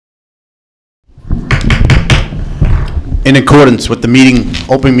In accordance with the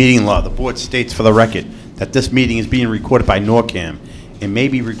open meeting law, the board states for the record that this meeting is being recorded by NORCAM and may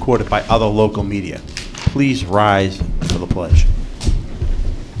be recorded by other local media. Please rise for the pledge.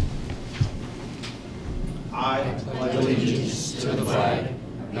 I pledge allegiance to the flag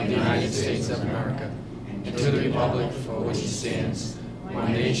of the United States of America and to the republic for which it stands,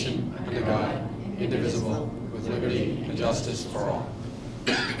 one nation, under God, indivisible, with liberty and justice for all.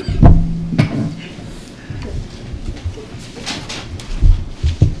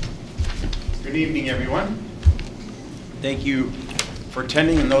 Good evening, everyone. Thank you for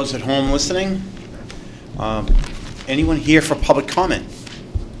attending and those at home listening. Anyone here for public comment?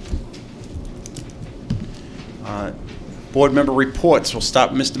 Board member reports. We'll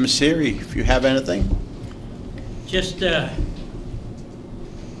start with Mr. Messeri, if you have anything. Just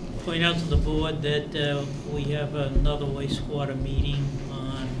point out to the board that we have another wastewater meeting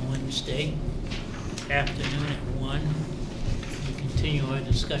on Wednesday afternoon at 1. We continue our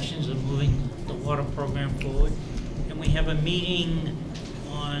discussions of moving the water program forward. And we have a meeting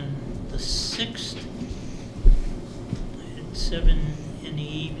on the 6th at 7 in the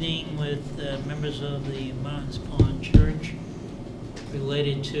evening with members of the Martins Pond Church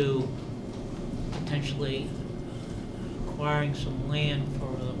related to potentially acquiring some land for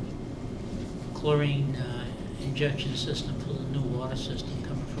a chlorine injection system for the new water system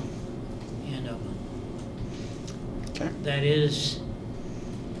coming from Andover. Okay. That is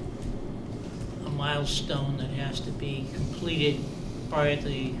a milestone that has to be completed prior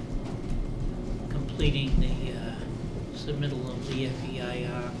to completing the submittal of the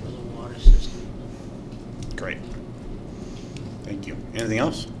FEIR for the water system. Great. Thank you. Anything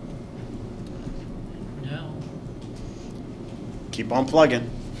else? No. Keep on plugging.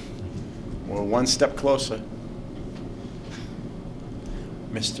 We're one step closer.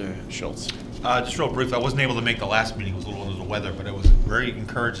 Mr. Schultz. Just real brief, I wasn't able to make the last meeting. It was a little under the weather, but I was very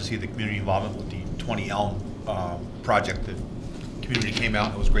encouraged to see the community involvement with the 20 Elm project. The community came out,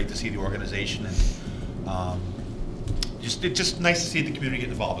 and it was great to see the organization, and it's just nice to see the community get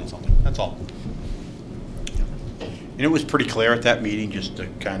involved in something. That's all. And it was pretty clear at that meeting, just to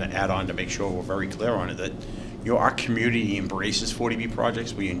kind of add on to make sure we're very clear on it, that our community embraces 40B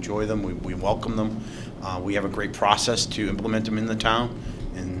projects. We enjoy them. We welcome them. We have a great process to implement them in the town.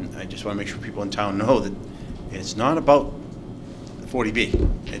 And I just want to make sure people in town know that it's not about 40B.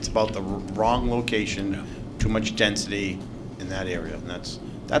 It's about the wrong location, too much density in that area. And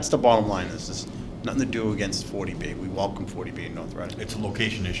that's the bottom line. This is nothing to do against 40B. We welcome 40B in North Reading. It's a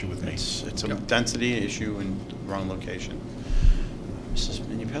location issue with me. It's a density issue and wrong location. Mrs.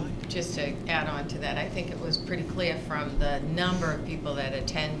 Minipelli? Just to add on to that, I think it was pretty clear from the number of people that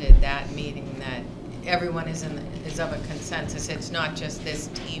attended that meeting that everyone is of a consensus. It's not just this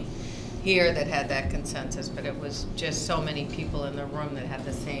team here that had that consensus, but it was just so many people in the room that had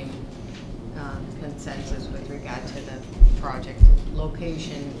the same consensus with regard to the project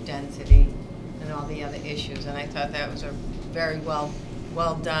location, density, and all the other issues. And I thought that was a very well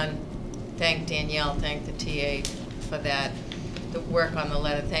done. Thank Danielle, thank the TA for that, the work on the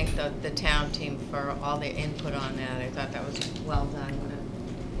letter. Thank the town team for all their input on that. I thought that was well done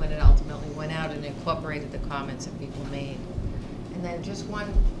when it ultimately went out and incorporated the comments that people made. And then just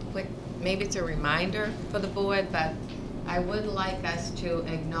one quick, maybe it's a reminder for the board, but I would like us to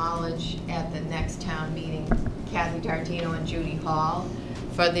acknowledge at the next town meeting Kathy Tartino and Judy Hall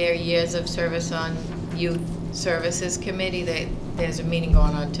for their years of service on Youth Services Committee. There's a meeting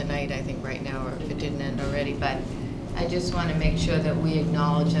going on tonight, I think right now, or if it didn't end already, but I just want to make sure that we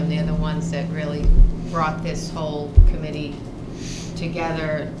acknowledge them. They're the ones that really brought this whole committee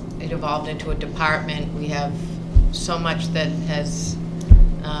together. It evolved into a department. We have so much that has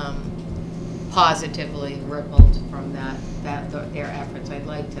positively rippled from their efforts. I'd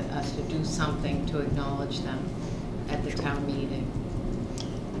like us to do something to acknowledge them at the town meeting.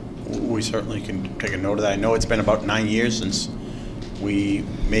 We certainly can take a note of that. I know it's been about 9 years since we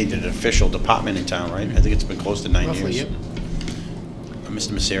made it an official department in town, right? I think it's been close to 9 years. Yep.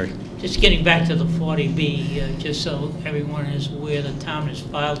 Mr. Messeri. Just getting back to the 40B, just so everyone is aware, the town has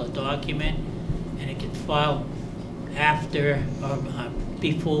filed a document, and it can file after or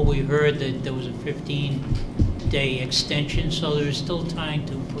before we heard that there was a 15-day extension, so there is still time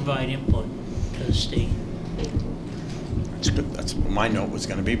to provide input to the state. That's good. That's what my note was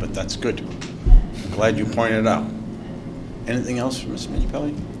going to be, but that's good. I'm glad you pointed it out. Anything else from Ms.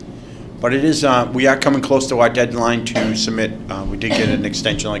 Minipelli? But it is, we are coming close to our deadline to submit. We did get an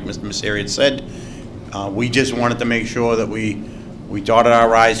extension, like Mr. Messeri had said. We just wanted to make sure that we dotted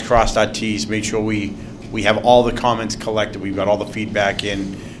our I's, crossed our T's, made sure we have all the comments collected. We've got all the feedback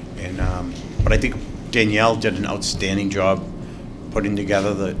in, and but I think Danielle did an outstanding job putting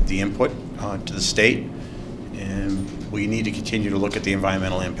together the input to the state, and we need to continue to look at the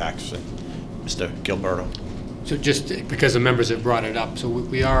environmental impacts. Mr. Gilberto. So just because the members have brought it up, so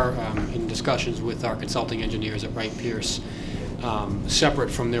we are in discussions with our consulting engineers at Wright Pierce,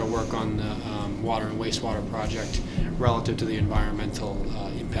 separate from their work on the water and wastewater project relative to the environmental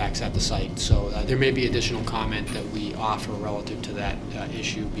impacts at the site. So there may be additional comment that we offer relative to that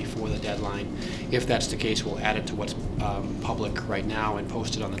issue before the deadline. If that's the case, we'll add it to what's public right now and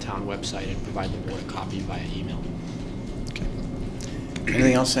post it on the town website and provide the board a copy via email. Okay.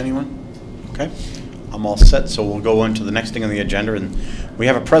 Anything else, anyone? Okay. I'm all set, so we'll go on to the next thing on the agenda, and we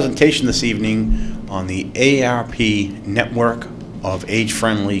have a presentation this evening on the ARP network of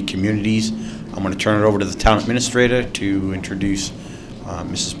age-friendly communities. I'm going to turn it over to the town administrator to introduce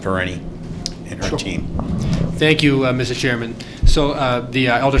Mrs. Perenni and her team. Thank you, Mr. Chairman. So the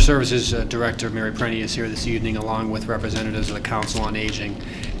Elder Services Director, Mary Perenni, is here this evening along with representatives of the Council on Aging.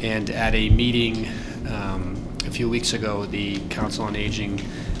 And at a meeting a few weeks ago, the Council on Aging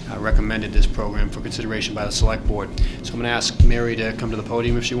recommended this program for consideration by the Select Board. So I'm going to ask Mary to come to the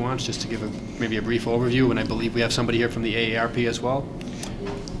podium if she wants, just to give maybe a brief overview, and I believe we have somebody here from the AARP as well.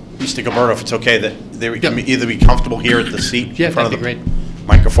 Mr. Gilberto, if it's okay, that they can either be comfortable here at the seat in front of the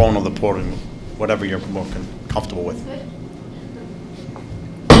microphone or the podium, whatever you're more comfortable with.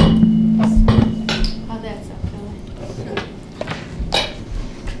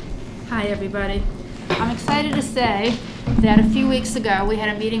 Hi, everybody. I'm excited to say that a few weeks ago we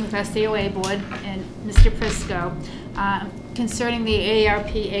had a meeting with our COA board and Mr. Prisco concerning the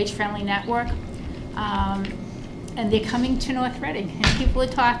AARP Age-Friendly Network. And they're coming to North Reading, and people are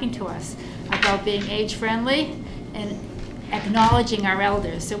talking to us about being age-friendly and acknowledging our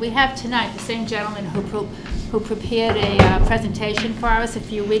elders. So we have tonight the same gentleman who prepared a presentation for us a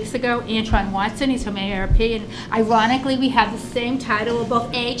few weeks ago, Antoine Watson. He's from AARP, and ironically we have the same title of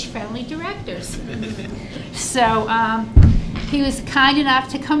both age-friendly directors. So he was kind enough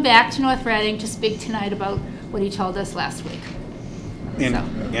to come back to North Reading to speak tonight about what he told us last week. And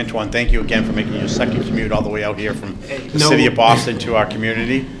Antoine, thank you again for making your second commute all the way out here from the city of Boston to our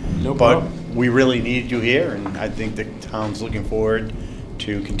community. No problem. But we really need you here, and I think the town's looking forward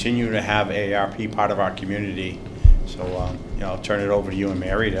to continue to have AARP part of our community. So you know, I'll turn it over to you and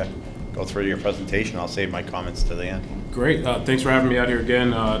Mary to go through your presentation. I'll save my comments to the end. Great. Thanks for having me out here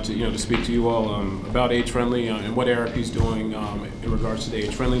again to speak to you all about Age Friendly and what AARP is doing in regards to the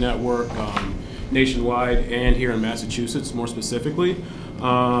Age Friendly Network. Nationwide and here in Massachusetts more specifically.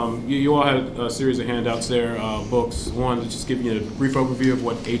 You all had a series of handouts there, books. One, just giving you a brief overview of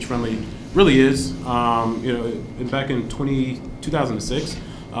what age-friendly really is. Back in 2006,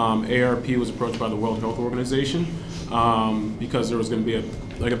 AARP was approached by the World Health Organization because there was going to be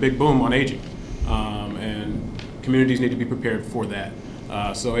a big boom on aging, and communities need to be prepared for that.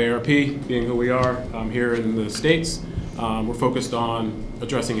 So AARP, being who we are here in the States, we're focused on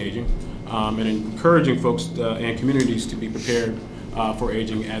addressing aging. And encouraging folks and communities to be prepared for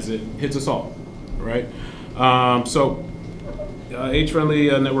aging as it hits us all, right? Age-friendly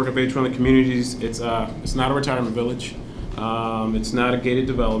network of age-friendly communities. It's not a retirement village. It's not a gated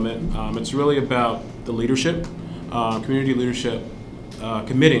development. It's really about the leadership, community leadership,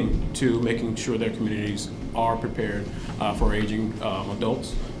 committing to making sure their communities are prepared for aging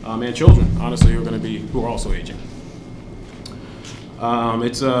adults and children, honestly, who are also aging.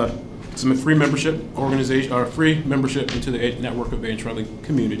 It's a free membership organization, or free membership into the network of age-friendly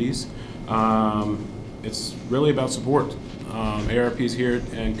communities. It's really about support. AARP is here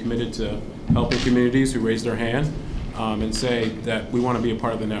and committed to helping communities who raise their hand and say that we want to be a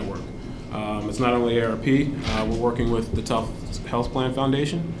part of the network. It's not only AARP. We're working with the Tough Health Plan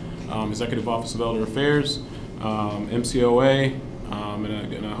Foundation, Executive Office of Elder Affairs, MCOA,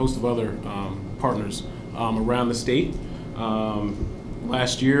 and a host of other partners around the state.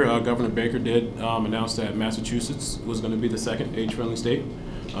 Last year, Governor Baker did announce that Massachusetts was going to be the second age-friendly state.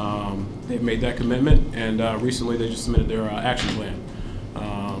 They've made that commitment, and recently they just submitted their action plan,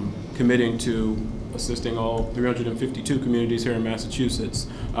 committing to assisting all 352 communities here in Massachusetts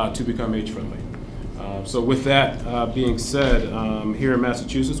to become age-friendly. So with that being said, here in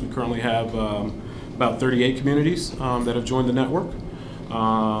Massachusetts, we currently have about 38 communities that have joined the network.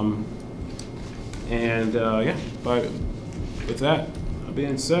 With that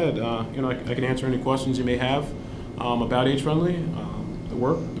being said, I can answer any questions you may have about Age Friendly, the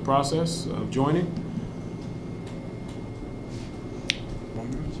work, the process of joining.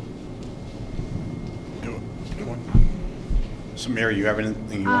 So Mary, you have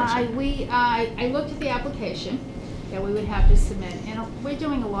anything you want to say? I looked at the application, that we would have to submit. And we're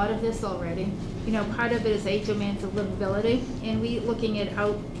doing a lot of this already. You know, part of it is age domains of livability, and we're looking at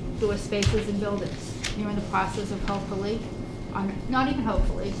outdoor spaces and buildings. You're in the process of hopefully, not even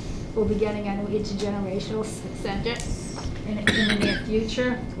hopefully, we'll be getting a new intergenerational center in the near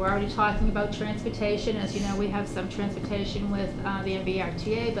future. We're already talking about transportation. As you know, we have some transportation with the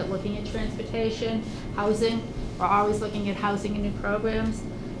MBRTA, but looking at transportation, housing, we're always looking at housing and new programs.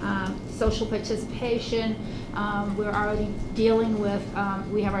 Social participation, we're already dealing with,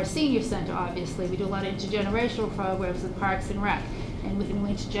 we have our senior center, obviously. We do a lot of intergenerational programs with Parks and Rec. And with the new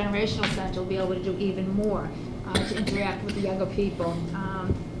intergenerational center, we'll be able to do even more to interact with the younger people.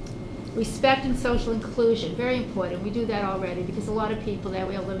 Respect and social inclusion, very important. We do that already because a lot of people that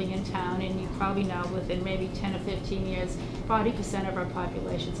we are living in town, and you probably know within maybe 10 or 15 years, 40% of our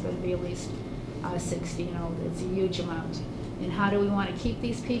population is going to be at least 60 and older. It's a huge amount. And how do we want to keep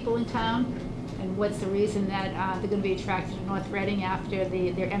these people in town? And what's the reason that they're going to be attracted to North Reading after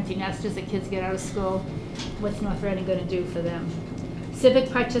they're empty nesters, the kids get out of school? What's North Reading going to do for them? Civic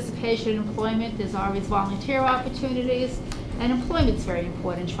participation in employment, there's always volunteer opportunities. And employment's very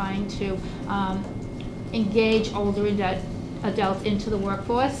important, trying to engage older adults into the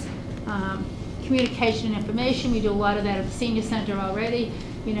workforce. Communication and information, we do a lot of that at the senior center already.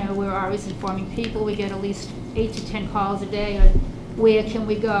 You know, we're always informing people. We get at least 8 to 10 calls a day on where can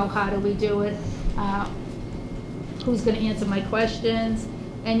we go, how do we do it, who's going to answer my questions,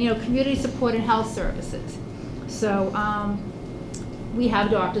 and, you know, community support and health services. So we have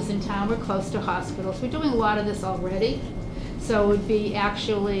doctors in town. We're close to hospitals. We're doing a lot of this already. So it would be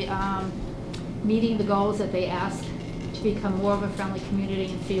actually meeting the goals that they asked to become more of a friendly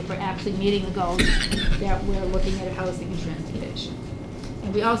community and see if we're actually meeting the goals that we're looking at housing and transportation.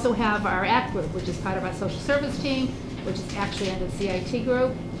 And we also have our ACT group, which is part of our social service team, which is actually under the CIT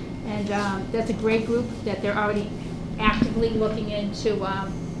group. And that's a great group that they're already actively looking into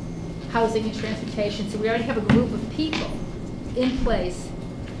housing and transportation. So we already have a group of people in place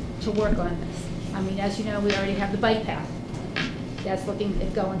to work on this. I mean, as you know, we already have the bike path that's looking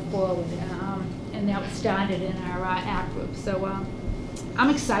at going forward, and that was started in our ACT group. So I'm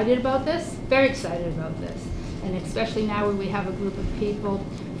excited about this, very excited about this, and especially now where we have a group of people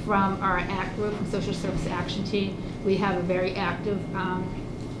from our ACT group, from Social Service Action Team. We have a very active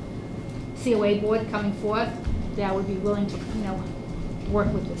COA board coming forth that would be willing to, you know,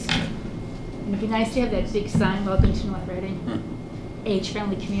 work with this group. And it'd be nice to have that big sign, "Welcome to North Reading."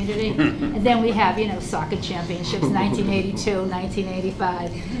 Age-friendly community. And then we have, you know, soccer championships, 1982,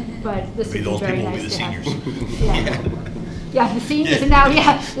 1985. But this would be very nice to have. Yeah. Yeah, the seniors are now,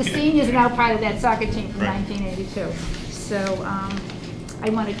 the seniors are now part of that soccer team from 1982. So I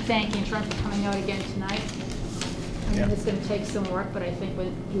want to thank you in terms of coming out again tonight. I mean, it's going to take some work, but I think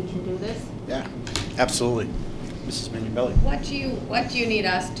we can do this. Yeah, absolutely. Mrs. Minipelli. What do you need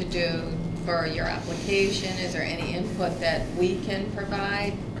us to do for your application? Is there any input that we can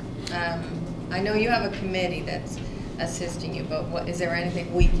provide? I know you have a committee that's assisting you, but is there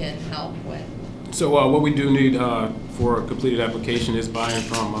anything we can help with? So what we do need for a completed application is buy-in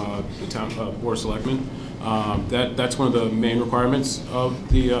from the town board of selectmen. That's one of the main requirements of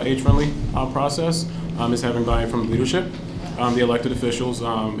the age-friendly process, is having buy-in from leadership, the elected officials,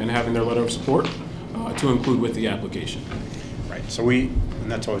 and having their letter of support to include with the application. Right. So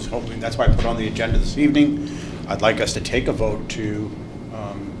and that's what I was hoping. That's why I put on the agenda this evening. I'd like us to take a vote to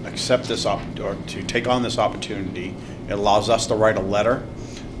accept this or to take on this opportunity. It allows us to write a letter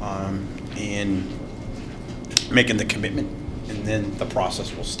in making the commitment, and then the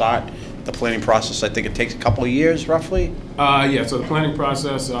process will start. The planning process, I think it takes a couple of years, roughly. Yeah. So the planning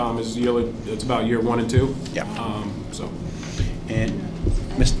process is yearly. It's about year 1 and 2. Yeah. So. And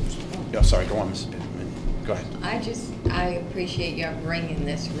Mr. Oh, sorry. Go on, Mrs. Pittman. Go ahead. I appreciate your bringing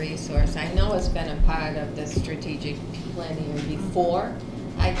this resource. I know it's been a part of the strategic planning before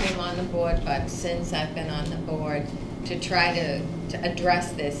I came on the board, but since I've been on the board, to try to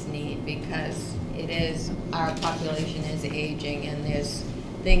address this need, because our population is aging, and there's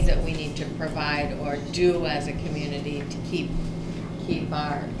things that we need to provide or do as a community to keep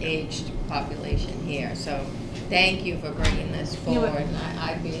our aged population here. So thank you for bringing this forward.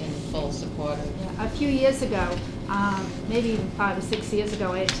 I'd be in full support of it. Yeah, a few years ago, maybe even 5 or 6 years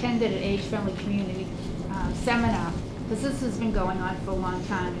ago, I attended an age-friendly community seminar, because this has been going on for a long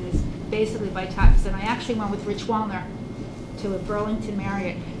time, and it's basically by types. And I actually went with Rich Wallner to a Burlington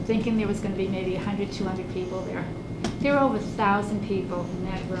Marriott, thinking there was going to be maybe 100, 200 people there. There were over 1,000 people in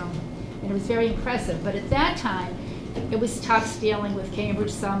that room, and it was very impressive. But at that time, it was tough dealing with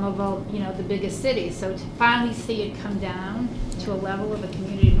Cambridge, Somerville, you know, the biggest cities. So to finally see it come down to a level of a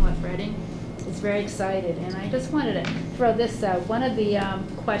community in North Reading is very excited. And I just wanted to throw this out. One of the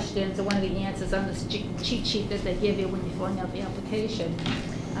questions, or one of the answers on this cheat sheet that they give you when you're filling out the application,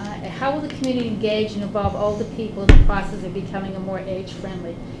 how will the community engage and involve older people in the process of becoming a more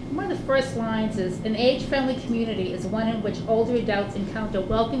age-friendly? One of the first lines is, an age-friendly community is one in which older adults encounter a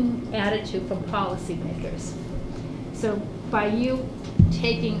welcoming attitude from policymakers. So by you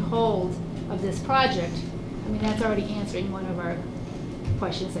taking hold of this project, I mean, that's already answering one of our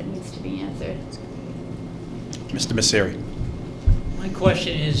questions that needs to be answered. Mr. Messeri. My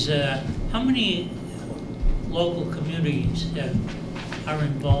question is, how many local communities are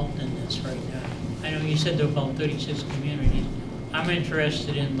involved in this right now? I know you said there are about 36 communities. I'm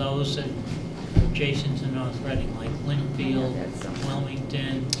interested in those that are adjacent to North Reading, like Linfield,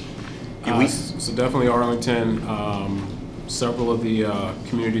 Wilmington. So definitely Arlington, several of the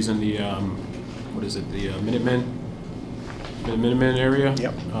communities in the, what is it, the Minutemen area.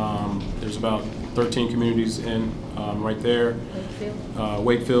 Yep. There's about 13 communities in right there.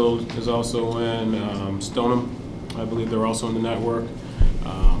 Wakefield is also in. Stoneham, I believe they're also in the network.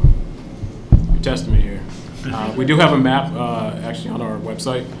 You're testing me here. We do have a map actually on our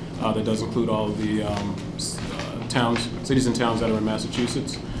website that does include all of the towns, cities and towns that are in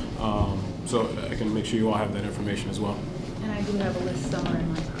Massachusetts. So I can make sure you all have that information as well. And I do have a list somewhere in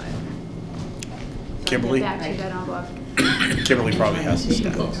my file. So Kimberly? I'll get back to that envelope. Kimberly probably has the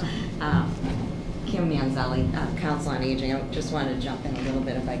stats. Kim Manzelli, Council on Aging. I just wanted to jump in a little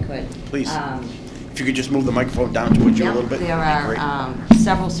bit if I could. Please. If you could just move the microphone down towards you a little bit. There that'd be are great.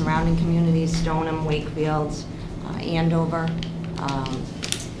 several surrounding communities, Stoneham, Wakefield, Andover,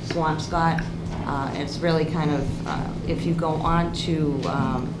 Swampscott. It's really kind of, if you go on to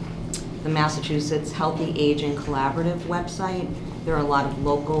the Massachusetts Healthy Aging Collaborative website, there are a lot of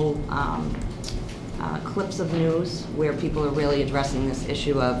local clips of news where people are really addressing this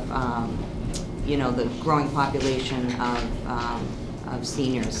issue of, you know, the growing population of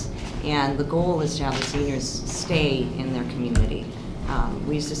seniors. And the goal is to have the seniors stay in their community.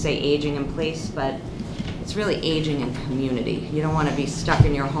 We used to say aging in place, but it's really aging in community. You don't want to be stuck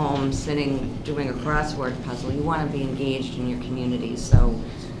in your home sitting doing a crossword puzzle. You want to be engaged in your community. So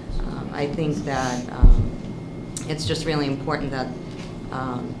I think that it's just really important that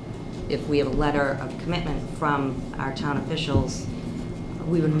if we have a letter of commitment from our town officials,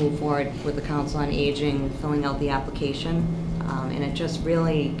 we would move forward with the Council on Aging, filling out the application. And it just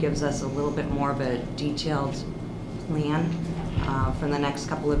really gives us a little bit more of a detailed plan for the next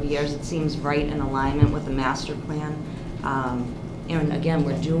couple of years. It seems right in alignment with the master plan. And again,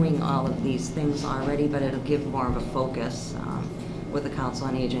 we're doing all of these things already, but it'll give more of a focus with the Council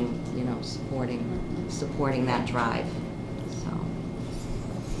on Aging, you know, supporting that drive. So.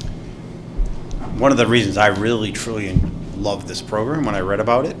 One of the reasons I really, truly loved this program when I read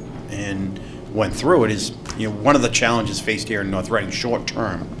about it and went through it is, you know, one of the challenges faced here in North Reading short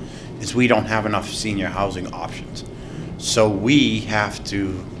term is we don't have enough senior housing options. So we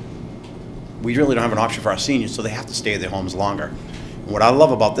really don't have an option for our seniors, so they have to stay at their homes longer. And what I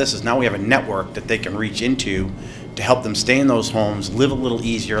love about this is now we have a network that they can reach into to help them stay in those homes, live a little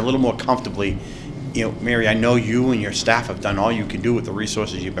easier, a little more comfortably. You know, Mary, I know you and your staff have done all you can do with the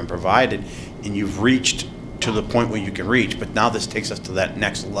resources you've been provided, and you've reached to the point where you can reach, but now this takes us to that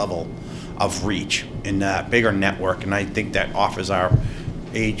next level of reach in that bigger network, and I think that offers our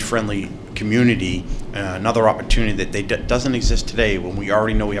age-friendly community another opportunity that doesn't exist today when we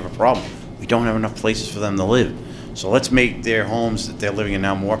already know we have a problem. We don't have enough places for them to live. So let's make their homes that they're living in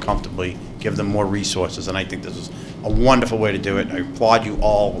now more comfortably, give them more resources, and I think this is a wonderful way to do it. I applaud you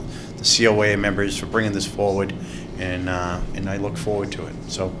all, the COA members, for bringing this forward, and I look forward to it.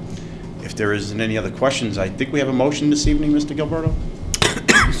 So if there isn't any other questions, I think we have a motion this evening, Mr. Gilberto?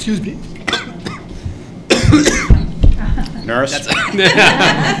 Excuse me. Nurse?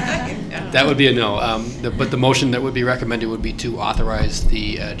 That would be a no. But the motion that would be recommended would be to authorize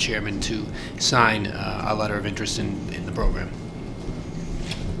the chairman to sign a letter of interest in the program.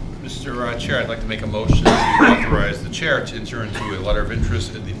 Mr. Chair, I'd like to make a motion to authorize the chair to enter into a letter of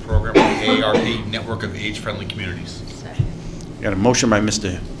interest in the program of the ARP Network of Age-Friendly Communities. Got a motion by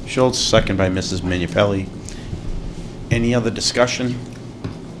Mr. Schultz, second by Mrs. Minipelli. Any other discussion?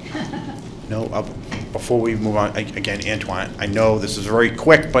 No? Before we move on, again, Antoine, I know this is very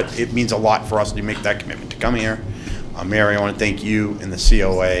quick, but it means a lot for us to make that commitment to come here. Mary, I want to thank you and the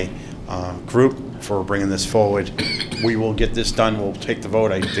COA group for bringing this forward. We will get this done. We'll take the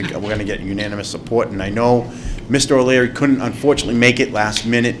vote. I think we're going to get unanimous support, and I know Mr. O'Leary couldn't, unfortunately, make it last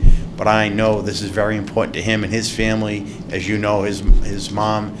minute, but I know this is very important to him and his family. As you know, his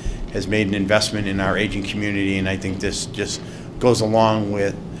mom has made an investment in our aging community, and I think this just goes along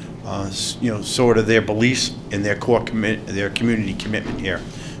with sort of their beliefs and their their community commitment here.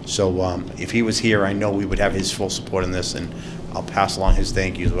 So if he was here, I know we would have his full support in this, and I'll pass along his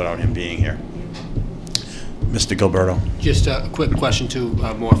thank yous without him being here. Mr. Gilberto. Just a quick question too,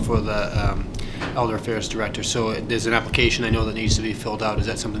 more for the Elder Affairs Director. So there's an application I know that needs to be filled out. Is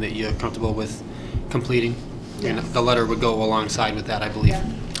that something that you're comfortable with completing? Yes. And the letter would go alongside with that, I believe. Yeah.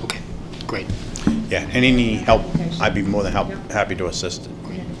 Okay, great. Yeah, and any help, I'd be more than happy to assist.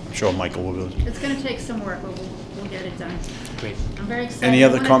 I'm sure Michael will do it. It's going to take some work, but we'll get it done. Great. I'm very excited. Any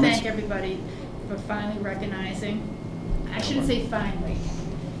other I comments? want to thank everybody for finally recognizing, I shouldn't say finally,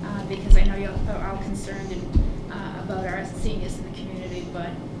 because I know you're all concerned about our seniors in the community, but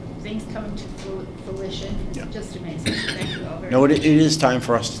things coming to fruition, Yeah. just amazing. Thank you all very No, much. it is time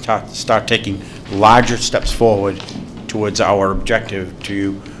for us to start taking larger steps forward towards our objective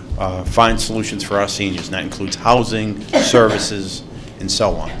to find solutions for our seniors, and that includes housing, services, and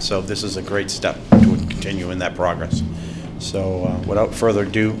so on. So this is a great step to continue in that progress. So without further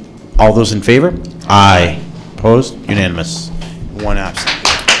ado, all those in favor? Aye. Opposed? Unanimous. One absent.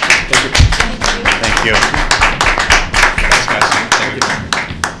 Thank you. Thank you.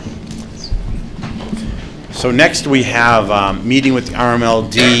 So next we have meeting with the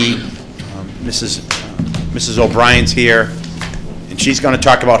RMLD. Mrs. O'Brien's here, and she's going to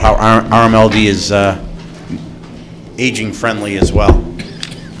talk about how RMLD is aging friendly as well.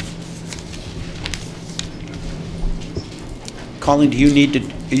 Colleen, do you need to?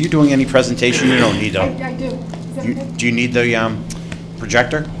 Are you doing any presentation? You don't need to. I do. Is that okay? Do you need the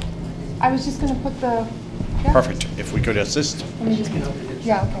projector? I was just going to put the... Yeah? Perfect. If we could assist. Let me just...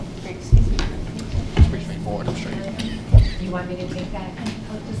 Yeah, okay, great. Pretty straightforward, I'm sure. You want me to take that?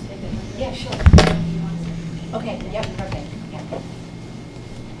 I'll just take it. Yeah, sure. Okay, yep, perfect. Yeah.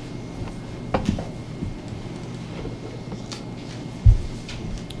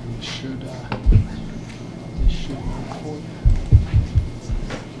 Should record.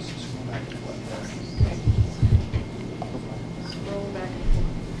 Scroll back and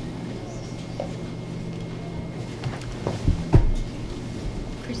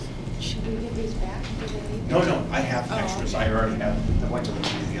Chris, should we give these back? Do they need No, no, I have Oh, extras. okay. I already have. I went to the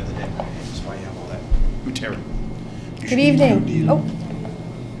meeting the other day, so I have all that material. You Good should- evening. Oh.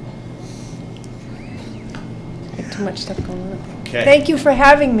 Got too much stuff going on. Okay. Thank you for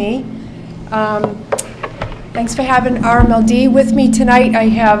having me. Thanks for having RMLD with me tonight. I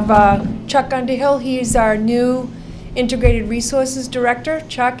have Chuck Underhill. He's our new Integrated Resources Director.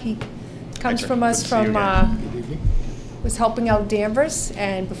 Chuck, he comes Chuck. from us Good to see you from, again. was helping out Danvers,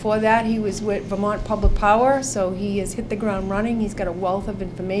 and before that he was with Vermont Public Power, so he has hit the ground running. He's got a wealth of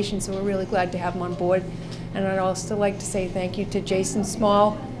information, so we're really glad to have him on board. And I'd also like to say thank you to Jason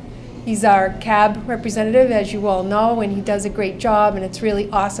Small. He's our CAB representative, as you all know, and he does a great job, and it's really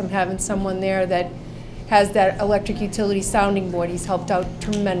awesome having someone there that has that electric utility sounding board. He's helped out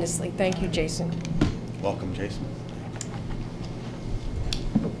tremendously. Thank you, Jason. Welcome, Jason.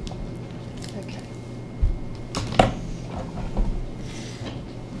 Okay.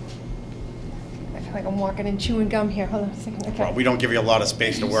 I feel like I'm walking and chewing gum here. Hold on a second. Okay. Well, we don't give you a lot of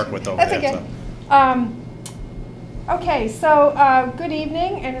space to work with over That's there. okay. So. Okay, so good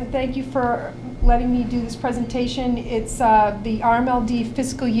evening, and thank you for letting me do this presentation. It's the RMLD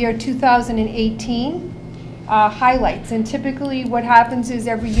fiscal year 2018 highlights. And typically what happens is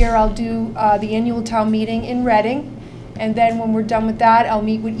every year I'll do the annual town meeting in Reading. And then when we're done with that, I'll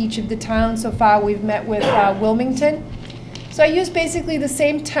meet with each of the towns. So far we've met with Wilmington. So I use basically the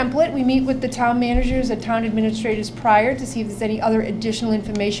same template. We meet with the town managers and town administrators prior to see if there's any other additional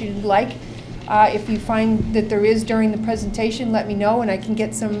information you'd like. If you find that there is during the presentation, let me know, and I can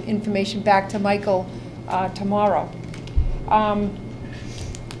get some information back to Michael tomorrow.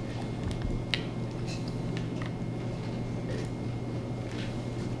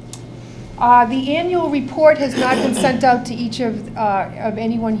 The annual report has not been sent out to each of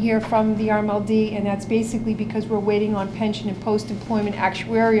anyone here from the RMLD, and that's basically because we're waiting on pension and post-employment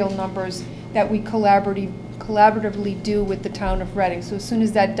actuarial numbers that we collaboratively do with the town of Reading. So as soon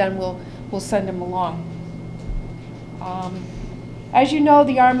as that's done, we'll send them along. As you know,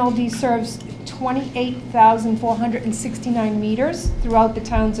 the RMLD serves 28,469 meters throughout the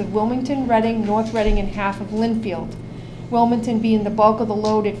towns of Wilmington, Reading, North Reading, and half of Lynnfield. Wilmington being the bulk of the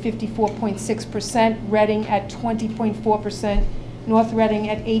load at 54.6%, Reading at 20.4%, North Reading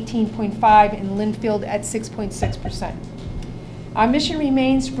at 18.5%, and Lynnfield at 6.6%. Our mission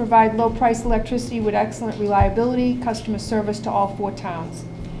remains to provide low-price electricity with excellent reliability, customer service to all 4 towns.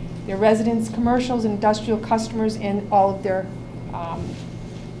 Their residents, commercials, and industrial customers, and all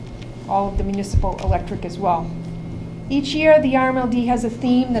of the municipal electric as well. Each year, the RMLD has a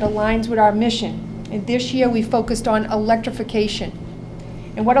theme that aligns with our mission. And this year, we focused on electrification.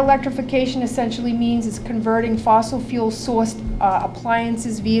 And what electrification essentially means is converting fossil fuel sourced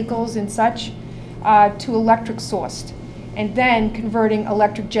appliances, vehicles, and such to electric sourced. And then converting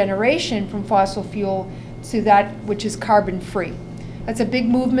electric generation from fossil fuel to that which is carbon free. That's a big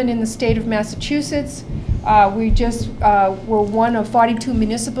movement in the state of Massachusetts. We just were one of 42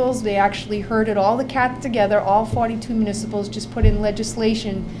 municipals. They actually herded all the cats together, all 42 municipals just put in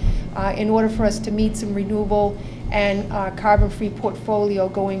legislation in order for us to meet some renewable and carbon-free portfolio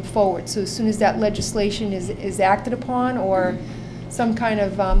going forward. So as soon as that legislation is acted upon or some kind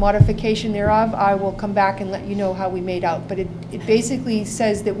of modification thereof, I will come back and let you know how we made out. But it basically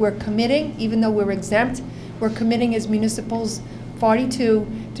says that we're committing, even though we're exempt, we're committing as municipals 42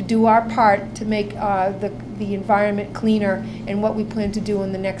 to do our part to make the environment cleaner and what we plan to do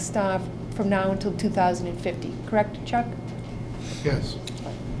in the next, from now until 2050. Correct, Chuck? Yes.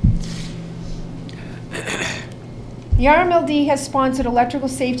 The RMLD has sponsored electrical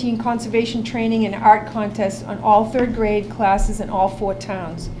safety and conservation training and art contests on all third grade classes in all 4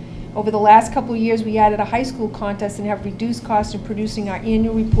 towns. Over the last couple of years, we added a high school contest and have reduced costs in producing our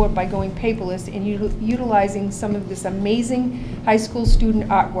annual report by going paperless and utilizing some of this amazing high school student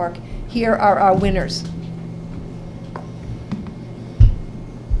artwork. Here are our winners.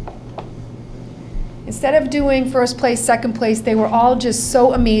 Instead of doing first place, second place, they were all just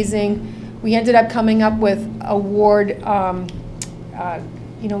so amazing. We ended up coming up with award,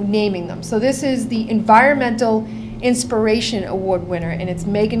 naming them. So this is the Environmental Inspiration Award winner, and it's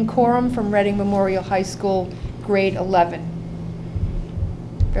Megan Coram from Reading Memorial High School, grade 11.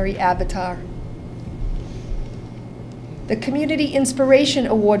 Very Avatar. The Community Inspiration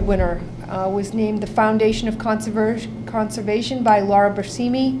Award winner was named the Foundation of Conservation by Laura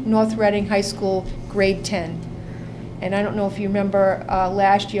Bersimi, North Reading High School, grade 10. And I don't know if you remember,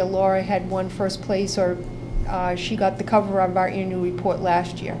 last year Laura had won first place, or she got the cover of our annual report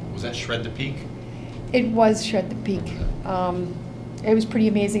last year. Was that Shred the Peak? It was Shred the Peak. It was pretty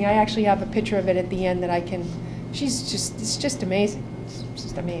amazing. I actually have a picture of it at the end that I can, it's just amazing. It's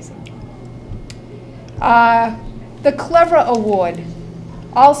just amazing. The Clever Award,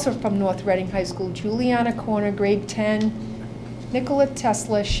 also from North Reading High School, Juliana Corner, grade 10, Nikola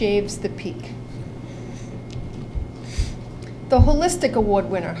Tesla shaves the peak. The Holistic Award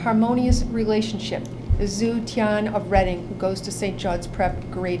winner, Harmonious Relationship, is Zhu Tian of Reading, who goes to St. John's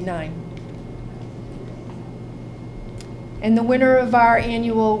Prep, grade 9. And the winner of our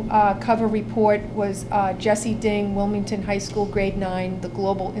annual cover report was Jessie Ding, Wilmington High School, grade 9, the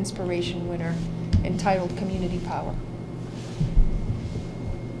Global Inspiration winner, entitled Community Power.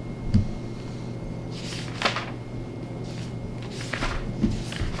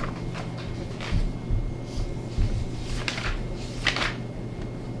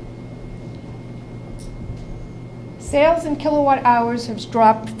 Sales in kilowatt hours have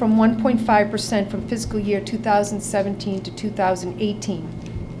dropped from 1.5% from fiscal year 2017 to 2018.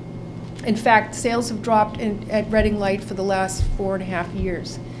 In fact, sales have dropped at Reading Light for the last 4.5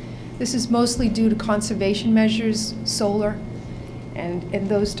 years. This is mostly due to conservation measures, solar, and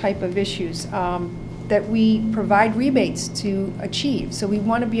those type of issues that we provide rebates to achieve. So we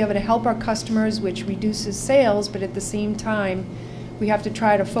want to be able to help our customers, which reduces sales, but at the same time, we have to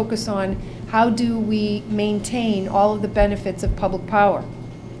try to focus on how do we maintain all of the benefits of public power.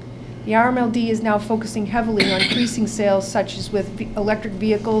 The RMLD is now focusing heavily on increasing sales, such as with electric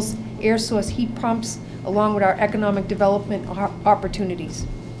vehicles, air source heat pumps, along with our economic development opportunities.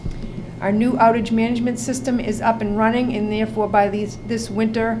 Our new outage management system is up and running, and therefore by this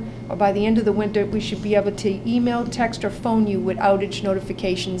winter, or by the end of the winter, we should be able to email, text, or phone you with outage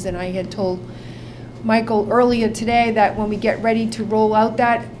notifications. And I had told Michael earlier today that when we get ready to roll out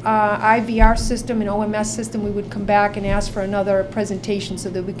that IVR system and OMS system, we would come back and ask for another presentation so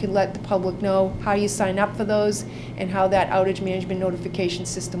that we can let the public know how you sign up for those and how that outage management notification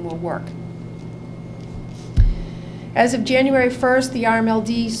system will work. As of January 1st, the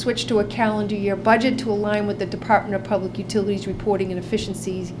RMLD switched to a calendar year budget to align with the Department of Public Utilities reporting and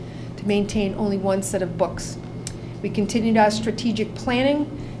efficiencies to maintain only one set of books. We continued our strategic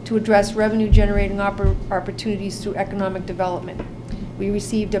planning to address revenue-generating opportunities through economic development. We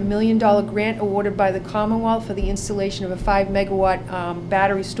received a $1 million grant awarded by the Commonwealth for the installation of a 5-megawatt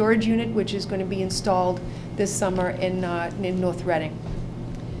battery storage unit, which is going to be installed this summer in North Reading.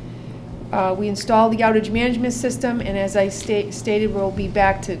 We installed the outage management system, and as I stated, we'll be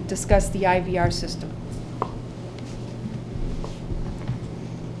back to discuss the IVR system.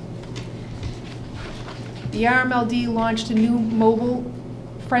 The RMLD launched a new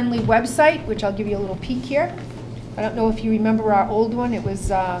mobile-friendly website, which I'll give you a little peek here. I don't know if you remember our old one. It was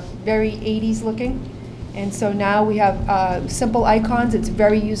very 80s looking. And so now we have simple icons. It's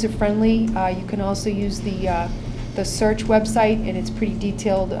very user-friendly. You can also use the search website, and it's pretty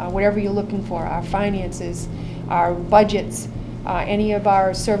detailed, whatever you're looking for, our finances, our budgets, any of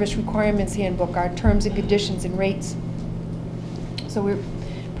our service requirements handbook, our terms and conditions and rates. So we're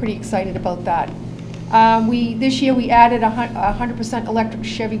pretty excited about that. This year we added a 100% electric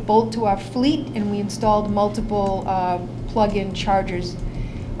Chevy Bolt to our fleet, and we installed multiple plug-in chargers.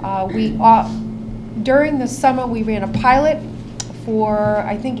 During the summer, we ran a pilot for,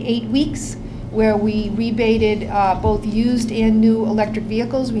 I think, 8 weeks, where we rebated both used and new electric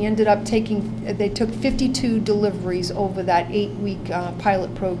vehicles. We ended up they took 52 deliveries over that 8-week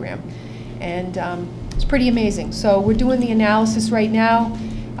pilot program. And it's pretty amazing. So we're doing the analysis right now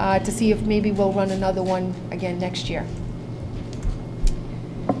to see if maybe we'll run another one again next year.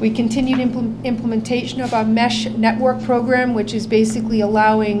 We continued implementation of our mesh network program, which is basically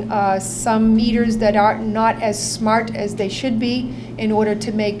allowing some meters that are not as smart as they should be in order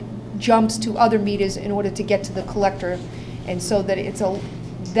to make jumps to other meters in order to get to the collector. And so that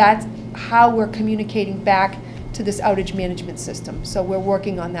that's how we're communicating back to this outage management system. So we're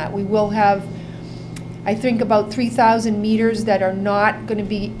working on that. We will have, I think, about 3,000 meters that are not going to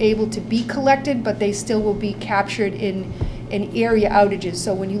be able to be collected, but they still will be captured in area outages.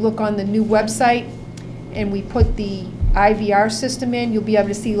 So when you look on the new website and we put the IVR system in, you'll be able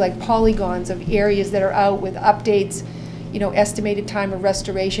to see like polygons of areas that are out with updates, estimated time of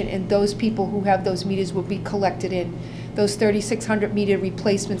restoration, and those people who have those meters will be collected in. Those 3,600 meter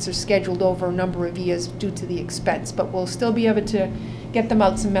replacements are scheduled over a number of years due to the expense, but we'll still be able to get them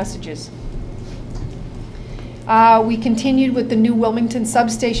out some messages. We continued with the new Wilmington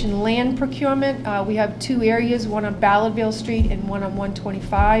substation land procurement. We have 2 areas, one on Ballardville Street and one on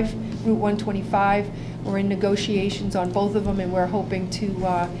Route 125. We're in negotiations on both of them, and we're hoping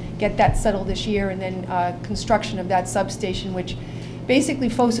to get that settled this year, and then construction of that substation, which basically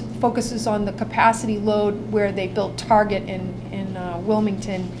focuses on the capacity load where they built Target in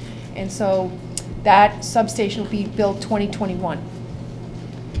Wilmington. And so that substation will be built 2021.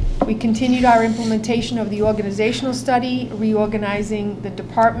 We continued our implementation of the organizational study, reorganizing the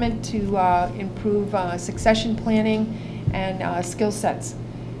department to improve succession planning and skill sets.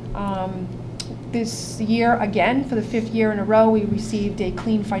 This year, again, for the 5th year in a row, we received a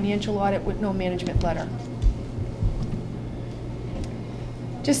clean financial audit with no management letter.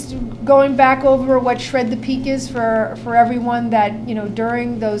 Just going back over what Shred the Peak is for everyone, that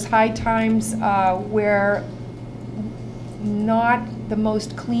during those high times where not the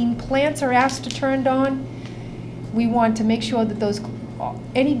most clean plants are asked to turn on, we want to make sure that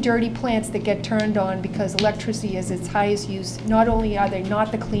any dirty plants that get turned on, because electricity is its highest use, not only are they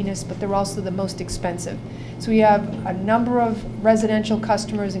not the cleanest, but they're also the most expensive. So we have a number of residential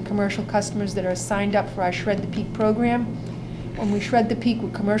customers and commercial customers that are signed up for our Shred the Peak program. When we shred the peak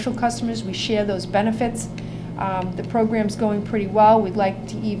with commercial customers, we share those benefits. The program's going pretty well. We'd like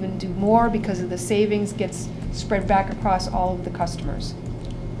to even do more because of the savings gets spread back across all of the customers.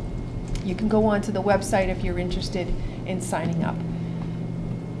 You can go onto the website if you're interested in signing up.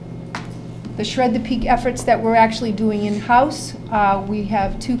 The Shred the Peak efforts that we're actually doing in-house, we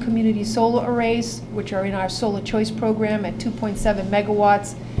have 2 community solar arrays, which are in our Solar Choice program at 2.7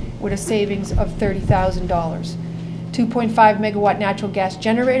 megawatts with a savings of $30,000. 2.5 megawatt natural gas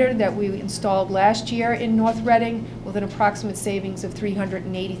generator that we installed last year in North Reading with an approximate savings of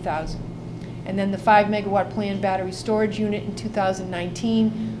 $380,000. And then the 5 megawatt planned battery storage unit in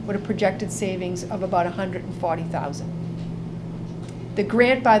 2019 with a projected savings of about $140,000. The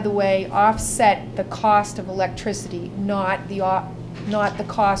grant, by the way, offset the cost of electricity, not the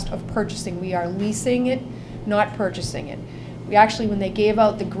cost of purchasing. We are leasing it, not purchasing it. We actually, when they gave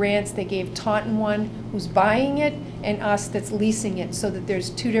out the grants, they gave Taunton one who's buying it and us that's leasing it, so that there's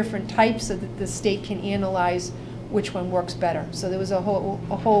 2 different types so that the state can analyze which one works better. So there was a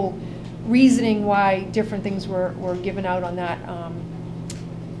whole reasoning why different things were given out on that,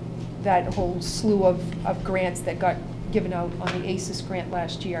 that whole slew of grants that got given out on the ACES grant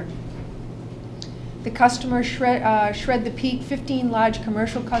last year. The customers shred the peak. 15 large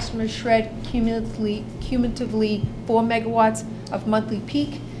commercial customers shred cumulatively 4 megawatts of monthly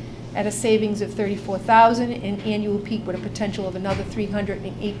peak at a savings of $34,000, and annual peak with a potential of another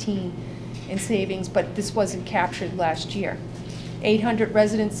 $318 in savings, but this wasn't captured last year. 800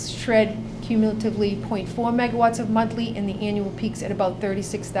 residents shred cumulatively 0.4 megawatts of monthly, and the annual peaks at about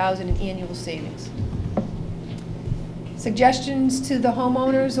 $36,000 in annual savings. Suggestions to the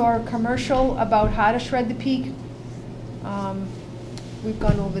homeowners or commercial about how to shred the peak. we've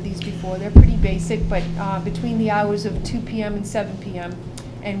gone over these before. They're pretty basic, but between the hours of 2 p.m. and 7 p.m.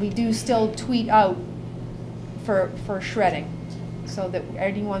 And we do still tweet out for shredding, so that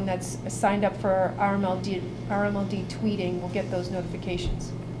anyone that's signed up for RMLD tweeting will get those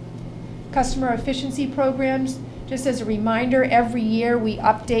notifications. Customer efficiency programs. Just as a reminder, every year we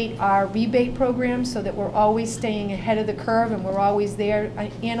update our rebate program so that we're always staying ahead of the curve, and we're always there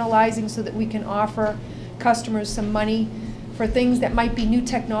analyzing so that we can offer customers some money for things that might be new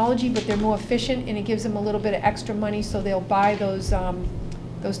technology, but they're more efficient, and it gives them a little bit of extra money, so they'll buy those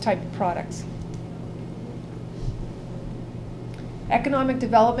type of products. Economic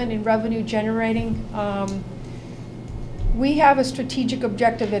development and revenue generating. We have a strategic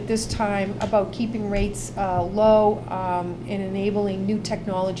objective at this time about keeping rates low and enabling new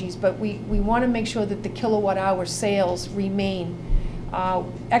technologies, but we want to make sure that the kilowatt hour sales remain.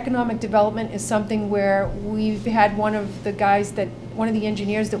 Economic development is something where we've had one of the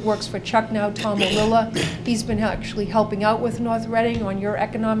engineers that works for Chuck now, Tom Olilla. He's been actually helping out with North Reading on your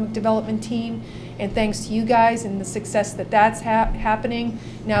economic development team. And thanks to you guys and the success that's happening,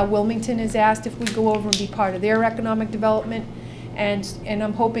 now Wilmington has asked if we go over and be part of their economic development, and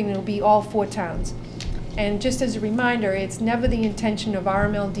I'm hoping it'll be all 4 towns. And just as a reminder, it's never the intention of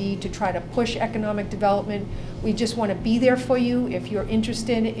RMLD to try to push economic development. We just want to be there for you. If you're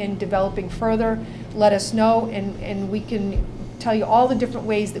interested in developing further, let us know, and we can tell you all the different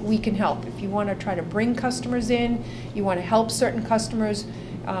ways that we can help. If you want to try to bring customers in, you want to help certain customers,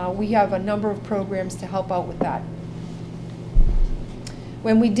 we have a number of programs to help out with that.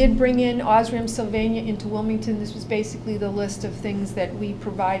 When we did bring in Osram Sylvania into Wilmington, this was basically the list of things that we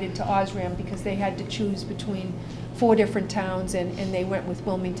provided to Osram because they had to choose between 4 different towns, and they went with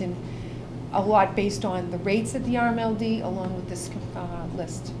Wilmington, a lot based on the rates at the RMLD along with this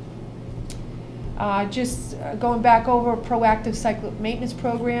list. Just going back over proactive cycle maintenance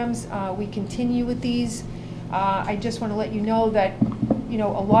programs, we continue with these. I just want to let you know that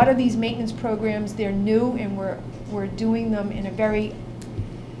a lot of these maintenance programs, they're new, and we're doing them in a very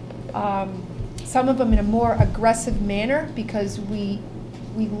some of them in a more aggressive manner, because we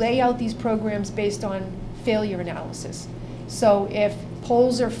lay out these programs based on failure analysis. So if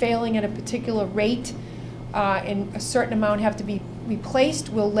poles are failing at a particular rate and a certain amount have to be replaced,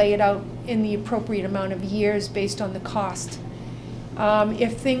 we'll lay it out in the appropriate amount of years based on the cost.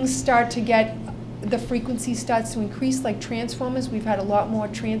 If things start to get, the frequency starts to increase, like transformers, we've had a lot more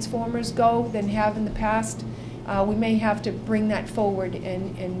transformers go than have in the past. We may have to bring that forward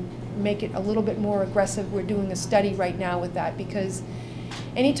and make it a little bit more aggressive. We're doing a study right now with that, because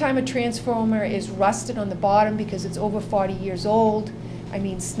anytime a transformer is rusted on the bottom because it's over 40 years old, I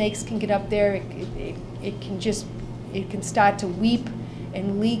mean, snakes can get up there, it can start to weep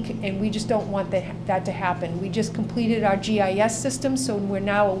and leak, and we just don't want that to happen. We just completed our GIS system, so we're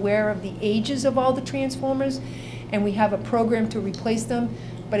now aware of the ages of all the transformers, and we have a program to replace them,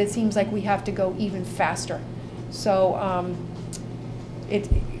 but it seems like we have to go even faster. So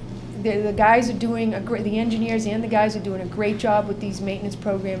the guys are doing the engineers and the guys are doing a great job with these maintenance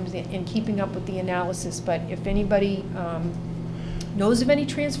programs and keeping up with the analysis. But if anybody knows of any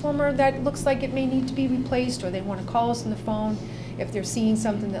transformer that looks like it may need to be replaced, or they want to call us on the phone, if they're seeing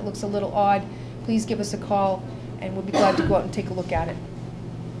something that looks a little odd, please give us a call, and we'll be glad to go out and take a look at it.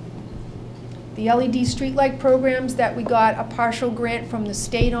 The LED streetlight programs that we got a partial grant from the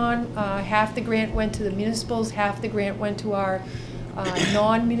state on, half the grant went to the municipals, half the grant went to our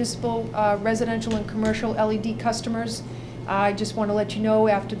non-municipal residential and commercial LED customers. I just want to let you know,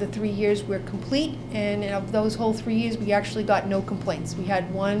 after the 3 years we're complete, and of those whole 3 years we actually got no complaints. We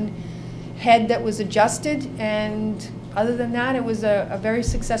had one head that was adjusted, and other than that it was a very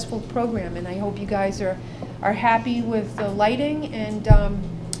successful program, and I hope you guys are happy with the lighting and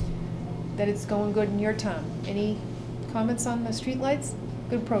that it's going good in your town. Any comments on the streetlights?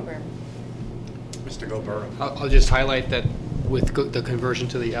 Good program. Mr. Gilberto. I'll just highlight that with the conversion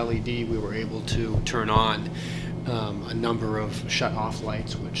to the LED, we were able to turn on a number of shut-off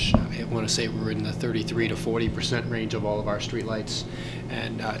lights, which I want to say were in the 33 to 40% range of all of our streetlights.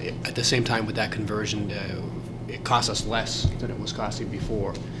 And at the same time with that conversion, it cost us less than it was costing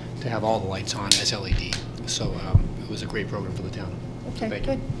before to have all the lights on as LED. So it was a great program for the town. Okay, so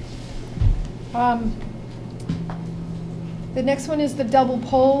good. The next one is the double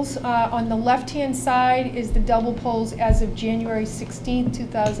poles. On the left-hand side is the double poles as of January 16th,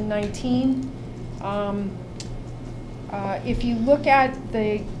 2019. If you look at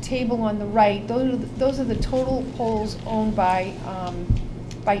the table on the right, those are the total poles owned by,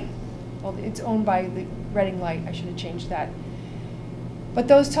 well, it's owned by the Reading Light. I should have changed that. But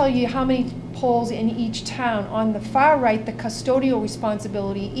those tell you how many poles in each town. On the far right, the custodial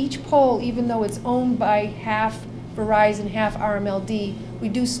responsibility, each pole, even though it's owned by half Verizon, half RMLD, we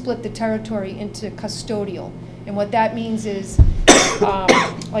do split the territory into custodial. And what that means is,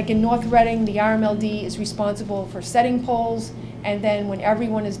 like in North Reading, the RMLD is responsible for setting poles, and then when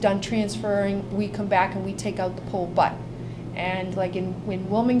everyone is done transferring, we come back and we take out the pole butt. And like in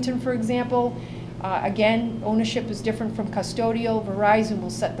Wilmington, for example, again, ownership is different from custodial. Verizon will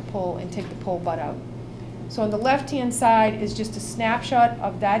set the pole and take the pole butt out. So on the left-hand side is just a snapshot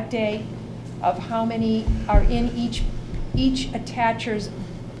of that day of how many are in each attacher's,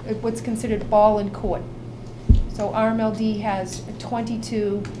 what's considered ball and court. So RMLD has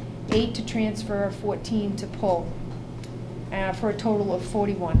 22, 8 to transfer, 14 to pull, for a total of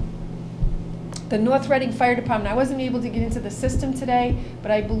 41. The North Reading Fire Department, I wasn't able to get into the system today, but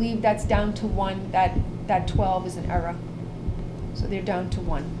I believe that's down to 1. That 12 is an error. So they're down to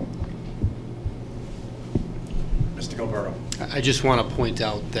 1. Mr. Gilberto. I just want to point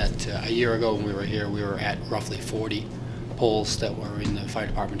out that a year ago when we were here, we were at roughly 40 poles that were in the fire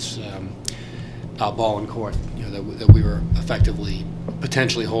department's ball and court, you know, that we were effectively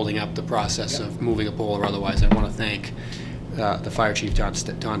potentially holding up the process of moving a pole or otherwise. I want to thank the Fire Chief Don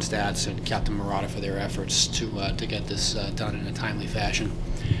Stats and Captain Murata for their efforts to get this done in a timely fashion.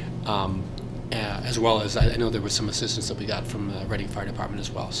 As well as I know there was some assistance that we got from the Reading Fire Department as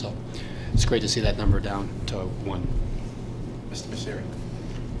well. So it's great to see that number down to 1. Mr. Messeri.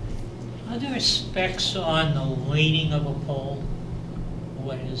 Are there specs on the leaning of a pole?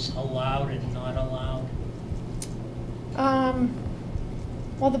 What is allowed and not allowed?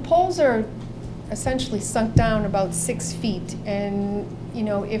 Well, the poles are essentially sunk down about 6 feet, and you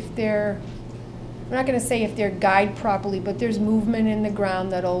know, if they're, I'm not going to say if they're guyed properly, but there's movement in the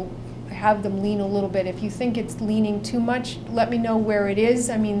ground that'll have them lean a little bit. If you think it's leaning too much, let me know where it is.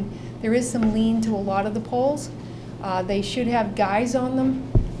 I mean, there is some lean to a lot of the poles. They should have guys on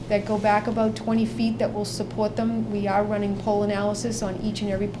them that go back about 20 feet that will support them. We are running pole analysis on each and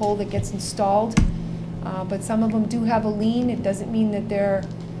every pole that gets installed. But some of them do have a lean. It doesn't mean that they're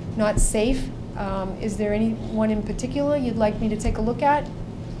not safe. Is there any one in particular you'd like me to take a look at?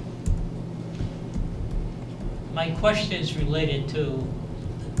 My question is related to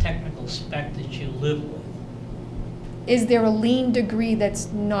the technical spec that you live with. Is there a lean degree that's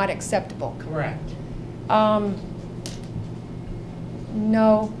not acceptable? Correct.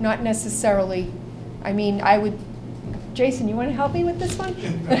 No, not necessarily. I mean, I would, Jason, you want to help me with this one?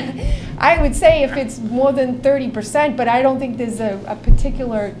 I would say if it's more than 30%, but I don't think there's a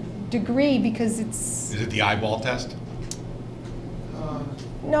particular degree because it's... Is it the eyeball test?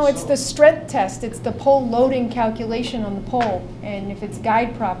 No, it's the strength test. It's the pole loading calculation on the pole, and if it's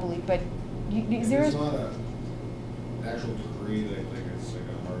guyed properly. But is there? It's not an actual degree that like it's like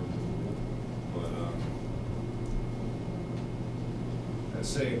a hard rule, but I'd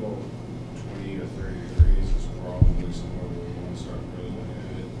say about 20 to 30 degrees is probably somewhere where we want to start really looking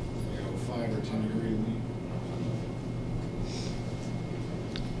at it. You know, 5 or 10 degree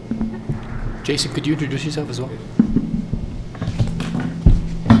lead. Jason, could you introduce yourself as well?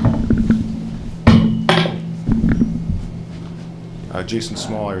 Jason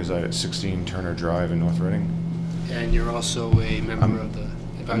Small, I reside at 16 Turner Drive in North Reading. And you're also a member of the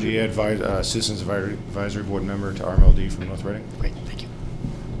advisory I'm the Citizens Advisory Board member to RMLD from North Reading. Great, thank you.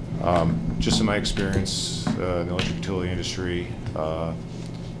 Just in my experience in the electric utility industry,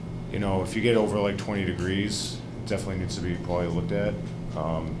 you know, if you get over like 20 degrees, it definitely needs to be probably looked at,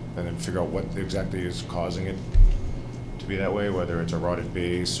 and then figure out what exactly is causing it to be that way, whether it's a rotted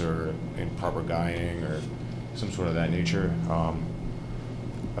base or improper guying or some sort of that nature.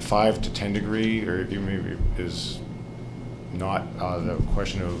 A 5 to 10 degree or even maybe is not the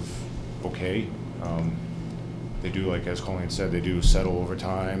question of okay. They do, like as Colleen said, they do settle over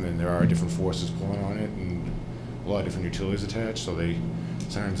time, and there are different forces pulling on it, and a lot of different utilities attached. So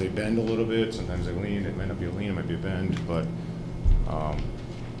sometimes they bend a little bit, sometimes they lean. It might not be a lean, it might be a bend, but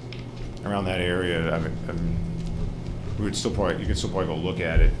around that area, we would still probably, you could still probably go look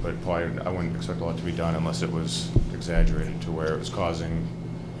at it, but probably I wouldn't expect a lot to be done unless it was exaggerated to where it was causing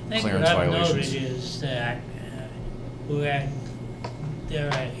clearance violations. I think what I've noted is that there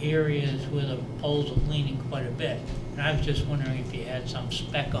are areas where the poles are leaning quite a bit, and I was just wondering if you had some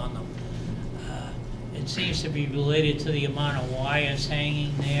spec on them. It seems to be related to the amount of wires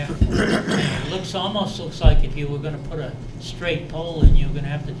hanging there. It almost looks like if you were going to put a straight pole in, you were going to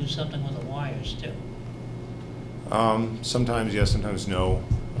have to do something with the wires too. Sometimes yes, sometimes no.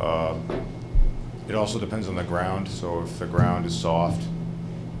 It also depends on the ground. So if the ground is soft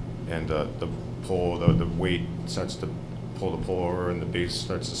and the pole, the weight sets the pull the pole over and the base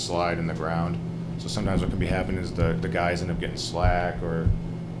starts to slide in the ground. So sometimes what can be happening is the guys end up getting slack, or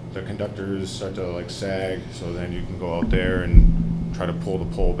the conductors start to like sag, so then you can go out there and try to pull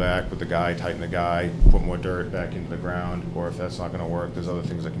the pole back with the guy, tighten the guy, put more dirt back into the ground, or if that's not going to work, there's other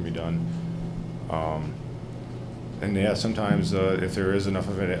things that can be done. And yeah, sometimes if there is enough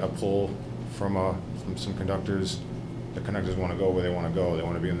of a pull from some conductors, the conductors want to go where they want to go. They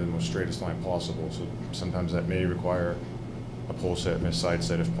want to be in the most straightest line possible. So sometimes that may require a pole set and a side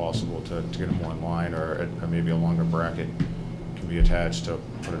set if possible to get them more in line, or maybe a longer bracket can be attached to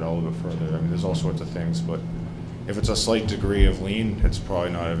put it a little bit further. I mean, there's all sorts of things, but if it's a slight degree of lean, it's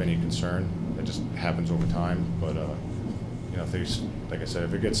probably not of any concern. It just happens over time. But you know, if they, like I said,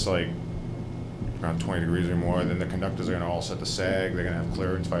 if it gets like around 20 degrees or more, then the conductors are going to all set to sag. They're going to have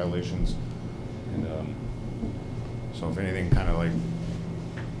clearance violations, and so if anything kind of like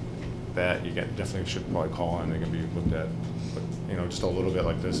that, you definitely should probably call on. They can be looked at, but you know, just a little bit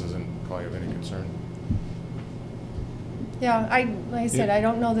like this isn't probably of any concern. Yeah, like I said, I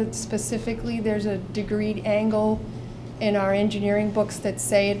don't know that specifically there's a degreed angle in our engineering books that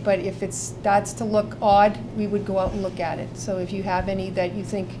say it, but if it starts to look odd, we would go out and look at it. So if you have any that you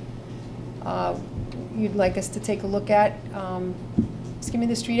think you'd like us to take a look at, just give me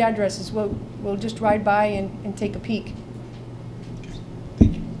the street addresses. We'll just ride by and take a peek. Okay.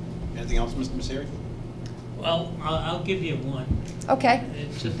 Thank you. Anything else, Mr. Messeri? Well, I'll give you one. Okay.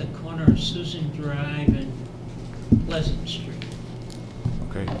 It's at the corner of Susan Drive and Pleasant Street.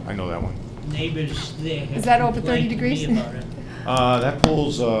 Okay, I know that one. Neighbors there have Is that over 30 complained to me degrees? about it. That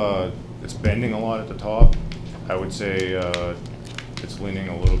pole's it's bending a lot at the top. I would say it's leaning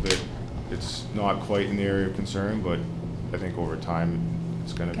a little bit. It's not quite in the area of concern, but I think over time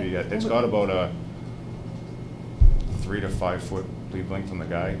it's going to be. It's got about a 3 to 5 foot lead length on the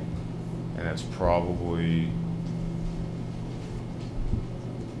guy, and it's probably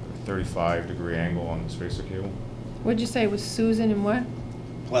a 35-degree angle on the spacer cable. What'd you say it was, Susan and what?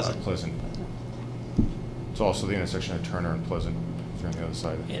 Pleasant. Pleasant. It's also the intersection of Turner and Pleasant, if you're on the other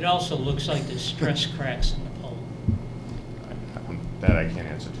side. It also looks like there's stress cracks in the pole. That I can't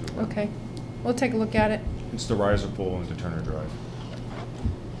answer to. Okay. We'll take a look at it. It's the riser pole into Turner Drive.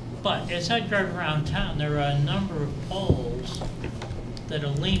 But as I drive around town, there are a number of poles that are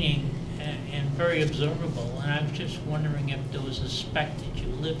leaning and very observable, and I was just wondering if there was a spec that you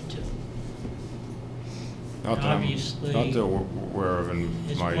lived to. Not that Obviously, I'm not that we're aware of in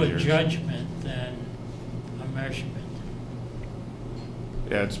it's my more years. judgment than a measurement.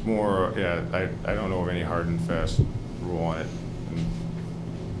 Yeah, it's more, yeah, I don't know of any hard and fast rule on it in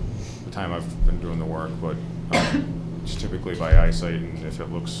the time I've been doing the work, but it's typically by eyesight, and if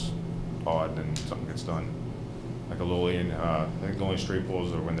it looks odd, then something gets done. Like a Lillian, I think the only straight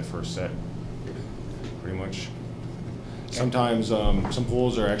poles are when they're first set, pretty much. Sometimes some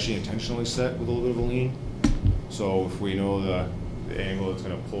poles are actually intentionally set with a little bit of a lean. So if we know the angle that's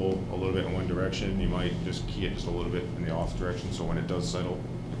going to pull a little bit in one direction, you might just key it just a little bit in the off direction, so when it does settle,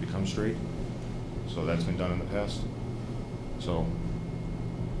 it becomes straight. So that's been done in the past. So.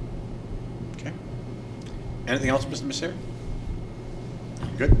 Okay. Anything else, Mr. Messeri?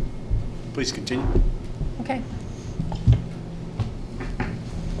 Good. Please continue. Okay.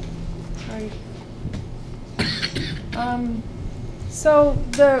 Sorry. So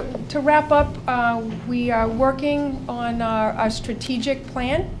to wrap up, we are working on our strategic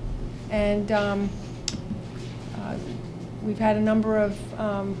plan, and we've had a number of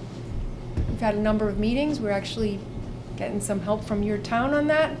meetings. We're actually getting some help from your town on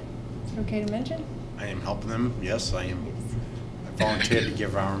that. Is it okay to mention? I am helping them. Yes, I am. I volunteered to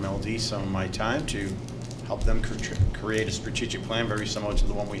give RMLD some of my time to help them create a strategic plan very similar to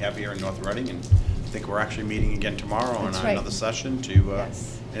the one we have here in North Reading, and I think we're actually meeting again tomorrow on That's right. another session to,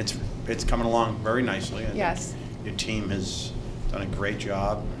 Yes. and it's coming along very nicely. I think Yes. your team has done a great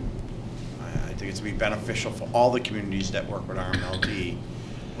job. I think it's going to be beneficial for all the communities that work with RMLD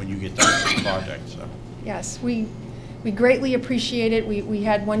when you get done with the project. So. Yes, we greatly appreciate it. We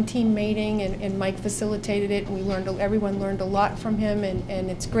had one team meeting, and Mike facilitated it, and everyone learned a lot from him, and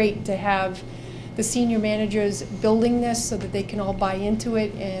it's great to have the senior managers building this so that they can all buy into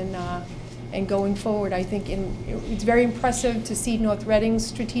it, and going forward, I think it's very impressive to see North Reading's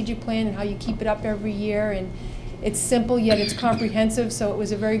strategic plan and how you keep it up every year, and it's simple yet it's comprehensive, so it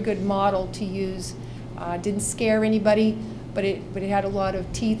was a very good model to use. Didn't scare anybody, but it had a lot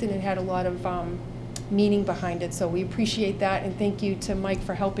of teeth, and it had a lot of meaning behind it, so we appreciate that, and thank you to Mike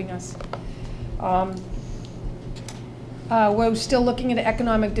for helping us. We're still looking at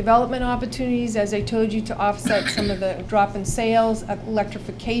economic development opportunities, as I told you, to offset some of the drop in sales,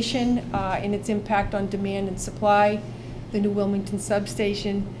 electrification and its impact on demand and supply. the New Wilmington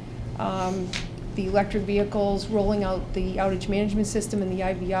substation, the electric vehicles, rolling out the outage management system and the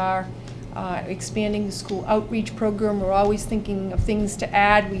IVR, expanding the school outreach program. We're always thinking of things to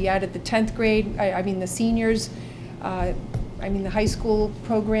add. We added the 10th grade, I mean the seniors, the high school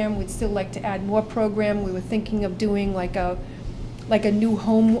program. We'd still like to add more program. We were thinking of doing like a new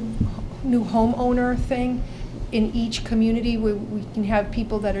homeowner thing in each community, where we can have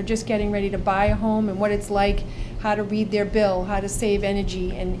people that are just getting ready to buy a home and what it's like, how to read their bill, how to save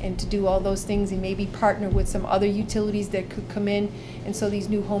energy, and to do all those things, and maybe partner with some other utilities that could come in, and so these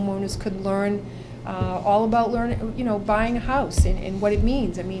new homeowners could learn all about buying a house and what it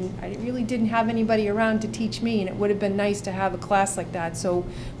means. I mean, I really didn't have anybody around to teach me, and it would have been nice to have a class like that, so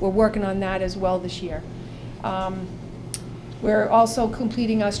we're working on that as well this year. We're also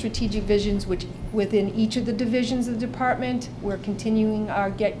completing our strategic visions, which within each of the divisions of the department. We're continuing our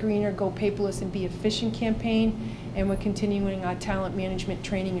Get Greener, Go Paperless, and Be Efficient campaign, and we're continuing our talent management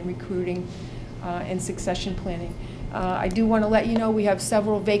training and recruiting and succession planning. I do want to let you know we have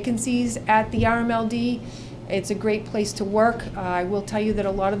several vacancies at the RMLD. It's a great place to work. I will tell you that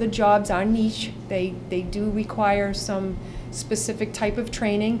a lot of the jobs are niche. They do require some specific type of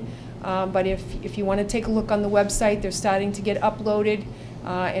training. But if you want to take a look on the website, they're starting to get uploaded,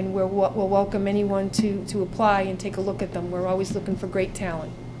 and we'll welcome anyone to apply and take a look at them. We're always looking for great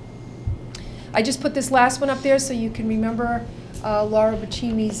talent. I just put this last one up there so you can remember Laura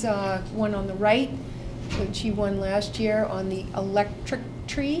Bacimi's one on the right, which she won last year on the electric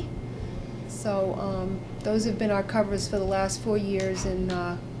tree. So those have been our covers for the last 4 years, and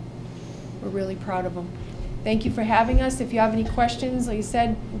we're really proud of them. Thank you for having us. If you have any questions, like I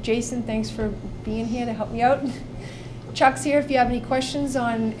said, Jason, thanks for being here to help me out. Chuck's here if you have any questions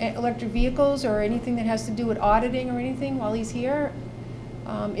on electric vehicles or anything that has to do with auditing or anything while he's here.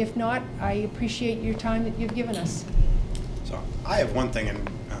 If not, I appreciate your time that you've given us. So I have one thing, and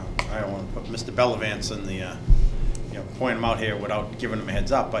I don't want to put Mr. Bellavance in the, point him out here without giving him a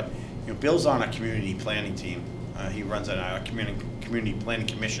heads up, but Bill's on a community planning team. He runs a community planning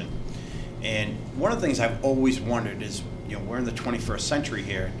commission. And one of the things I've always wondered is, we're in the 21st century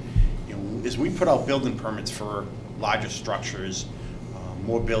here, as we put out building permits for larger structures,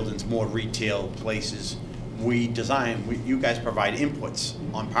 more buildings, more retail places, you guys provide inputs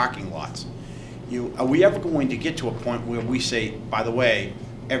on parking lots. Are we ever going to get to a point where we say, by the way,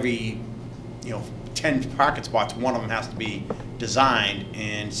 every 10 parking spots, one of them has to be designed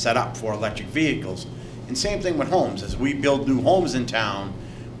and set up for electric vehicles? And same thing with homes. As we build new homes in town,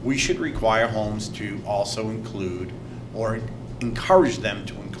 we should require homes to also include or encourage them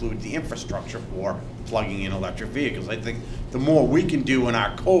to include the infrastructure for plugging in electric vehicles. I think the more we can do in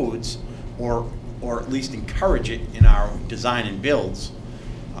our codes, or at least encourage it in our design and builds,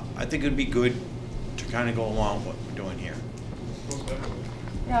 I think it would be good to kind of go along with what we're doing here.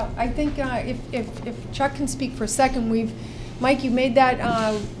 Yeah, I think if Chuck can speak for a second, Mike, you made that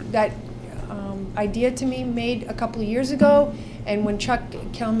idea to me made a couple of years ago. And when Chuck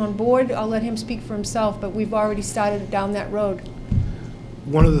came on board, I'll let him speak for himself, but we've already started down that road.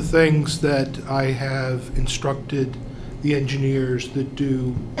 One of the things that I have instructed the engineers that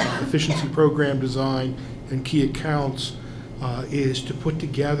do efficiency program design and key accounts is to put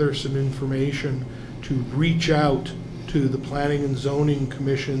together some information to reach out to the planning and zoning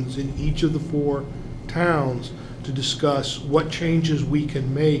commissions in each of the 4 towns to discuss what changes we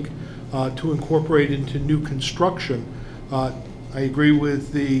can make to incorporate into new construction. I agree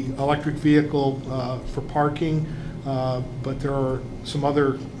with the electric vehicle for parking, but there are some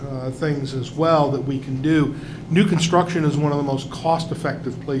other things as well that we can do. New construction is one of the most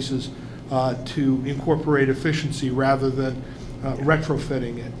cost-effective places to incorporate efficiency rather than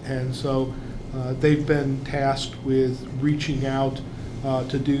retrofitting it. And so they've been tasked with reaching out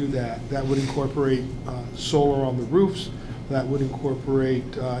to do that. That would incorporate solar on the roofs. That would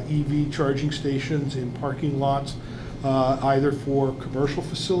incorporate EV charging stations in parking lots, either for commercial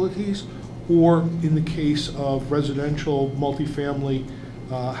facilities or in the case of residential multifamily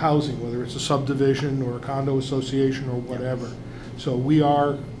housing, whether it's a subdivision or a condo association or whatever. So we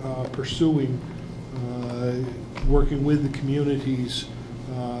are pursuing working with the communities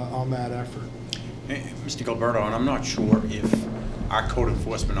on that effort. Hey, Mr. Gilberto, and I'm not sure if our code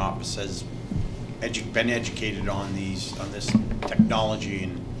enforcement office has been educated on this technology,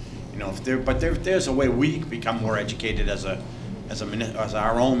 and if there's a way we can become more educated as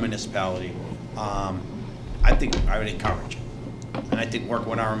our own municipality, I think I would encourage it. And I think working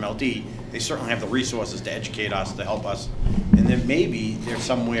with RMLD, they certainly have the resources to educate us, to help us, and then maybe there's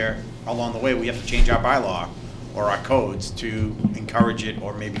somewhere along the way we have to change our bylaw or our codes to encourage it,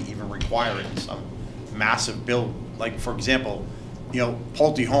 or maybe even require it in some massive like, for example,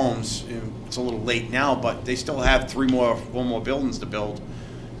 Pulte Homes, it's a little late now, but they still have four more buildings to build.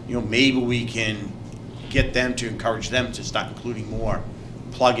 Maybe we can get them to encourage them to start including more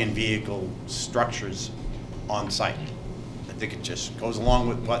plug-in vehicle structures on site. I think it just goes along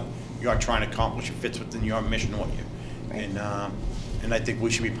with what you're trying to accomplish. It fits within your mission, what you, and I think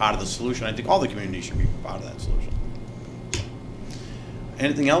we should be part of the solution. I think all the communities should be part of that solution.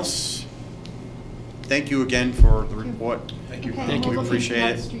 Anything else? Thank you again for the report. Thank you. Okay, Thank you. we'll We look into appreciate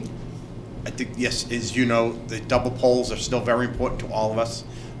that it. street. I think, yes, as you know, the double poles are still very important to all of us.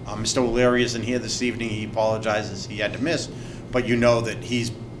 Mr. O'Leary isn't here this evening. He apologizes he had to miss, but you know that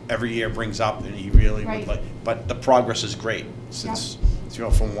he's every year brings up, and he really Right. would like. But the progress is great since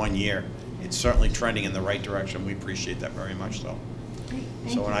from 1 year. It's certainly trending in the right direction. We appreciate that very much. So, Great,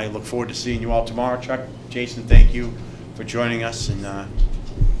 thank so you. and I look forward to seeing you all tomorrow. Chuck, Jason, thank you for joining us, and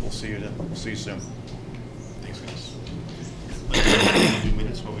we'll see you. We'll see you soon. Thanks, guys. 2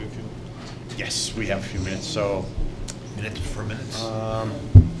 minutes, what we have a few Yes, we have a few minutes. So. minutes for minutes.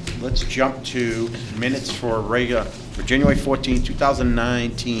 Let's jump to minutes for January 14,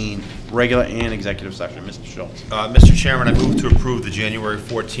 2019, regular and executive session. Mr. Schultz. Mr. Chairman, I move to approve the January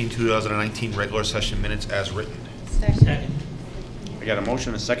 14, 2019 regular session minutes as written. Second. I got a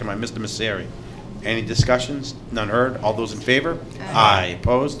motion and a second by Mr. Messeri. Any discussions? None heard. All those in favor? Aye.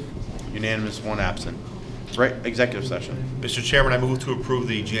 Opposed? Unanimous, one absent. Right, executive session. Mr. Chairman, I move to approve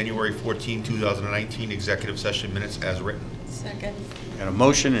the January 14, 2019 executive session minutes as written. Second. Got a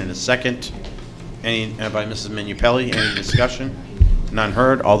motion and a second. By Mrs. Minupelli. Any discussion? None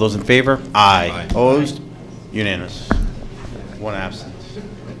heard. All those in favor? Aye. Aye. Opposed? Unanimous. One absent.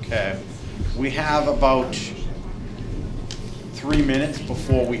 Okay. We have about 3 minutes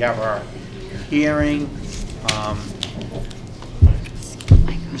before we have our hearing.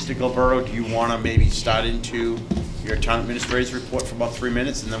 Mr. Gilberto, do you want to maybe start into your town administrator's report for about 3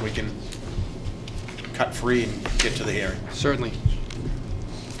 minutes, and then we can cut free and get to the hearing? Certainly.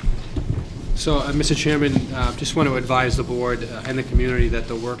 So, Mr. Chairman, just want to advise the board and the community that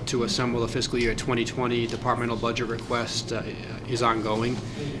the work to assemble the fiscal year 2020 departmental budget request is ongoing.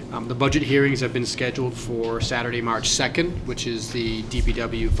 The budget hearings have been scheduled for Saturday, March 2nd, which is the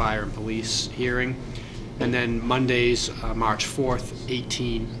DPW, Fire, and Police hearing, and then Mondays, March 4th,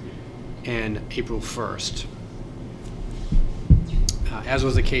 18, and April 1st. As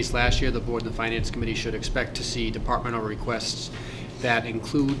was the case last year, the Board and the Finance Committee should expect to see departmental requests that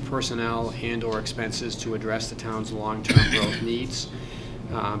include personnel and/or expenses to address the town's long-term growth needs.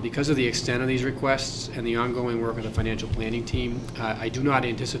 Because of the extent of these requests and the ongoing work of the financial planning team, I do not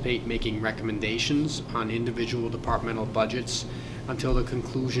anticipate making recommendations on individual departmental budgets until the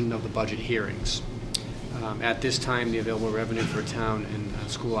conclusion of the budget hearings. At this time, the available revenue for town and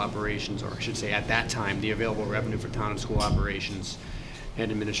school operations, or I should say at that time, the available revenue for town and school operations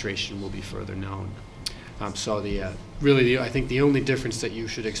and administration will be further known. So I think the only difference that you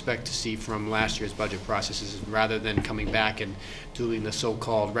should expect to see from last year's budget process is rather than coming back and doing the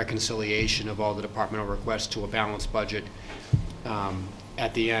so-called reconciliation of all the departmental requests to a balanced budget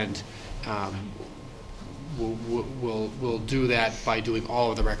at the end, we'll do that by doing all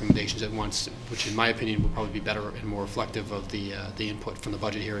of the recommendations at once, which in my opinion will probably be better and more reflective of the input from the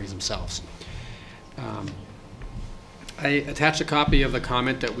budget hearings themselves. I attached a copy of the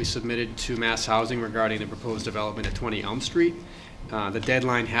comment that we submitted to Mass Housing regarding the proposed development at 20 Elm Street. The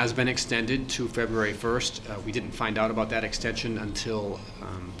deadline has been extended to February 1st. We didn't find out about that extension until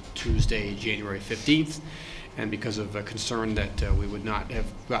Tuesday, January 15th. And because of a concern that we would not have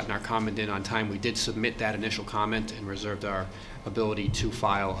gotten our comment in on time, we did submit that initial comment and reserved our ability to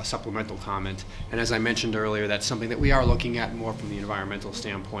file a supplemental comment. And as I mentioned earlier, that's something that we are looking at more from the environmental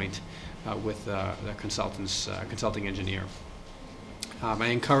standpoint with the consulting engineer. I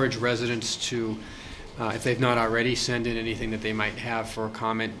encourage residents to, if they've not already, send in anything that they might have for a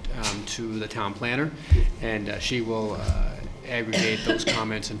comment to the town planner, and she will aggregate those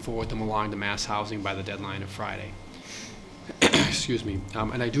comments and forward them along to Mass Housing by the deadline of Friday. Excuse me.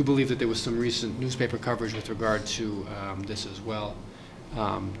 And I do believe that there was some recent newspaper coverage with regard to this as well,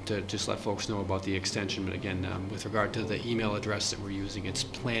 to just let folks know about the extension. But again, with regard to the email address that we're using, it's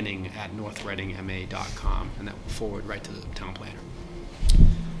planning@northreadingma.com, and that will forward right to the town planner.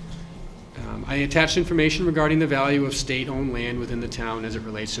 I attached information regarding the value of state-owned land within the town as it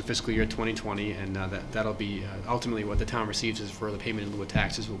relates to fiscal year 2020, and that'll be ultimately what the town receives is for the payment in lieu of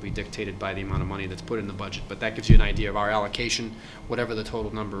taxes will be dictated by the amount of money that's put in the budget. But that gives you an idea of our allocation, whatever the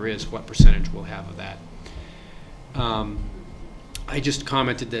total number is, what percentage we'll have of that. I just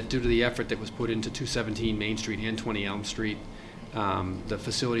commented that due to the effort that was put into 217 Main Street and 20 Elm Street, the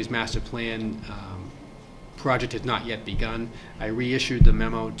facilities master plan project has not yet begun. I reissued the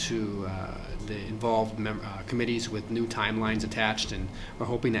memo to the involved committees with new timelines attached, and we're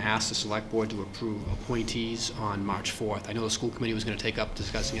hoping to ask the select board to approve appointees on March 4th. I know the school committee was going to take up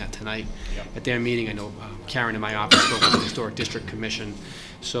discussing that tonight at their meeting. I know Karen in my office spoke with the Historic District Commission,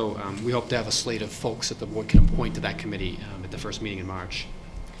 so we hope to have a slate of folks that the board can appoint to that committee at the first meeting in March.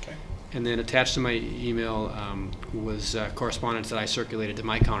 And then attached to my email was correspondence that I circulated to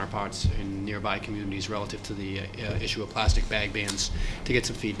my counterparts in nearby communities relative to the issue of plastic bag bans, to get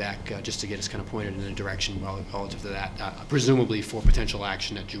some feedback, just to get us kind of pointed in a direction relative to that, presumably for potential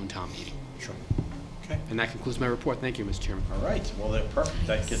action at June town meeting. Sure. Okay. And that concludes my report. Thank you, Mr. Chairman. All right. Well, that's perfect.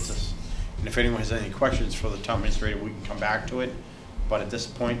 That gets us. And if anyone has any questions for the town administrator, we can come back to it. But at this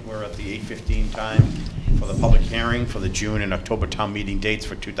point, we're at the 8:15 time for the public hearing for the June and October town meeting dates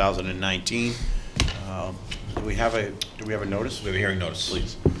for 2019. Do we have a notice? We have a hearing notice.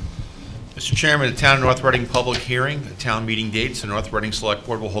 Please. Mr. Chairman, the Town of North Reading public hearing, the town meeting dates. The North Reading Select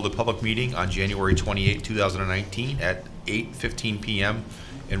Board will hold a public meeting on January 28, 2019 at 8:15 p.m.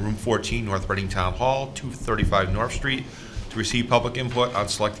 in Room 14, North Reading Town Hall, 235 North Street, to receive public input on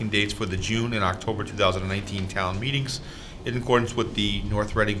selecting dates for the June and October 2019 town meetings, in accordance with the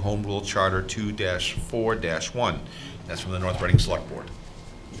North Reading Home Rule Charter 2-4-1. That's from the North Reading Select Board.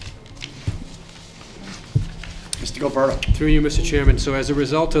 Mr. Gilberto. Through you, Mr. Chairman. So as a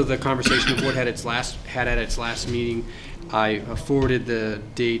result of the conversation the board had at its last meeting, I forwarded the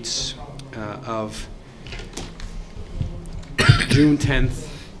dates of June 10th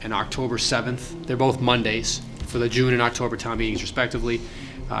and October 7th. They're both Mondays for the June and October town meetings, respectively.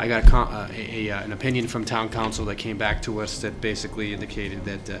 I got an opinion from town council that came back to us that basically indicated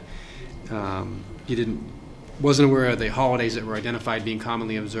that he wasn't aware of the holidays that were identified being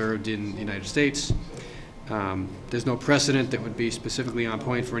commonly observed in the United States. There's no precedent that would be specifically on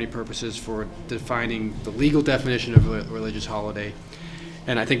point for any purposes for defining the legal definition of a religious holiday.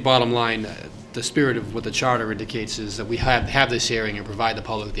 And I think bottom line, the spirit of what the charter indicates is that we have this hearing and provide the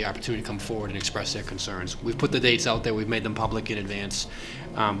public the opportunity to come forward and express their concerns. We've put the dates out there. We've made them public in advance.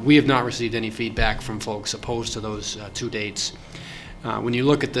 We have not received any feedback from folks opposed to those two dates. When you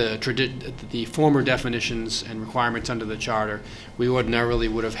look at the former definitions and requirements under the charter, we ordinarily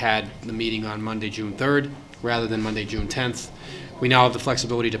would have had the meeting on Monday, June 3rd, rather than Monday, June 10th. We now have the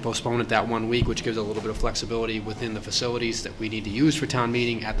flexibility to postpone it that 1 week, which gives a little bit of flexibility within the facilities that we need to use for town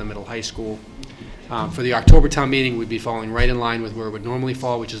meeting at the middle high school. For the October town meeting, we'd be falling right in line with where it would normally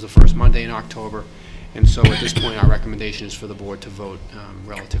fall, which is the first Monday in October. And so at this point, our recommendation is for the board to vote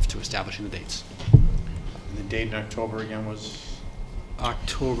relative to establishing the dates. And the date in October again was?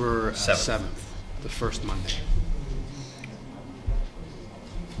 October 7th, the first Monday.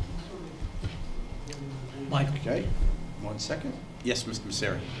 Mike, Okay. 1 second. Yes, Mr.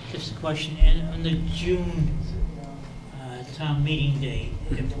 Messeri. just a question, and on the June town meeting date,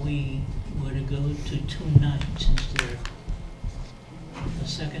 if we were to go to 2 nights instead of the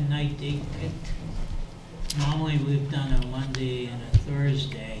second night date picked, normally we've done a Monday and a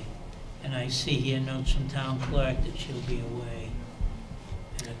Thursday, and I see here notes from town clerk that she'll be away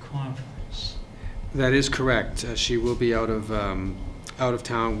at a conference. That is correct. She will be out of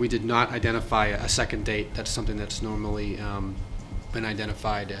town. We did not identify a second date. That's something that's normally been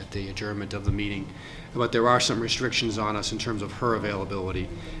identified at the adjournment of the meeting. But there are some restrictions on us in terms of her availability.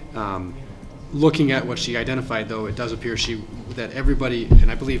 Looking at what she identified, though, it does appear that everybody,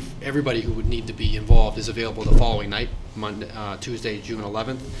 and I believe everybody who would need to be involved, is available the following night, Tuesday, June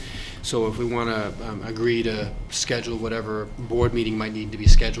 11th. So if we want to agree to schedule whatever board meeting might need to be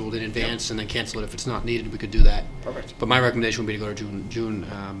scheduled in advance and then cancel it if it's not needed, we could do that. Perfect. But my recommendation would be to go to June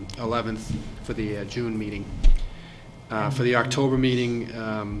 11th for the June meeting. For the October meeting,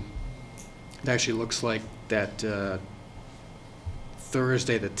 it actually looks like that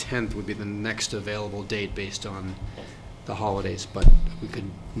Thursday the 10th would be the next available date based on the holidays, but we could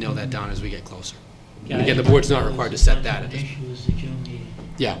nail that down as we get closer. Yeah, And again, the board's not required to set that. The issue is the June meeting.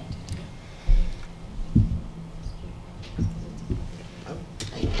 Yeah.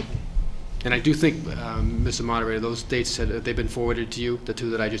 And I do think, Mr. Moderator, those dates, they've been forwarded to you, the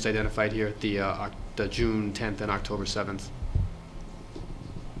two that I just identified here, the June 10th and October 7th.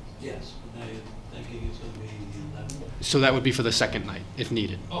 Yes, but that gig is going to be the 11th. So that would be for the second night, if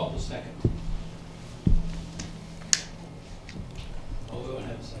needed. Oh, the second. Oh, we won't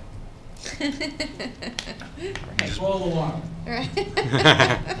have a second. Control the alarm.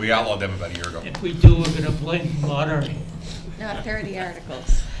 We outlawed them about a year ago. If we do, we're going to blame lottery. Not 30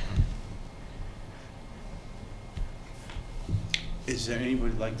 articles. Is there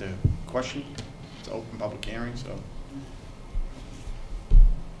anybody who'd like to question? It's an open public hearing, so.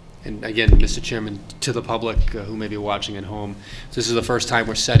 And again, Mr. Chairman, to the public who may be watching at home, this is the first time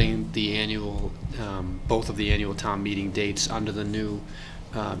we're setting the annual, both of the annual town meeting dates under the new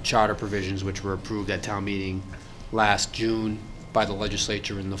charter provisions, which were approved at town meeting last June by the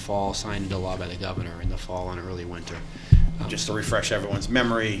legislature in the fall, signed into law by the governor in the fall and early winter. Just to refresh everyone's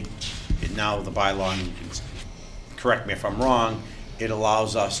memory, now the bylaw, and you can correct me if I'm wrong, it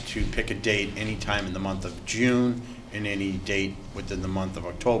allows us to pick a date anytime in the month of June and any date within the month of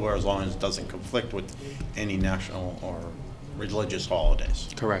October, as long as it doesn't conflict with any national or religious holidays.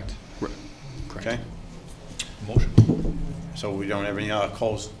 Correct. Okay? Motion. So we don't have any,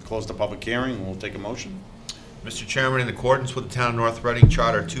 close the public hearing, we'll take a motion. Mr. Chairman, in accordance with the Town of North Reading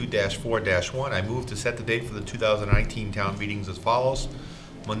Charter 2-4-1, I move to set the date for the 2019 town meetings as follows: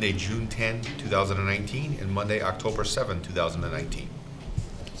 Monday, June 10, 2019, and Monday, October 7, 2019.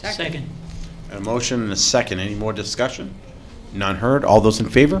 Second. A motion and a second. Any more discussion? None heard. All those in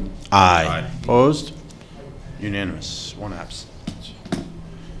favor? Aye. Aye. Opposed? Unanimous. One absent.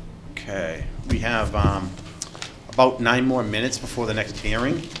 Okay. We have about 9 more minutes before the next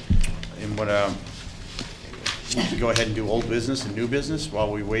hearing. And what we can go ahead and do old business and new business while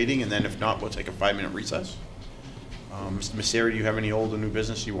we're waiting, and then if not, we'll take a 5-minute recess. Mr. Messeri, do you have any old or new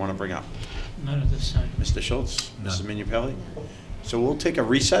business you want to bring up? None at this time. Mr. Schultz? None. Mrs. Minipelli? So we'll take a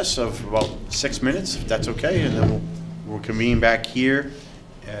recess of about 6 minutes, if that's okay, and then we'll convene back here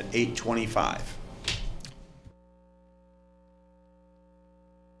at 8:25.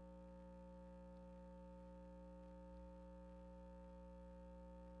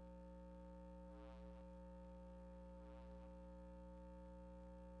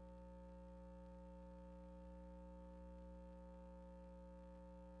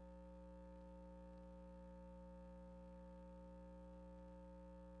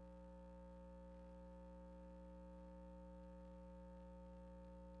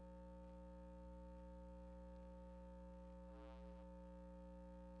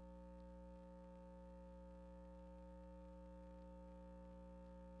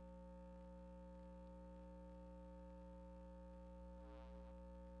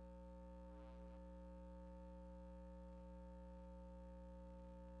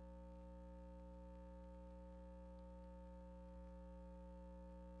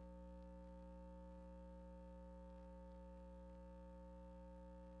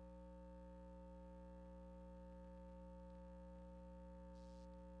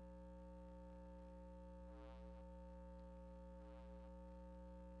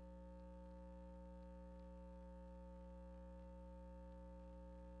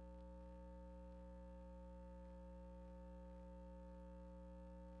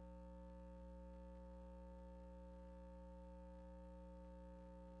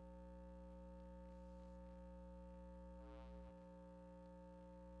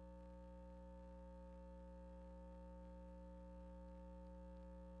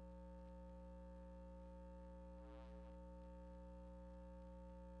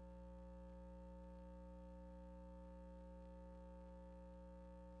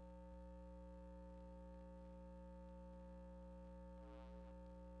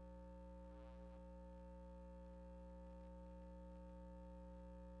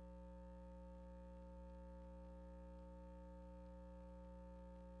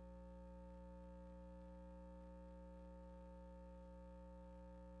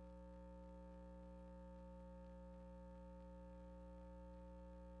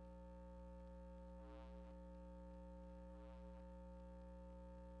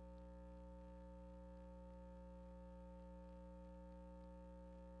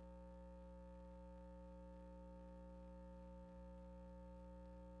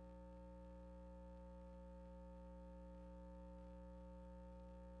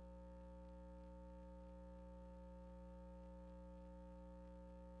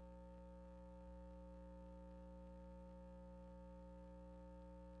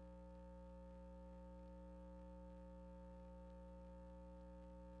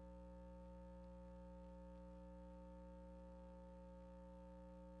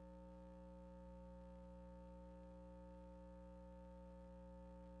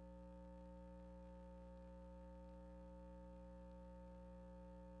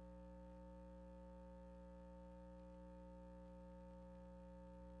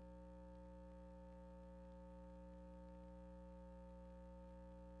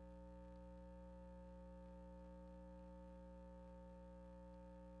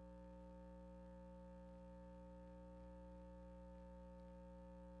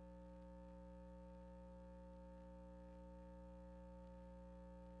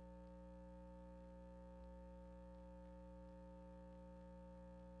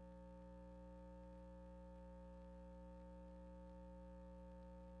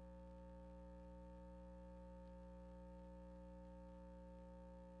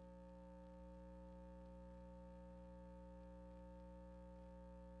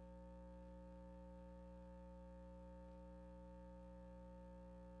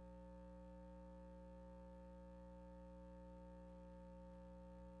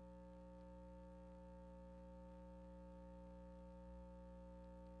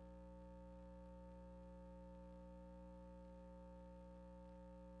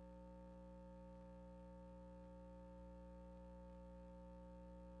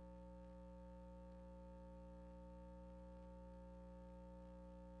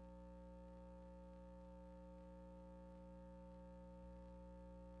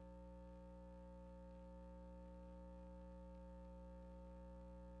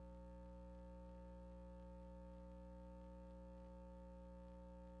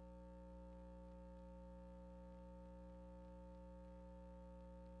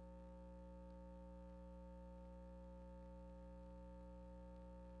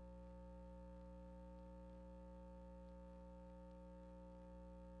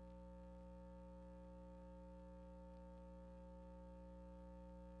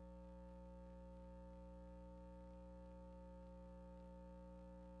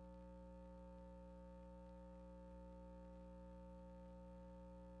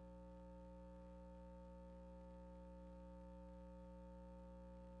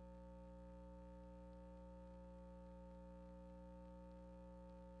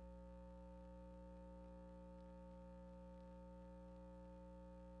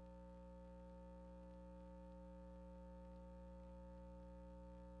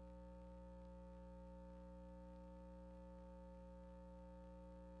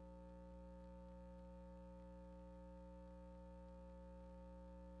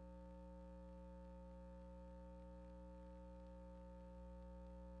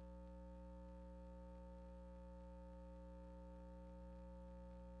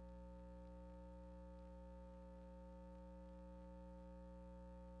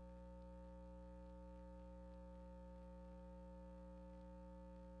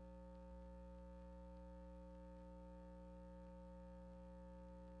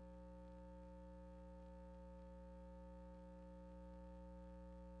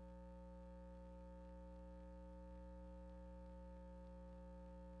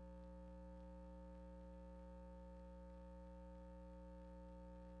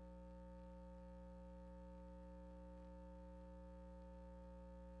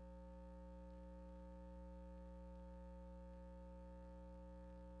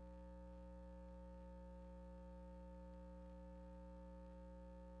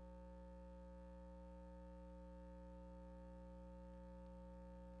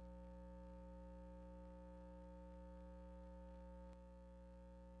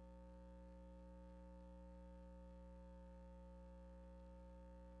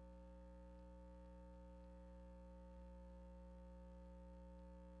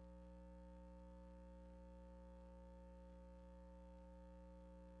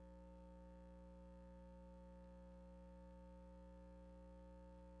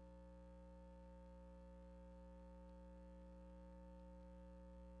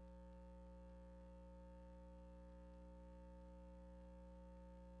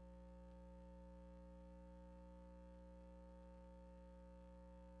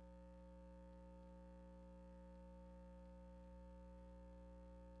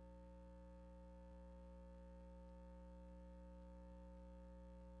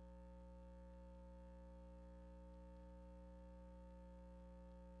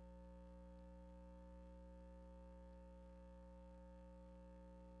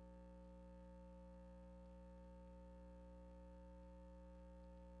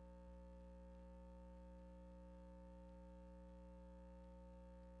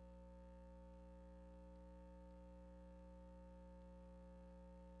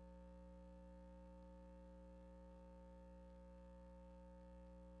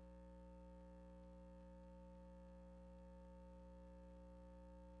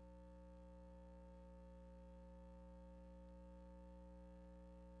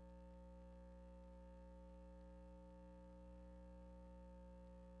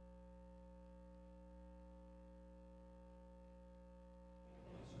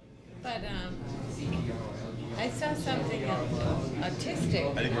 But I saw something artistic.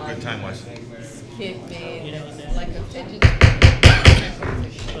 I think we're good time-wise. Kid made You know what that- like a fidget spinner.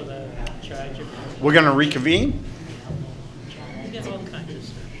 For the charger. We're going to reconvene. You got all kinds of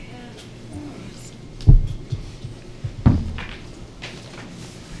stuff.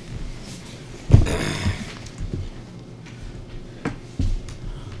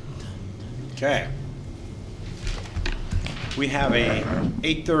 Okay. We have a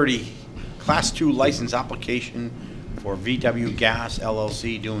 8:30 Class 2 license application for VW Gas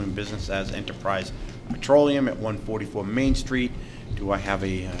LLC doing business as Enterprise Petroleum at 144 Main Street. Do I have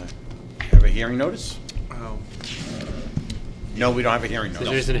a hearing notice? No, we don't have a hearing notice.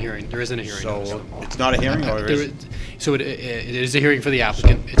 There isn't a hearing. There isn't a hearing. So notice. it's not a hearing, or There is is- So it is a hearing for the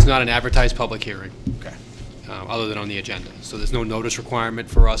applicant. It's not an advertised public hearing, Okay. other than on the agenda. So there's no notice requirement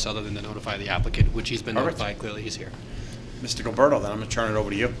for us other than to notify the applicant, which he's been All right. notified. Clearly, he's here. Mr. Gilberto, then I'm going to turn it over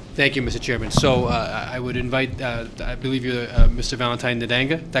to you. Thank you, Mr. Chairman. So I would invite, I believe you're Mr. Valentine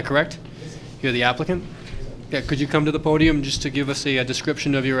Ndanga, is that correct? You're the applicant? Yeah, could you come to the podium just to give us a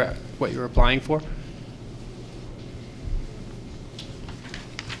description of your, what you're applying for?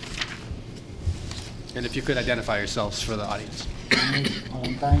 And if you could identify yourselves for the audience.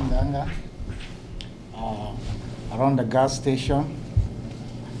 Valentine Ndanga, around the gas station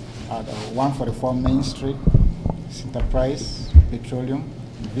at 144 Main Street, Enterprise Petroleum,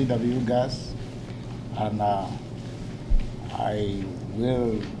 VW Gas, and I'm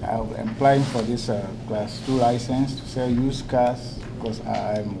applying for this Class 2 license to sell used cars because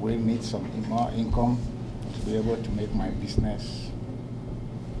I will need some more income to be able to make my business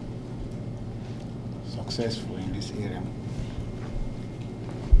successful in this area.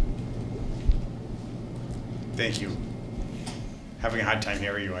 Thank you. Having a hard time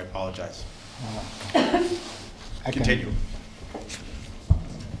hearing you, I apologize. Continue.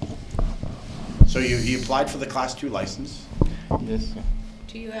 So you applied for the Class 2 license? Yes, sir.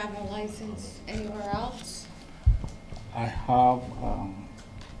 Do you have a license anywhere else? I have,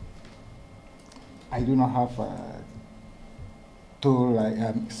 I do not have a tool,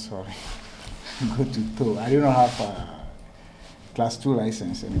 sorry, go to tool. I do not have a Class 2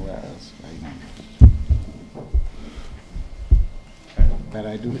 license anywhere else right now. But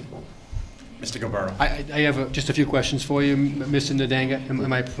I do. Mr. Gilberto. I have just a few questions for you, Mr. Ndanga.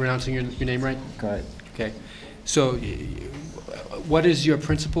 Am I pronouncing your name right? Correct. Okay. So what is your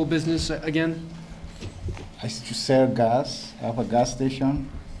principal business again? I used to sell gas. I have a gas station.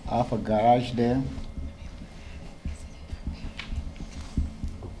 I have a garage there.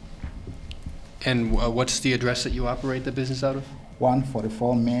 And what's the address that you operate the business out of?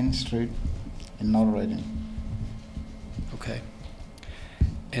 144 Main Street in North Reading. Okay.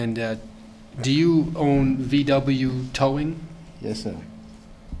 And do you own VW Towing? Yes, sir.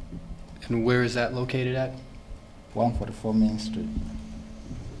 And where is that located at? 144 Main Street.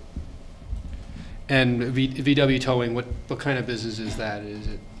 And VW Towing, what kind of business is that? Is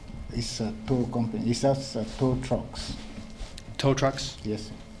it It's a tow company. It's just tow trucks. tow trucks? Yes,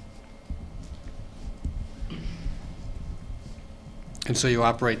 sir. And so you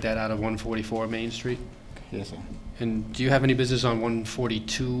operate that out of 144 Main Street? Yes, sir. And do you have any business on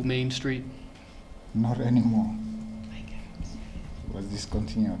 142 Main Street? Not anymore. It was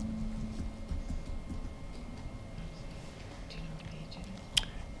discontinued.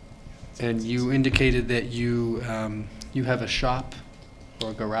 And you indicated that you you have a shop or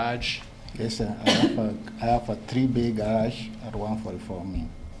a garage? Yes, sir. I have a 3-bay garage at 144 Main.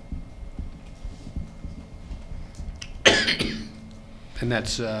 And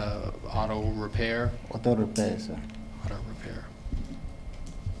that's auto repair? Auto repair, sir. Auto repair.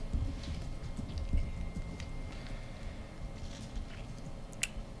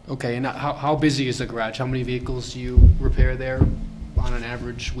 Okay, and how busy is the garage? How many vehicles do you repair there on an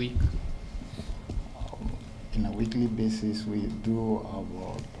average week? In a weekly basis, we do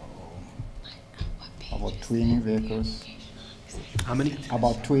about 20 vehicles. How many?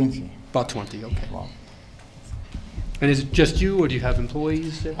 About 20. About 20, okay. Wow. And is it just you, or do you have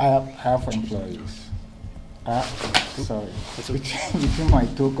employees there? I have employees. Sorry. That's okay. Between my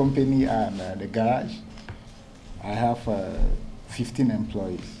tow company and the garage, I have 15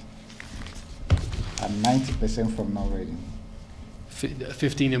 employees. And 90% from North Reading.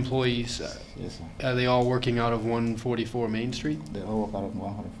 15 employees. Yes, sir. Are they all working out of 144 Main Street? They all work out of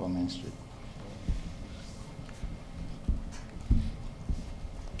 144 Main Street.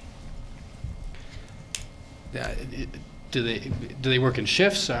 Do they work in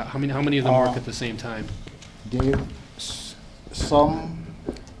shifts? How many of them work at the same time? Some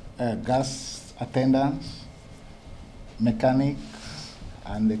gas attendants, mechanics,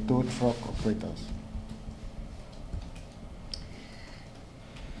 and the tow truck operators.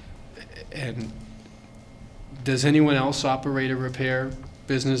 And does anyone else operate a repair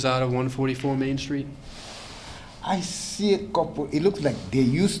business out of 144 Main Street? I see a couple. It looks like there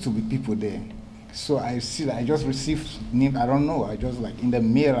used to be people there. So I see, I just received name. I don't know. I just like in the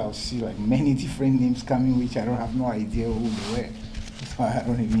mail. I'll see like many different names coming, which I don't have no idea who they were. So I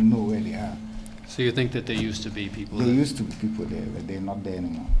don't even know where they are. So you think that there used to be people There there? used to be people there, but they're not there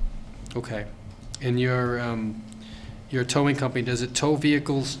anymore. Okay. And your towing company, does it tow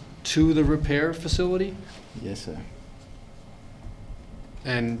vehicles to the repair facility? Yes, sir.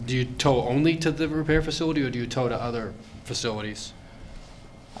 And do you tow only to the repair facility, or do you tow to other facilities?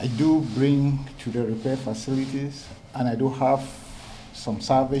 I do bring to the repair facilities, and I do have some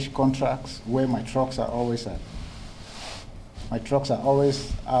salvage contracts where my trucks are always at. My trucks are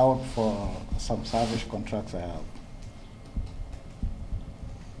always out for some salvage contracts I have.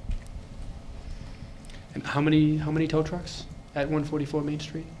 And how many tow trucks at 144 Main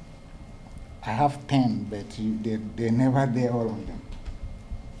Street? I have 10, but they're never there, all of them.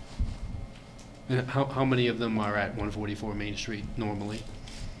 And how many of them are at 144 Main Street normally?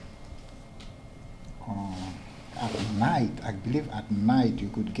 At night, I believe at night you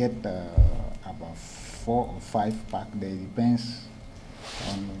could get about 4 or 5 parked there. It depends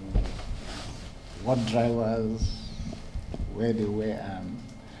on what drivers, where they were, and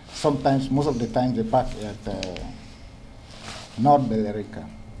sometimes, most of the time, they park at North Bellerica,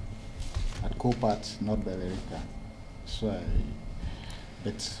 at Copart, North Bellerica. So,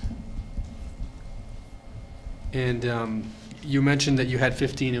 And you mentioned that you had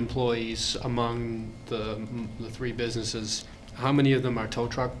 15 employees among the 3 businesses. How many of them are tow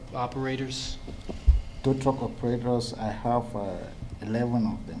truck operators? Tow truck operators, I have 11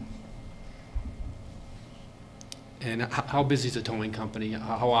 of them. And how busy is a towing company?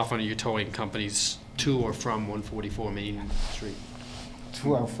 How often are you towing companies to or from 144 Main Street?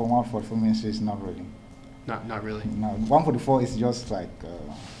 To and from 144 Main Street is not really. Not really? No, 144 is just like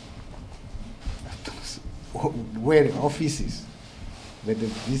where the office is. But the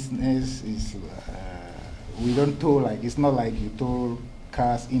business is, we don't tow like, it's not like you tow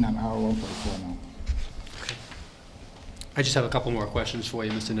cars in and out 144 now. Okay. I just have a couple more questions for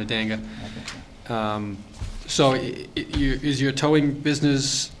you, Mr. Ndanga. Okay. So is your towing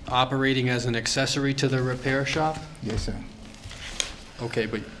business operating as an accessory to the repair shop? Yes, sir. Okay,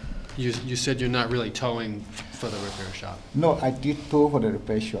 but you said you're not really towing for the repair shop. No, I did tow for the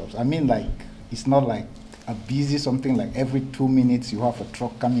repair shops. I mean, like, it's not like a busy something like every 2 minutes you have a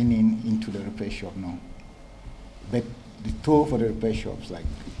truck coming into the repair shop, no. But the tow for the repair shops, like,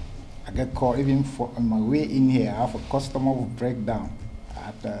 I get called even on my way in here, I have a customer who break down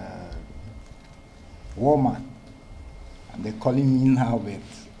at Walmart, and they're calling me now, but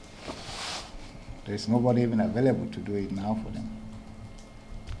there's nobody even available to do it now for them.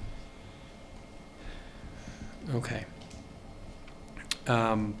 Okay.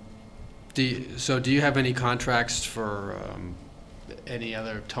 Do you have any contracts for any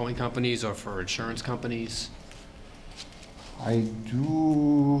other towing companies or for insurance companies? I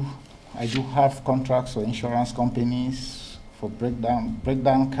do have contracts for insurance companies for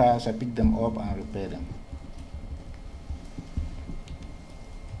breakdown cars. I pick them up and repair them.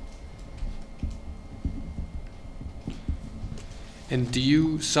 And do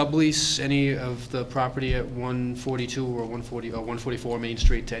you sublease any of the property at 142 or 144 Main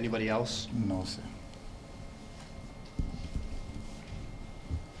Street to anybody else? No, sir.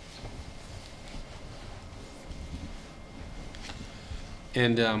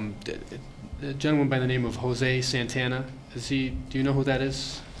 And a gentleman by the name of Jose Santana, do you know who that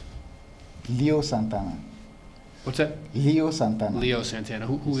is? Leo Santana. What's that? Leo Santana. Leo Santana.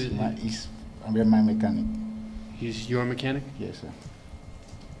 Who is he? I'm my mechanic. He's your mechanic? Yes, sir.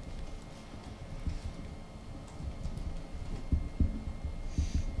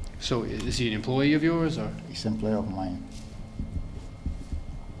 So is he an employee of yours, or? He's an employee of mine.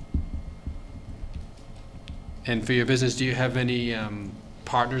 And for your business, do you have any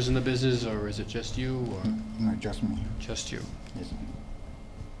partners in the business, or is it just you, or? No, just me. Just you. Yes, sir.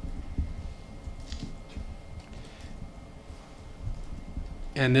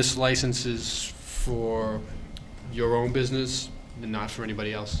 And this license is for your own business and not for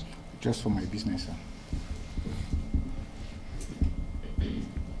anybody else? Just for my business, sir.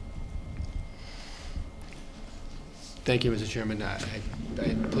 Thank you, Mr. Chairman.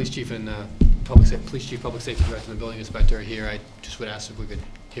 Police Chief and Police Chief, Public Safety Director, and the Building Inspector are here. I just would ask if we could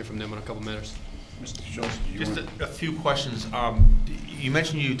hear from them on a couple matters. Mr. Jones, do you Just want? a few questions. You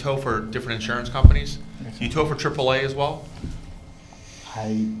mentioned you tow for different insurance companies. Yes, Do you sir. tow for AAA as well?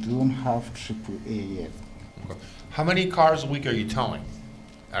 I don't have AAA yet. Okay. How many cars a week are you towing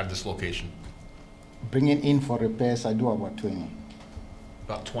out of this location? Bringing in for repairs, I do about 20.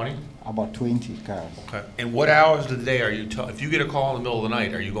 About 20? About 20 cars. Okay. And what hours of the day are you if you get a call in the middle of the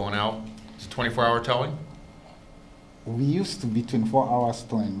night, are you going out? Is it 24-hour towing? We used to be 24 hours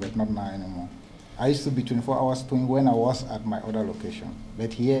towing, but not now anymore. I used to be 24 hours towing when I was at my other location.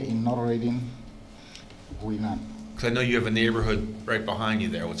 But here in North Reading, we not. Because I know you have a neighborhood right behind you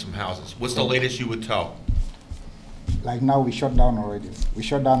there with some houses. What's the latest you would tow? Like now, we shut down already. We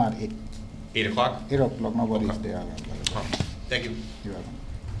shut down at 8. 8 o'clock? 8 o'clock, nobody's Okay. there. Thank you. You're welcome.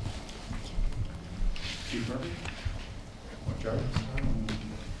 Chief Murphy? Sure.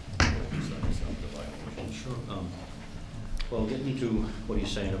 Well, getting to what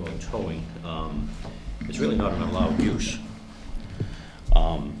he's saying about towing, it's really not an allowed use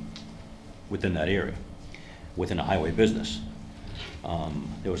within that area, within a highway business.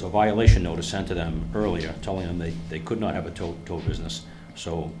 There was a violation notice sent to them earlier telling them they could not have a tow business,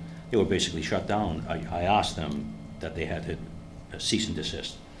 so they were basically shut down. I asked them that they had to cease and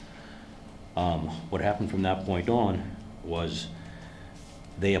desist. What happened from that point on was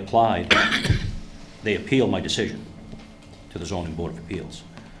they applied, they appealed my decision to the Zoning Board of Appeals.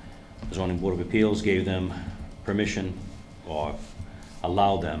 The Zoning Board of Appeals gave them permission or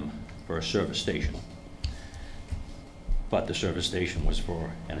allowed them for a service station. But the service station was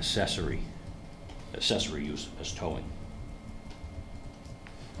for an accessory use as towing.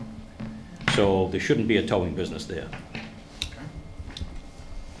 So there shouldn't be a towing business there.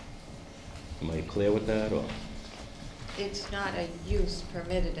 Am I clear with that, or? It's not a use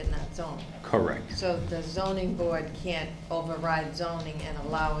permitted in that zone. Correct. So the zoning board can't override zoning and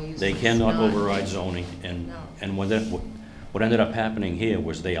allow a use. They that's cannot not- override zoning, and, No. and what ended up happening here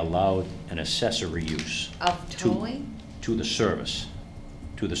was they allowed an accessory use Of towing? to the service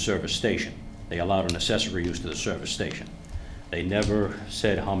station. They allowed an accessory use to the service station. They never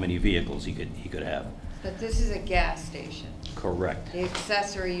said how many vehicles he could have. But this is a gas station. Correct. The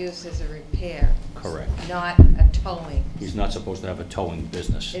accessory use is a repair. Correct. Not a towing. He's not supposed to have a towing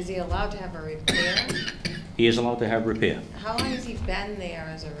business. Is he allowed to have a repair? He is allowed to have repair. How long has he been there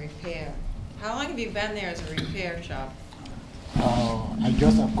as a repair? How long have you been there as a repair shop? I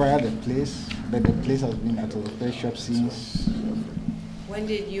just acquired a place, but the place has been at a repair shop since. When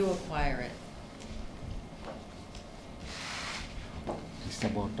did you acquire it? It's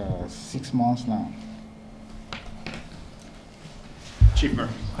about 6 months now. Chief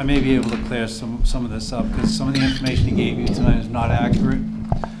Murphy? I may be able to clear some of this up, because some of the information he gave you tonight is not accurate.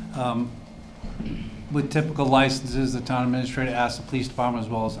 With typical licenses, the town administrator asks the police department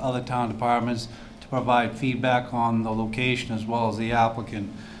as well as other town departments to provide feedback on the location as well as the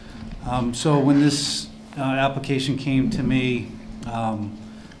applicant. So when this application came to me,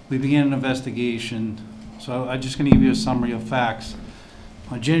 we began an investigation. So I'm just going to give you a summary of facts.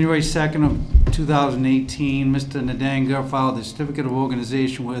 On January 2nd of 2018, Mr. Ndanga filed a certificate of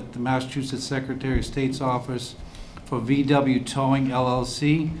organization with the Massachusetts Secretary of State's office for VW Towing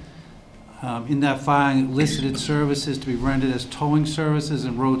LLC. In that filing, it listed its services to be rendered as towing services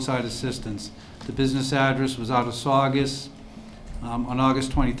and roadside assistance. The business address was out of Saugus. On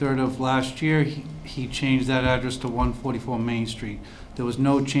August 23rd of last year, he changed that address to 144 Main Street. There was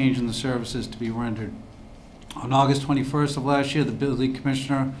no change in the services to be rendered. On August 21st of last year, the building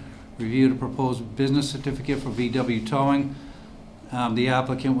commissioner reviewed a proposed business certificate for VW Towing. The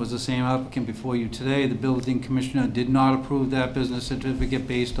applicant was the same applicant before you today. The building commissioner did not approve that business certificate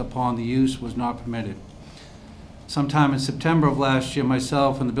based upon the use was not permitted. Sometime in September of last year,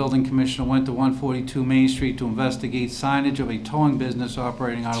 myself and the building commissioner went to 142 Main Street to investigate signage of a towing business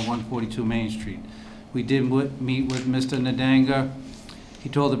operating out of 142 Main Street. We did meet with Mr. Ndanga. He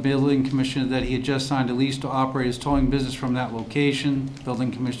told the building commissioner that he had just signed a lease to operate his towing business from that location. The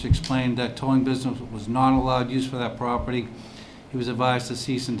building commissioner explained that towing business was not allowed use for that property. He was advised to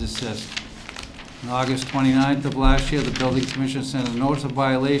cease and desist. On August 29th of last year, the building commissioner sent a notice of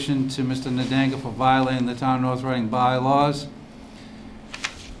violation to Mr. Ndanga for violating the town of North Reading bylaws.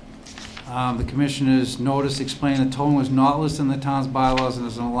 The commissioner's notice explained that towing was not listed in the town's bylaws and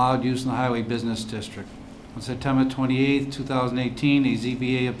is an allowed use in the highway business district. On September 28th, 2018, a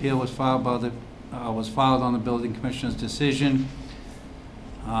ZBA appeal was filed on the building commissioner's decision.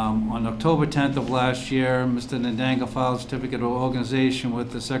 On October 10th of last year, Mr. Ndanga filed a certificate of organization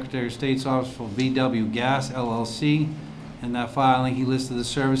with the Secretary of State's office for VW Gas LLC. In that filing, he listed the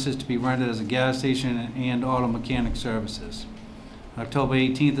services to be rendered as a gas station and auto mechanic services. On October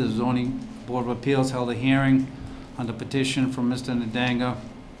 18th, the Zoning Board of Appeals held a hearing on the petition from Mr. Ndanga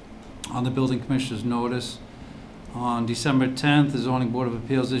on the building commissioner's notice. On December 10th, the Zoning Board of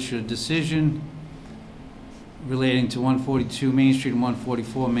Appeals issued a decision relating to 142 Main Street and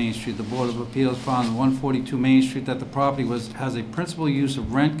 144 Main Street. The Board of Appeals found on 142 Main Street that the property has a principal use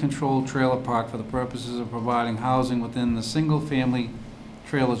of rent-controlled trailer park for the purposes of providing housing within the single-family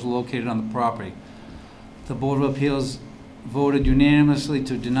trailers located on the property. The Board of Appeals voted unanimously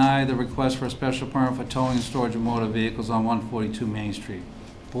to deny the request for a special permit for towing and storage of motor vehicles on 142 Main Street.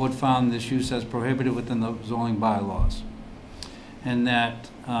 The board found this use as prohibited within the zoning bylaws, and that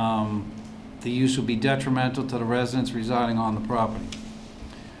the use would be detrimental to the residents residing on the property.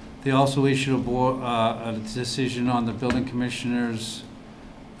 They also issued a decision on the building commissioner's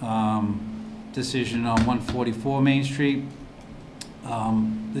decision on 144 Main Street.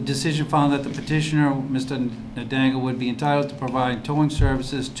 The decision found that the petitioner, Mr. Nadanga, would be entitled to provide towing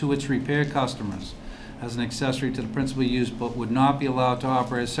services to its repair customers as an accessory to the principal use, but would not be allowed to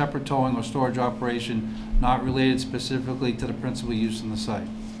operate a separate towing or storage operation not related specifically to the principal use on the site.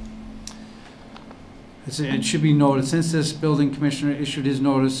 It should be noted, since this building commissioner issued his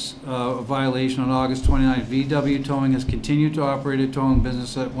notice of violation on August 29th, VW Towing has continued to operate a towing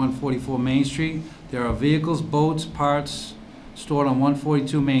business at 144 Main Street. There are vehicles, boats, parts stored on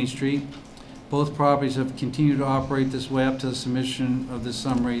 142 Main Street. Both properties have continued to operate this way up to the submission of this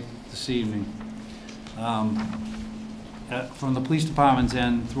summary this evening. From the police department's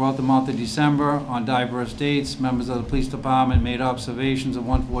end, throughout the month of December, on diverse dates, members of the police department made observations of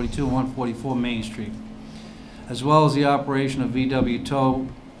 142 and 144 Main Street, as well as the operation of VW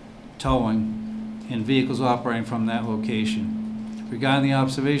towing and vehicles operating from that location. Regarding the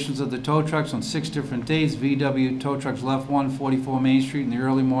observations of the tow trucks on 6 different dates, VW tow trucks left 144 Main Street in the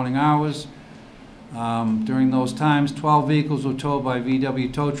early morning hours. During those times, 12 vehicles were towed by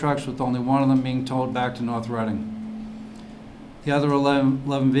VW tow trucks, with only one of them being towed back to North Reading. The other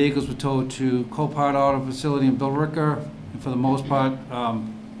 11 vehicles were towed to Copart Auto Facility in Billerica, and for the most part,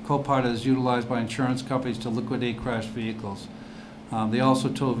 Copart is utilized by insurance companies to liquidate crashed vehicles. They also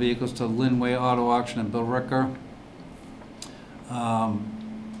towed vehicles to Linway Auto Auction in Billerica.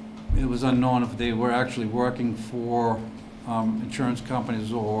 It was unknown if they were actually working for insurance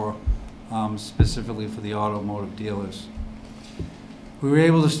companies or specifically for the automotive dealers. We were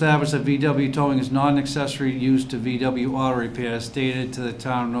able to establish that VW towing is not an accessory use to VW auto repair, as stated to the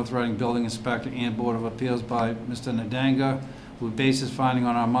Town of North Reading Building Inspector and Board of Appeals by Mr. Nadanga, with basis finding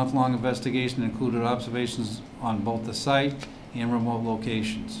on our month-long investigation included observations on both the site and remote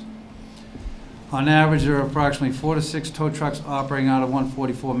locations. On average, there are approximately 4 to 6 tow trucks operating out of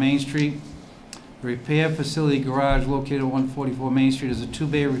 144 Main Street. The repair facility garage located at 144 Main Street is a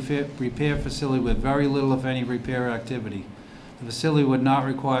 2-bay repair facility with very little, if any, repair activity. The facility would not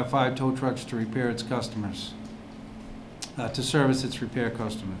require 5 tow trucks to repair its customers, to service its repair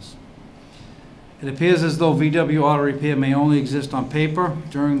customers. It appears as though VW Auto Repair may only exist on paper.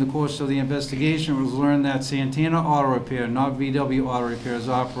 During the course of the investigation, it was learned that Santana Auto Repair, not VW Auto Repair, is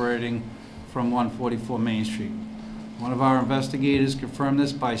operating from 144 Main Street. One of our investigators confirmed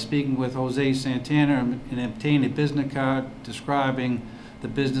this by speaking with Jose Santana and obtained a business card describing the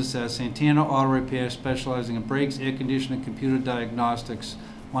business as Santana Auto Repair, specializing in brakes, air conditioning, computer diagnostics,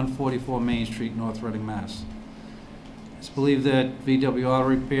 144 Main Street, North Reading, Mass. It's believed that VW Auto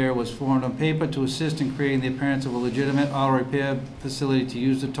Repair was formed on paper to assist in creating the appearance of a legitimate auto repair facility to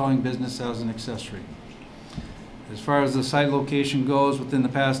use the towing business as an accessory. As far as the site location goes, within the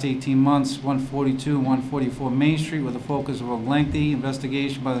past 18 months, 142 and 144 Main Street, with a focus of a lengthy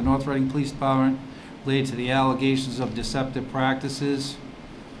investigation by the North Reading Police Department related to the allegations of deceptive practices.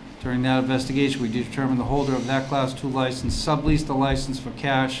 During that investigation, we determined the holder of that Class 2 license subleased the license for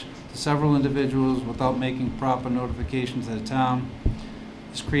cash to several individuals without making proper notifications to the town.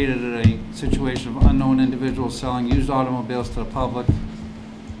 This created a situation of unknown individuals selling used automobiles to the public.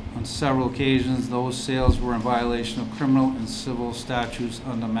 On several occasions, those sales were in violation of criminal and civil statutes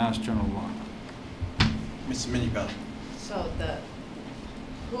under Mass General Law. Mr. Minipelli. So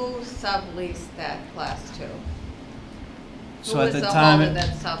who subleased that Class 2? So who at was the the time, holder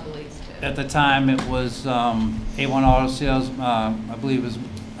that subleased it? At the time, it was A1 Auto Sales, I believe it was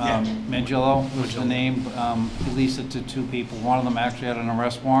Mangillo was the name. He leased it to 2 people. One of them actually had an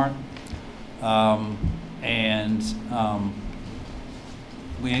arrest warrant.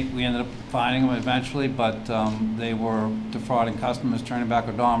 We ended up finding them eventually, but they were defrauding customers, turning back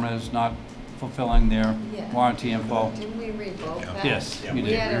odometers, not fulfilling their warranty info. Didn't we revoke that? Yes, yeah, we We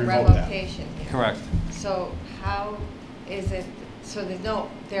did. had a revocation here. Correct. So how is it, so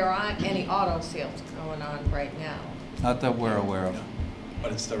there aren't any auto sales going on right now? Not that we're aware of.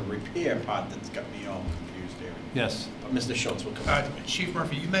 But it's the repair part that's got me all confused there. Yes. But Mr. Schultz will come back to me. Chief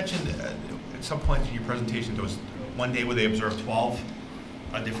Murphy, you mentioned at some point in your presentation there was one day where they observed 12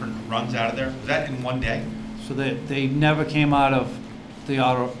 different runs out of there? Was that in one day? So they never came out of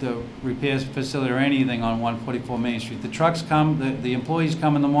the repairs facility or anything on 144 Main Street. The trucks come, the employees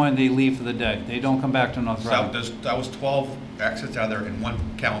come in the morning, they leave for the day. They don't come back to North So Reading. that was 12 exits out of there in one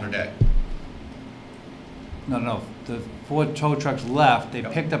calendar day? No. The 4 tow trucks left. They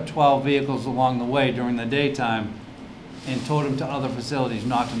picked up 12 vehicles along the way during the daytime and towed them to other facilities,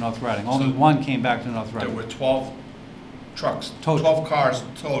 not to North Reading. Only one came back to North There Reading. were 12 trucks, 12 cars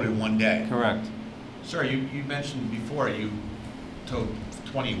towed in one day? Correct. Sir, you mentioned before you towed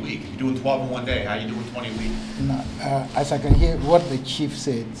 20 a week. If you're doing 12 in one day, how are you doing 20 a week? No, as I can hear what the chief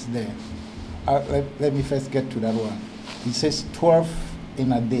says there, let me first get to that one. He says 12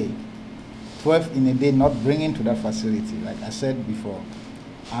 in a day. 12 in a day, not bringing to that facility. Like I said before,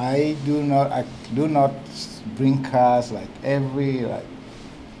 I do not bring cars like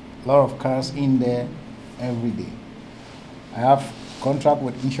lot of cars in there every day. I have contract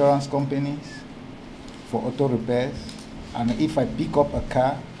with insurance companies for auto repairs, and if I pick up a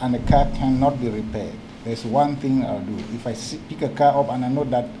car and the car cannot be repaired, there's one thing I'll do. If I pick a car up and I know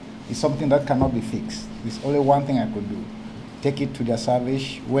that it's something that cannot be fixed, there's only one thing I could do. Take it to the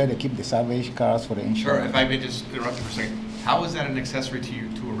salvage, where they keep the salvage cars for the insurance. Sure, if I may just interrupt you for a second. How is that an accessory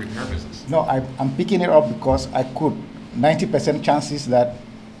to a repair business? No, I'm picking it up because I could. 90% chances that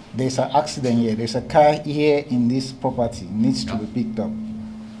there's an accident here. There's a car here in this property needs to be picked up,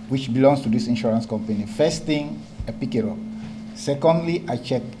 which belongs to this insurance company. First thing, I pick it up. Secondly, I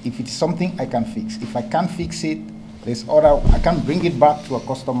check if it's something I can fix. If I can't fix it, I can bring it back to a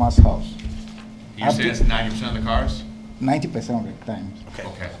customer's house. You say it's 90% of the cars? 90% of the times.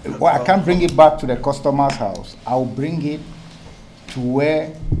 Okay. Well, I can't bring it back to the customer's house. I'll bring it to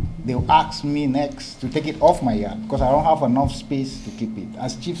where they'll ask me next to take it off my yard because I don't have enough space to keep it.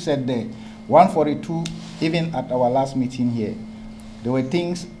 As Chief said there, 142, even at our last meeting here, there were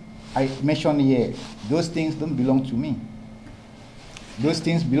things I mentioned here. Those things don't belong to me. Those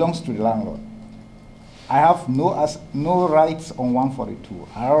things belong to the landlord. I have no rights on 142.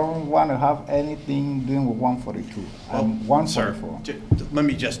 I don't want to have anything doing with 142. I'm 144. Sir, let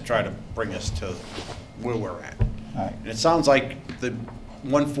me just try to bring us to where we're at. Right. And it sounds like the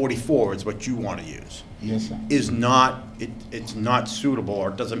 144 is what you want to use. Yes, sir. It's not suitable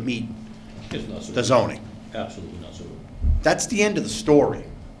or doesn't meet the zoning. Absolutely not suitable. That's the end of the story.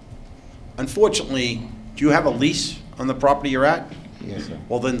 Unfortunately, do you have a lease on the property you're at? Yes, sir.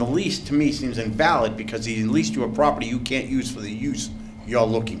 Well, then the lease to me seems invalid because he leased you a property you can't use for the use you're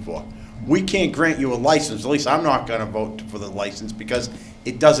looking for. We can't grant you a license, at least I'm not going to vote for the license because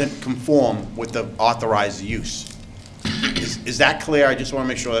it doesn't conform with the authorized use. Is that clear? I just want to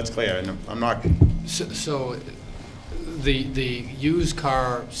make sure that's clear, and I'm not... So the used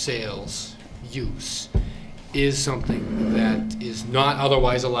car sales use is something that is not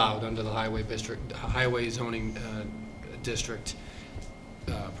otherwise allowed under the highway zoning district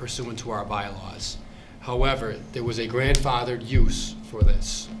pursuant to our bylaws. However, there was a grandfathered use for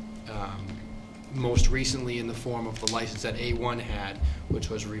this, most recently in the form of the license that A1 had, which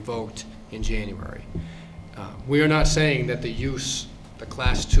was revoked in January. We are not saying that the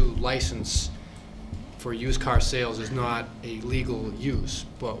Class 2 license for used car sales is not a legal use,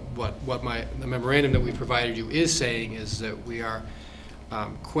 but what the memorandum that we provided you is saying is that we are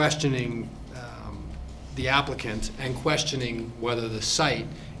questioning the applicant and questioning whether the site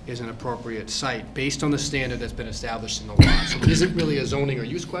is an appropriate site based on the standard that's been established in the law. So it isn't really a zoning or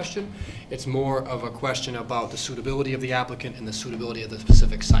use question. It's more of a question about the suitability of the applicant and the suitability of the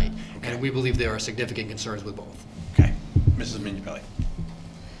specific site. Okay. And we believe there are significant concerns with both. Okay. Mrs. Minipelli.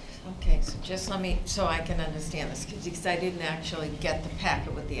 Okay, so just let me, so I can understand this, because I didn't actually get the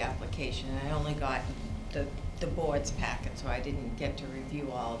packet with the application. I only got the board's packet, so I didn't get to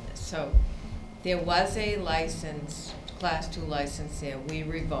review all of this. So there was a license, Class 2 license there, we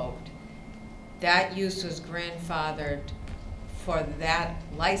revoked. That use was grandfathered for that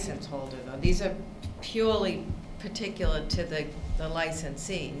license holder, though. These are purely particular to the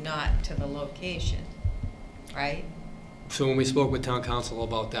licensee, not to the location, right? So when we spoke with town council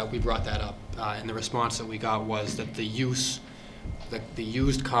about that, we brought that up, and the response that we got was that the used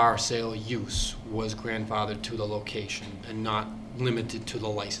car sale use was grandfathered to the location and not limited to the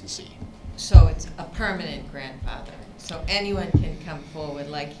licensee. So it's a permanent grandfather. So anyone can come forward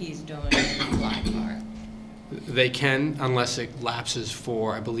like he's doing in the black car. They can, unless it lapses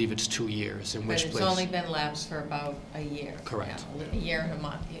for, I believe it's 2 years, in which But place... it's only been lapsed for about a year. Correct. Now, a year and a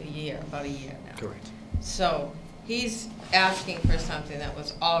month, about a year now. Correct. So he's asking for something that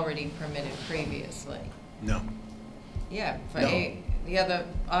was already permitted previously. No. Yeah, for No. the other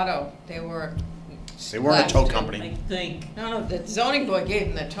auto, they were They weren't a tow Last company. I think, No, the zoning board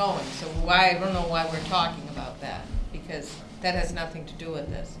gave them the towing, so why, I don't know why we're talking about that, because that has nothing to do with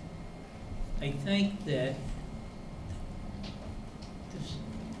this. I think that this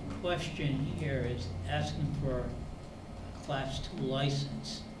question here is asking for a Class 2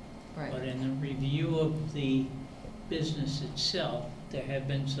 license. Right. But in the review of the business itself, there have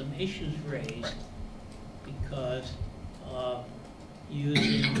been some issues raised because of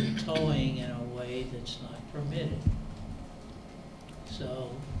using towing in a way that's not permitted.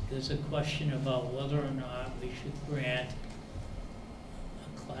 So there's a question about whether or not we should grant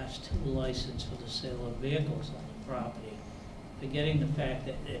a Class 2 license for the sale of vehicles on the property, forgetting the fact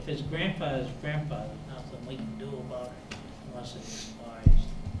that if it's grandfather's grandfather, nothing we can do about it unless it expires.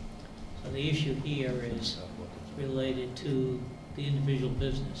 So the issue here is related to the individual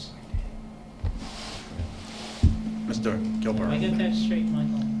business. Mr. Gilbert. Have I got that straight,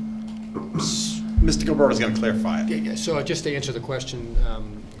 Michael? Mr. Gilbert is going to clarify it. Yeah, so just to answer the question,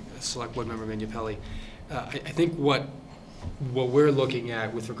 Select Board Member Minipelli, I think what we're looking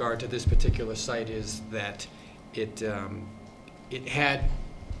at with regard to this particular site is that it had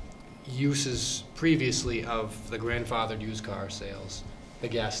uses previously of the grandfathered used car sales, the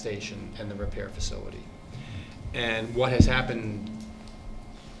gas station, and the repair facility. And what has happened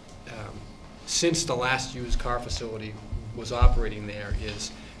since the last used car facility was operating there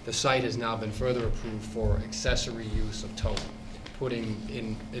is the site has now been further approved for accessory use of towing, putting,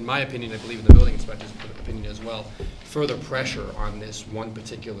 in my opinion, I believe in the building inspector's opinion as well, further pressure on this one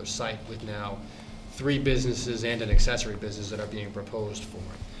particular site with now 3 businesses and an accessory business that are being proposed for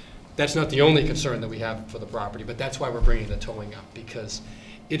it. That's not the only concern that we have for the property, but that's why we're bringing the towing up, because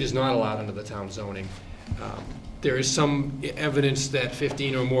it is not allowed under the town zoning. There is some evidence that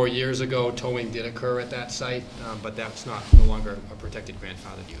 15 or more years ago, towing did occur at that site, but that's no longer a protected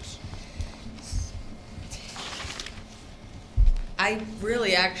grandfathered use. I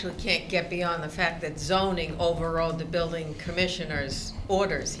really actually can't get beyond the fact that zoning overrode the building commissioner's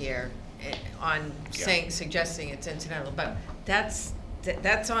orders here on suggesting it's incidental, but that's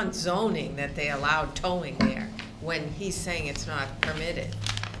on zoning that they allowed towing there when he's saying it's not permitted.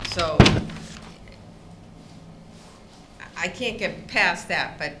 So I can't get past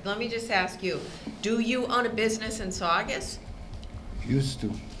that, but let me just ask you, do you own a business in Saugus? Used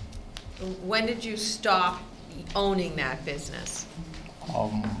to. When did you stop owning that business?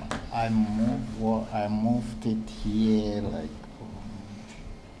 I moved it here like.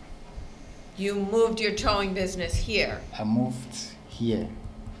 You moved your towing business here? I moved here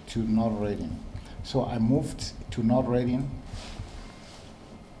to North Reading. So I moved to North Reading,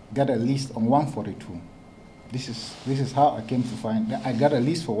 got a list on 142. This is how I came to find that I got a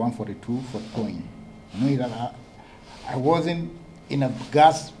list for 142 for towing. Knowing that I wasn't in a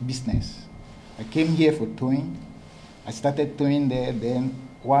gas business. I came here for towing. I started towing there. Then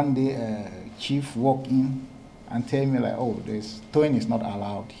one day a chief walked in and tell me like, oh, this towing is not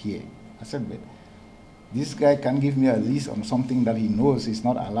allowed here. I said, but this guy can give me a list on something that he knows is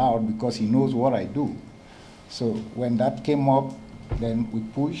not allowed because he knows what I do. So when that came up, then we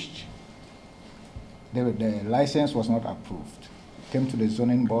pushed. The license was not approved. Came to the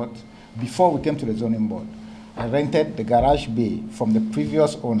zoning board. Before we came to the zoning board, I rented the garage bay from the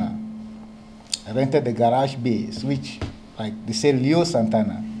previous owner. I rented the garage bay, which, like they say, Leo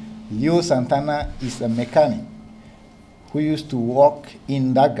Santana. Leo Santana is a mechanic who used to work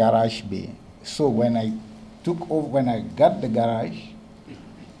in that garage bay. So when I took over, when I got the garage,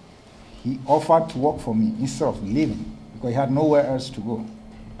 he offered to work for me instead of leaving because he had nowhere else to go.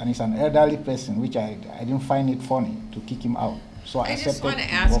 And he's an elderly person, which I didn't find it funny to kick him out. So I just want to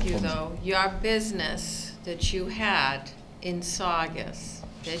ask you, though, your business that you had in Saugus,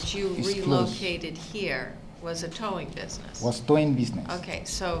 that you relocated here, was a towing business? Was towing business. Okay,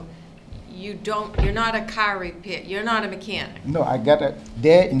 so you're not a car repair, you're not a mechanic? No, I got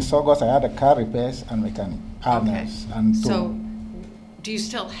there in Saugus, I had a car repairs and mechanic, harness and tow. So do you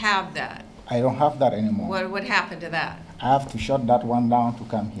still have that? I don't have that anymore. What happened to that? I have to shut that one down to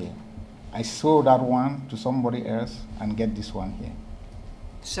come here. I sold that one to somebody else and get this one here.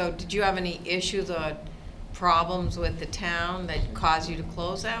 So did you have any issues or problems with the town that caused you to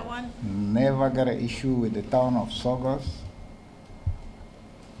close that one? Never got an issue with the town of Saugus.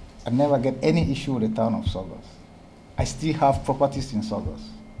 I never get any issue with the town of Saugus. I still have properties in Saugus.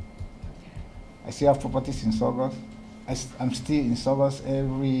 I still have properties in Saugus. I'm still in Saugus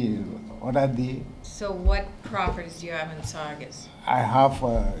every other day. So what properties do you have in Saugus? I have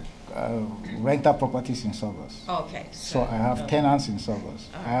rental properties in Saugus. Okay. So I have tenants in Saugus.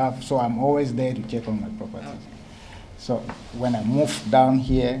 So I'm always there to check on my properties. Okay. So when I moved down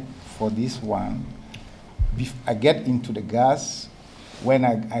here for this one, I get into the gas. When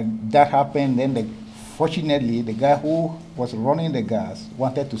that happened, then fortunately, the guy who was running the gas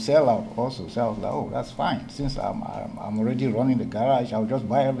wanted to sell out also. So I was like, oh, that's fine. Since I'm already running the garage, I'll just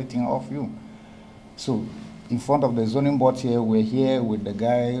buy everything off you. So in front of the zoning board here, we're here with the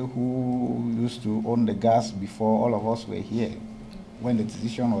guy who used to own the gas before all of us were here when the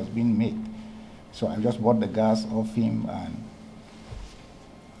decision was being made. So I just bought the gas off him and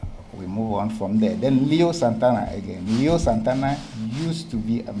we move on from there. Then Leo Santana again. Leo Santana used to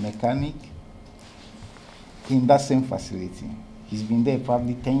be a mechanic in that same facility. He's been there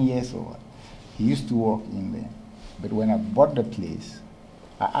probably 10 years or what. He used to work in there. But when I bought the place,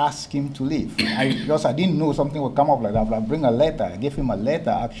 I asked him to leave. Because I didn't know something would come up like that. I bring a letter. I gave him a letter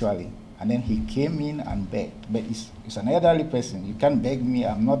actually. And then he came in and begged. But he's an elderly person. You can't beg me.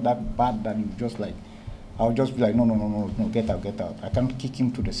 I'm not that bad that you just like, I'll just be like, no, get out, get out. I can't kick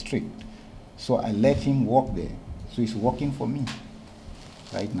him to the street. So I let him work there. So he's working for me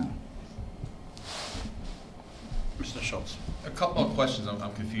right now. Mr. Schultz. A couple of questions,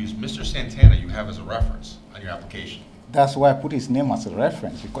 I'm confused. Mr. Santana, you have as a reference on your application. That's why I put his name as a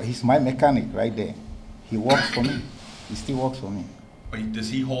reference, because he's my mechanic right there. He works for me. He still works for me. But does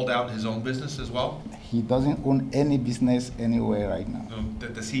he hold out his own business as well? He doesn't own any business anywhere right now. No,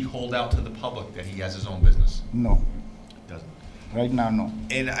 does he hold out to the public that he has his own business? No. Doesn't. Right now, no.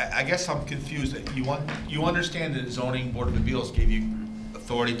 And I guess I'm confused. You understand that the zoning board of appeals gave you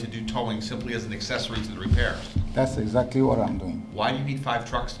authority to do towing simply as an accessory to the repairs. That's exactly what I'm doing. Why do you need 5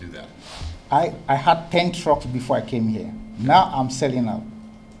 trucks to do that? I had 10 trucks before I came here. Now I'm selling out.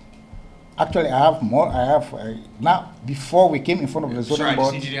 Actually, I have more. Now, before we came in front of the zoning board. Sorry, I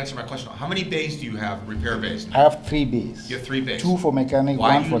just need you to answer my question. How many bays do you have, repair bays now? I have 3 bays. You have 3 bays? 2 for mechanic,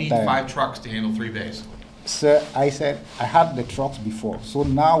 1 for tire. Why do you need 5 trucks to handle 3 bays? Sir, I said I had the trucks before. So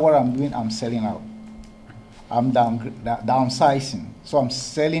now what I'm doing, I'm selling out. I'm downsizing. So I'm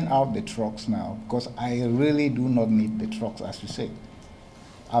selling out the trucks now because I really do not need the trucks, as you said.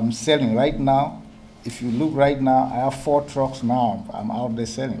 I'm selling right now. If you look right now, I have 4 trucks now. I'm out there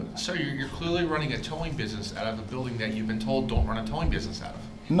selling. Sir, you're clearly running a towing business out of a building that you've been told don't run a towing business out of.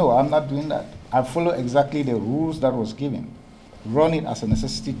 No, I'm not doing that. I follow exactly the rules that was given. Run it as a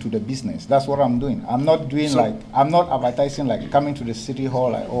necessity to the business. That's what I'm doing. I'm not doing I'm not advertising like coming to the city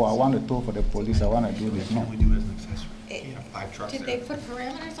hall like, oh, I want to tow for the police, I want to do this. No. We do as an accessory. You have 5 trucks Did they put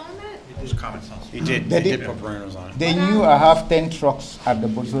parameters on that? It was common sense. He did. They did put parameters on it. They knew I have 10 trucks at the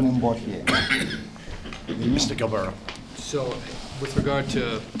zoning board here. Mr. Gilberto. So, with regard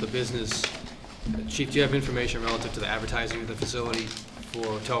to the business, Chief, do you have information relative to the advertising of the facility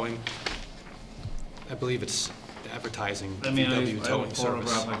for towing? I believe it's advertising I mean, I VW have a towing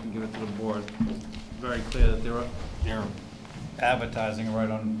service. photograph, I can give it to the board. Very clear that they're advertising right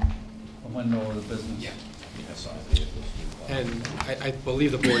on the window of the business. Yeah. And I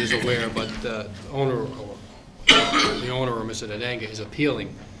believe the board is aware, but the owner or Mr. Nadanga is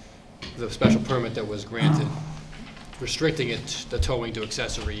appealing the special permit that was granted, restricting the towing to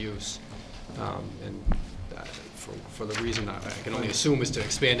accessory use. And for the reason I can only assume is to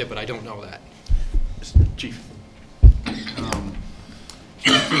expand it, but I don't know that. Chief.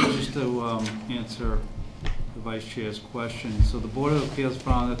 Just to answer the Vice Chair's question, so the Board of Appeals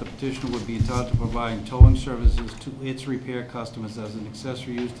found that the petitioner would be entitled to provide towing services to its repair customers as an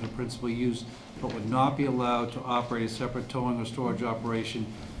accessory use to the principal use, but would not be allowed to operate a separate towing or storage operation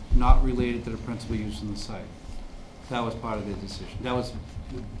not related to the principal use in the site. That was part of their decision. That was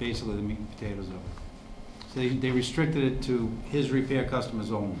basically the meat and potatoes of it. So they restricted it to his repair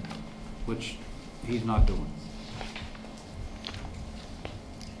customers only, which he's not doing.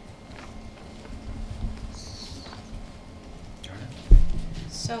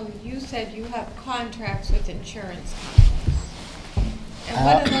 So you said you have contracts with insurance companies. And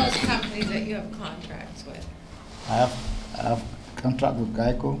what are those companies that you have contracts with? I have contract with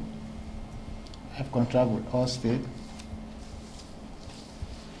Geico. I have contract with Allstate.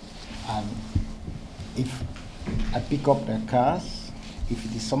 And if I pick up the cars, if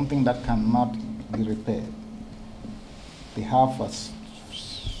it is something that cannot be repaired, they have a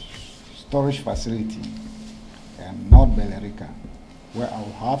storage facility in North Bellerica where I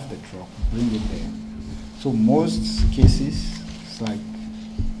will have the truck, bring it there. So most cases, it's like,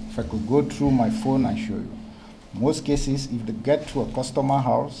 if I could go through my phone and show you, most cases, if they get to a customer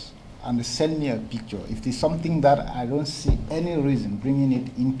house and they send me a picture, if there's something that I don't see any reason bringing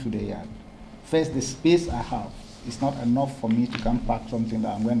it into the yard, first, the space I have is not enough for me to come pack something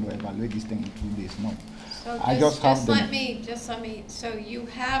that I'm going to evaluate this thing in 2 days. No. So I just let me, so you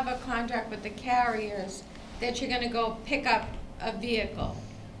have a contract with the carriers that you're going to go pick up a vehicle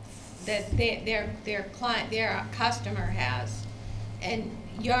that their client, their customer has, and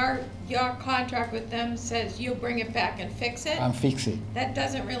your contract with them says you'll bring it back and fix it? And fix it. That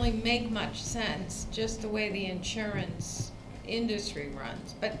doesn't really make much sense, just the way the insurance industry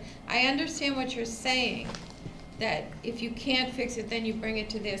runs. But I understand what you're saying, that if you can't fix it, then you bring it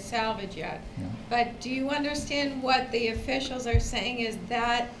to their salvage yard. Yeah. But do you understand what the officials are saying is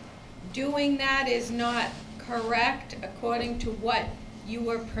that doing that is not correct according to what you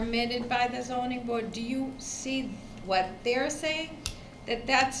were permitted by the zoning board? Do you see what they're saying? That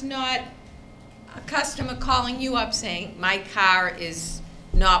that's not a customer calling you up saying, my car is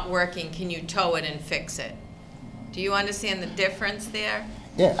not working, can you tow it and fix it? Do you understand the difference there?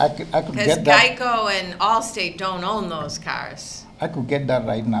 Yeah, I could Because get that. Geico and Allstate don't own those cars. I could get that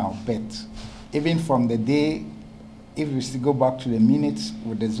right now, but even from the day, if we still go back to the minutes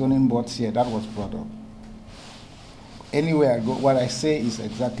with the zoning boards here, that was brought up. Anywhere I go, what I say is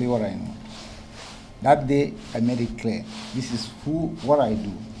exactly what I know. That day, I made it clear. This is what I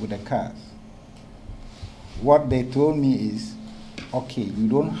do with the cars. What they told me is, okay, you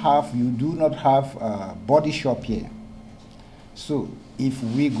do not have a body shop here. So if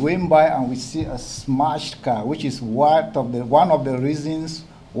we going by and we see a smashed car, which is one of the reasons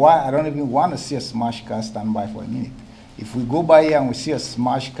why I don't even want to see a smashed car stand by for a minute. If we go by here and we see a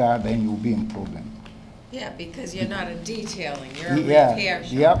smashed car, then you'll be in problem. Yeah, because you're not a detailing, you're a repair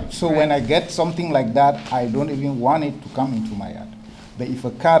shop. Yeah. So Right. when I get something like that, I don't even want it to come into my yard. But if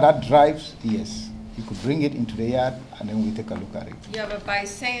a car that drives, yes, you could bring it into the yard and then we take a look at it. Yeah, but by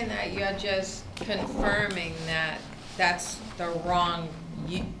saying that, you're just confirming that that's the wrong,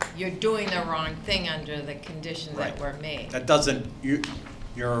 you're doing the wrong thing under the conditions that were made. That doesn't,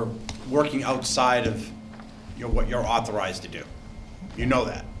 you're working outside of what you're authorized to do. You know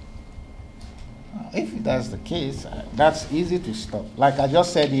that. If that's the case, that's easy to stop. Like I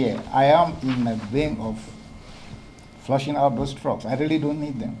just said here, I am in a vein of flushing out those trucks. I really don't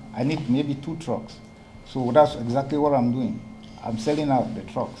need them. I need maybe 2 trucks. So that's exactly what I'm doing. I'm selling out the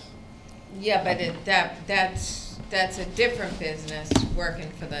trucks. Yeah, but that's a different business,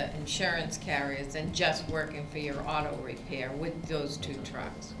 working for the insurance carriers than just working for your auto repair with those 2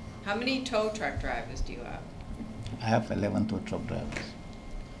 trucks. How many tow truck drivers do you have? I have 11 tow truck drivers.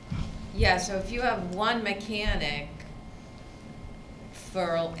 Yeah, so if you have 1 mechanic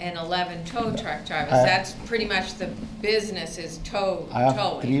and 11 tow truck drivers, that's pretty much the business is towing. I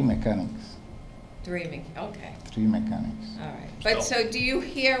have 3 mechanics. 3 okay. 3 mechanics. All right. But so do you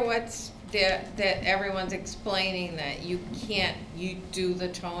hear what's there, that everyone's explaining that you do the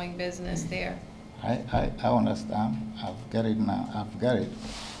towing business there? I understand. I've got it now. I've got it.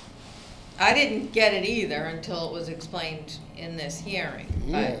 I didn't get it either until it was explained in this hearing.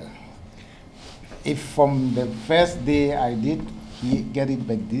 Yeah. If from the first day I did get it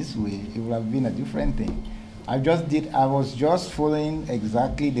back this way, it would have been a different thing. I was just following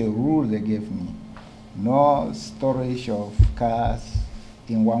exactly the rule they gave me. No storage of cars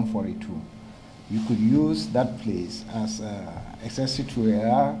in 142. You could use that place as accessory to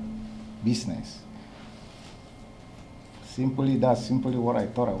a business. That's simply what I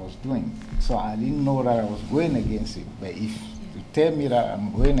thought I was doing. So I didn't know that I was going against it. But if you tell me that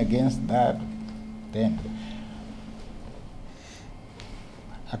I'm going against that, then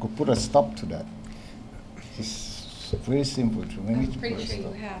I could put a stop to that. It's very simple to me. I'm pretty sure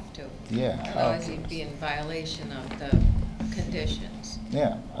you have to. Yeah. Otherwise you'd be in violation of the conditions.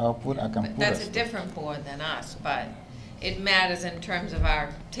 Yeah, I can But put that's a different board than us, but it matters in terms of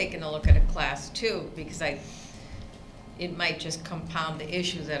our taking a look at a class 2, because it might just compound the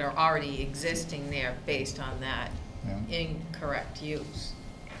issues that are already existing there based on that incorrect use.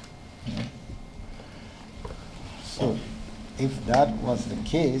 Yeah. So if that was the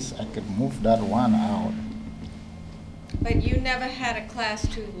case, I could move that one out. But you never had a class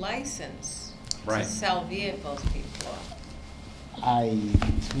 2 license Right. to sell vehicles before.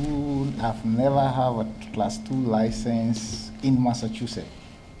 I've never have a class 2 license in Massachusetts.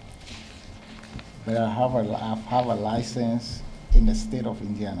 But I have a license in the state of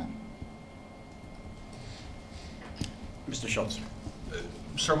Indiana. Mr. Schultz.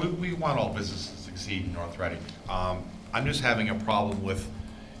 Sir, we want all businesses to succeed in North Reading. I'm just having a problem with,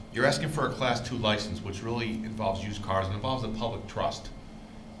 you're asking for a Class 2 license, which really involves used cars and involves the public trust.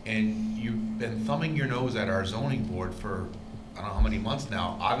 And you've been thumbing your nose at our zoning board for, I don't know how many months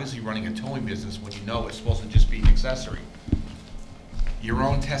now, obviously running a towing business when you know it's supposed to just be an accessory. Your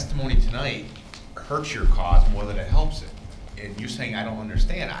own testimony tonight hurts your cause more than it helps it. And you saying, I don't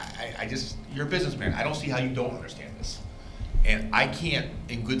understand, you're a businessman, I don't see how you don't understand this. And I can't,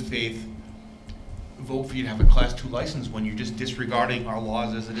 in good faith, vote for you to have a Class 2 license when you're just disregarding our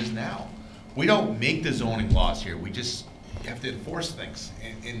laws as it is now. We don't make the zoning laws here. We just have to enforce things.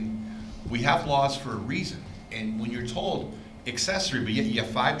 And we have laws for a reason. And when you're told accessory, but yet you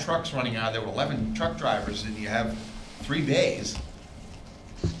have 5 trucks running out of there with 11 truck drivers and you have 3 bays,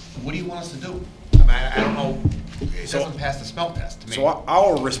 what do you want us to do? I mean, I don't know. It doesn't pass the smell test to me. So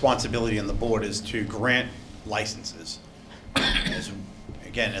our responsibility on the board is to grant licenses,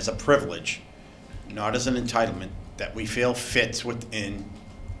 again, as a privilege, not as an entitlement, that we feel fits within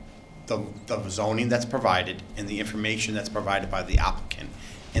the zoning that's provided and the information that's provided by the applicant.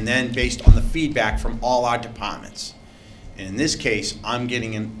 And then based on the feedback from all our departments. And in this case, I'm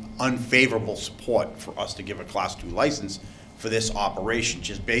getting an unfavorable support for us to give a Class 2 license for this operation,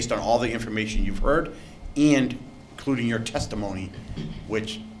 just based on all the information you've heard and including your testimony,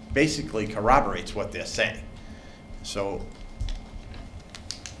 which basically corroborates what they're saying. So,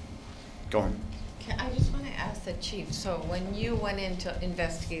 go on. I just want to ask the chief, so when you went in to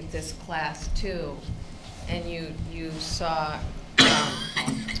investigate this Class 2 and you saw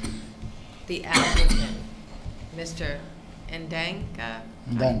the applicant, Mr. Ndenga?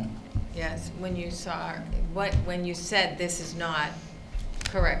 Yes, when you saw, when you said this is not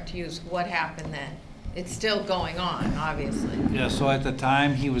correct use, what happened then? It's still going on, obviously. Yeah, so at the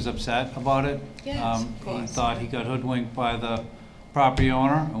time, he was upset about it. Yes, of course. He thought he got hoodwinked by the property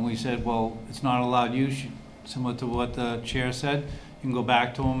owner, and we said, well, it's not allowed use, similar to what the chair said. You can go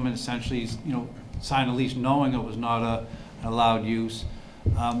back to him and essentially, you know, sign a lease knowing it was not an allowed use.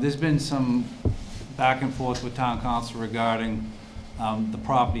 There's been some back and forth with town council regarding the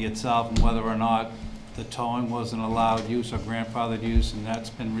property itself and whether or not the towing was an allowed use or grandfathered use, and that's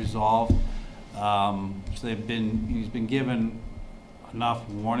been resolved. So he's been given enough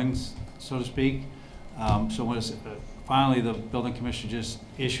warnings, so to speak. So when finally the building commissioner just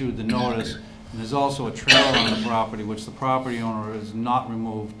issued the notice, and there's also a trailer on the property which the property owner has not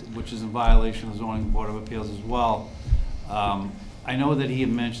removed, which is in violation of the zoning board of appeals as well. I know that he had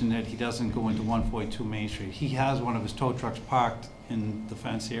mentioned that he doesn't go into 142 Main Street. He has one of his tow trucks parked in the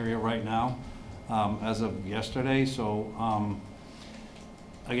fence area right now, as of yesterday. So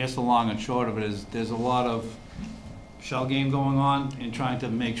I guess the long and short of it is there's a lot of shell game going on in trying to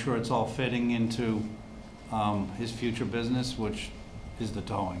make sure it's all fitting into his future business, which is the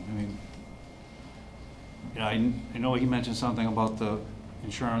towing. I mean, yeah, I know he mentioned something about the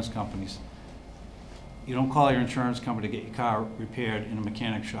insurance companies. You don't call your insurance company to get your car repaired in a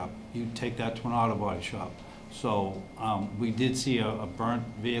mechanic shop. You take that to an auto body shop. So we did see a burnt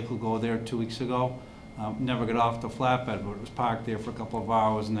vehicle go there 2 weeks ago. Never got off the flatbed, but it was parked there for a couple of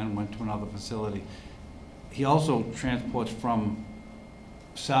hours and then went to another facility. He also transports from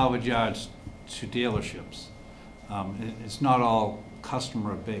salvage yards to dealerships. It's not all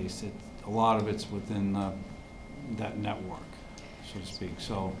customer based. A lot of it's within that network, so to speak.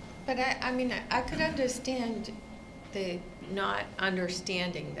 So. But I mean, I could understand the not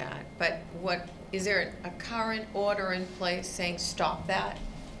understanding that, but is there a current order in place saying stop that?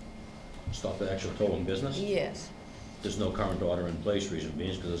 Stop the actual towing business? Yes. There's no current order in place, reason being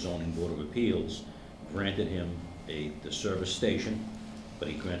is because the zoning board of appeals granted him the service station, but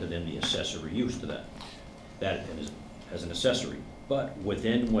he granted him the accessory use to that. That is as an accessory. But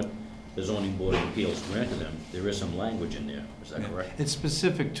within what the zoning board of appeals granted him, there is some language in there. Is that correct? It's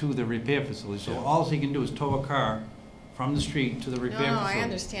specific to the repair facility, so all he can do is tow a car from the street to the repair facility. No, I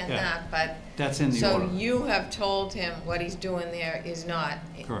understand that, but that's in the order. So you have told him what he's doing there is not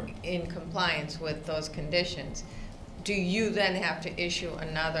in compliance with those conditions. Do you then have to issue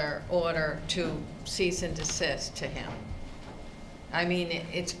another order to cease and desist to him? I mean,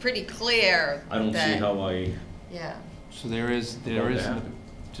 it's pretty clear that. I don't see how I. Yeah. So there is,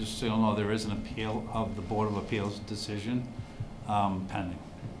 just so you know, there is an appeal of the Board of Appeals decision pending.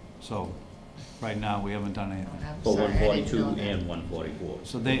 So right now, we haven't done anything. For 142 and 144.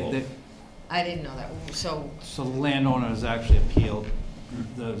 So I didn't know that. So the landowner has actually appealed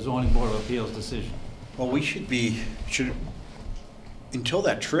the zoning board of appeals decision. Well, we should until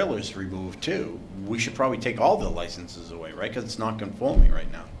that trailer is removed too, we should probably take all the licenses away, right? Because it's not conforming right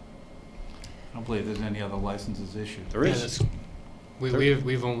now. I don't believe there's any other licenses issued. There is.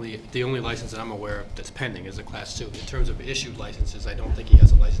 We've only, the only license that I'm aware of that's pending is a Class 2. In terms of issued licenses, I don't think he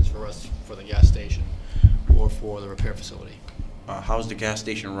has a license for us for the gas station or for the repair facility. How's the gas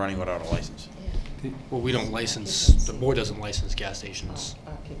station running without a license? Well, we don't license, the board doesn't license gas stations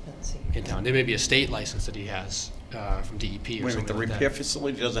in town. There may be a state license that he has from DEP or something like that. Wait, the repair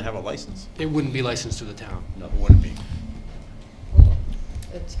facility doesn't have a license? It wouldn't be licensed through the town. No, it wouldn't be.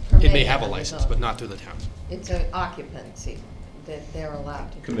 it's It may have a license, but not through the town. It's an occupancy that they're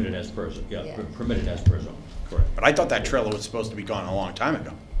allowed to do. Committed as per zone, yeah, Yeah. permitted as per zone, correct. But I thought that trailer was supposed to be gone a long time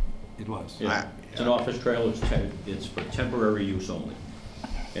ago. It was. Yeah. It's an office trailer, it's for temporary use only.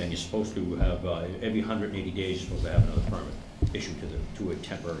 And you're supposed to have, every 180 days, you're supposed to have another permit issued to a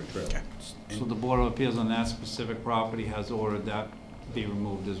temporary trailer. So the Board of Appeals on that specific property has ordered that be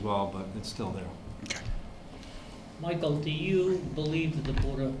removed as well, but it's still there. Okay. Michael, do you believe that the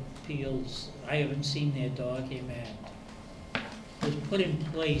Board of Appeals, I haven't seen their document, was put in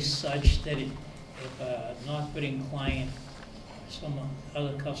place such that if a not fitting client, some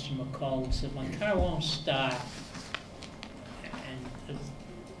other customer called and said, my car won't start, and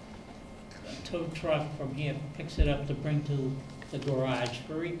a tow truck from here picks it up to bring to the garage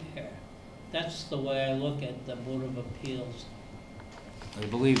for repair. That's the way I look at the Board of Appeals. I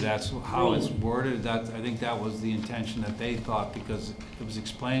believe that's how it's worded. I think that was the intention that they thought, because it was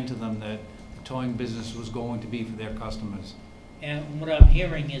explained to them that the towing business was going to be for their customers. And what I'm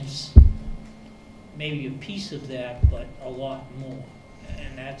hearing, it's maybe a piece of that, but a lot more.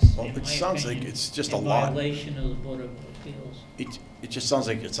 And that's, Well, in it my sounds like opinion, it's just a in lot. violation of the Board of Appeals. It just sounds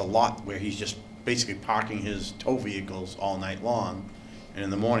like it's a lot where he's just basically parking his tow vehicles all night long, and in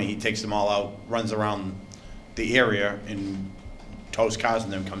the morning he takes them all out, runs around the area and tows cars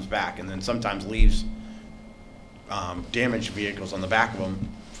and then comes back, and then sometimes leaves damaged vehicles on the back of them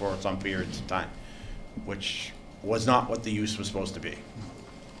for some periods of time, which was not what the use was supposed to be.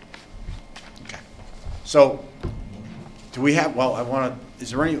 Okay. So, do we have, well,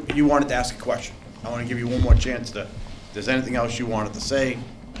 is there any, you wanted to ask a question? I want to give you one more chance to, if there's anything else you wanted to say.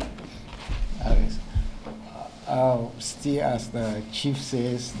 Still, as the chief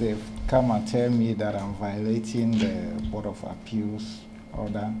says, they've come and tell me that I'm violating the Board of Appeals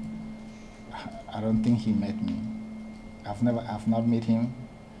order. I don't think he met me. I've not met him.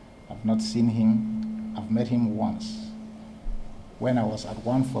 I've not seen him. I've met him once when I was at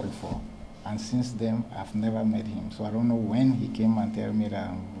 144, and since then I've never met him. So I don't know when he came and tell me that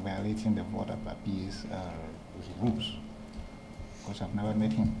I'm violating the Board of Appeals rules, because I've never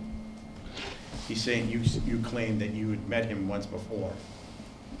met him. He's saying you claimed that you had met him once before.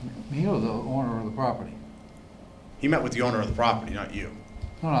 Me or the owner of the property? He met with the owner of the property, not you.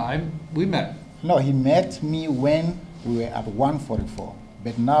 No, we met. No, he met me when we were at 144.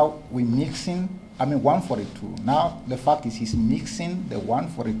 But now we're mixing, 142. Now the fact is he's mixing the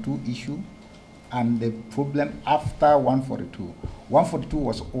 142 issue and the problem after 142. 142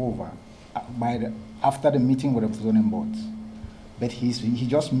 was over after the meeting with the zoning boards. But he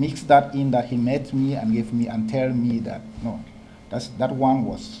just mixed that in, that he met me and gave me and tell me that, no, that one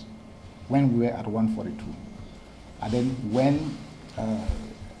was when we were at 142. And then when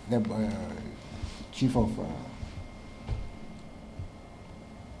the chief of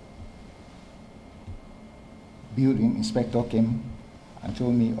building inspector came and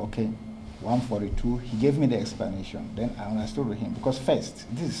told me, okay, 142, he gave me the explanation. Then I understood with him, because first,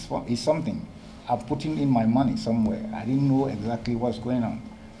 this is something I'm putting in my money somewhere. I didn't know exactly what's going on.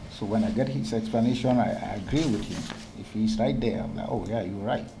 So when I get his explanation, I agree with him. If he's right there, I'm like, oh yeah, you're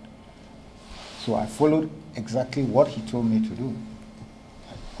right. So I followed exactly what he told me to do.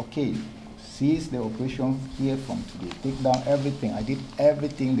 Okay, cease the operation here from today. Take down everything. I did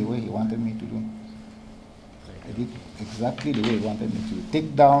everything the way he wanted me to do. I did exactly the way he wanted me to do.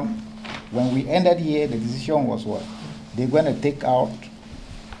 Take down, when we ended here, the decision was what? They're going to take out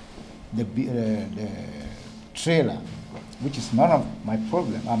the trailer, which is none of my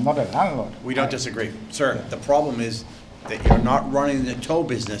problem. I'm not a landlord. We don't disagree. Sir, yeah. The problem is that you're not running the tow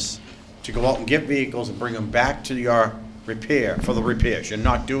business to go out and get vehicles and bring them back to your repair, for the repairs. You're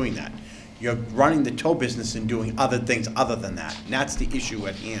not doing that. You're running the tow business and doing other things other than that. And that's the issue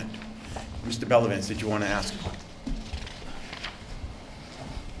at hand. Mr. Bellavance, did you want to ask?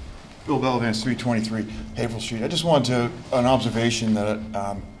 Bill Bellavance, 323 Haverhill Street. I just wanted an observation that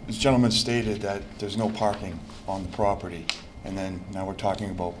this gentleman stated that there's no parking on the property, and then now we're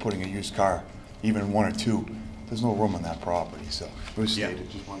talking about putting a used car, even one or two. There's no room on that property, so it was stated.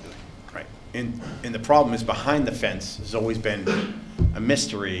 Just wanted to... Right. And the problem is, behind the fence has always been a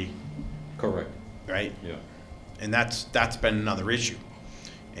mystery. Correct. Right? Yeah. And that's been another issue.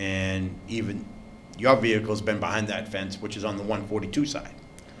 And even your vehicle's been behind that fence, which is on the 142 side.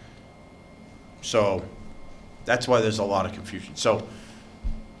 So that's why there's a lot of confusion. So,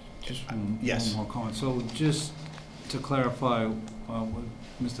 just yes. One more comment. So just to clarify what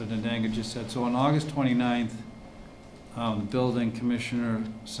Mr. Ndanga just said, so on August 29th, the building commissioner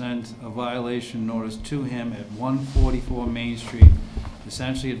sent a violation notice to him at 144 Main Street,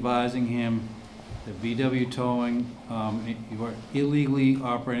 essentially advising him that VW Towing, you are illegally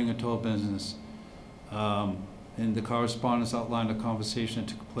operating a tow business. And and the correspondence outlined a conversation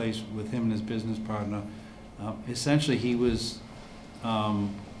that took place with him and his business partner. Essentially, he was To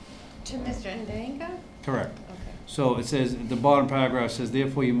Mr. Ndanga? correct. Okay. So it says, the bottom paragraph says,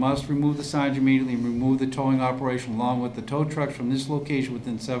 therefore you must remove the signs immediately and remove the towing operation along with the tow trucks from this location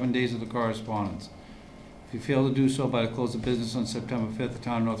within 7 days of the correspondence. If you fail to do so by the close of business on September 5th, the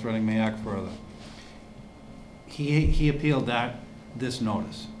town of North Reading may act further. He appealed this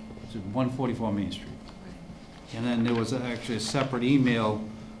notice. It's at 144 Main Street. And then there was actually a separate email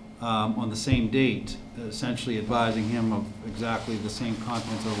on the same date, essentially advising him of exactly the same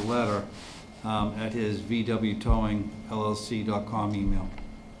contents of the letter at his vwtowingllc.com email.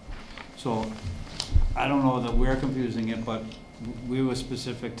 So I don't know that we're confusing it, but we were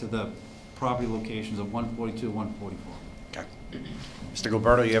specific to the property locations of 142, 144. Okay. Mr.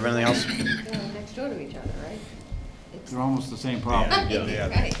 Gilberto, you have anything else? They're next door to each other, right? They're almost the same property. Yeah,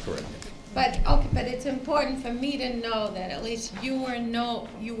 Right. correct. But, okay, but it's important for me to know that at least you were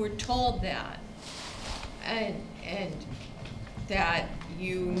told that. And that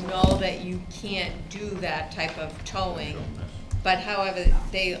you know that you can't do that type of towing. But however,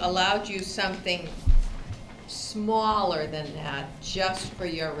 they allowed you something smaller than that just for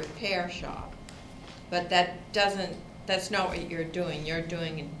your repair shop. But that's not what you're doing. You're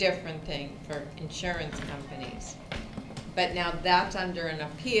doing a different thing for insurance companies. But now that's under an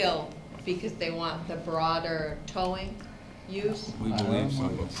appeal because they want the broader towing use? We believe so.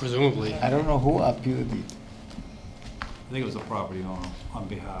 Presumably. I don't know who appealed it. I think it was a property owner on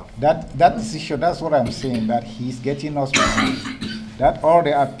behalf. That is issue, that's what I'm saying, that he's getting us money. That all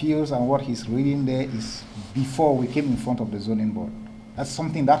the appeals and what he's reading there is before we came in front of the zoning board. That's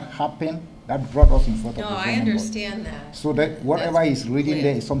something that happened, that brought us in front of the zoning board. No, I understand that. So that whatever he's reading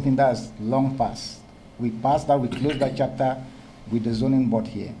there is something that is long past. We passed that, we closed that chapter with the zoning board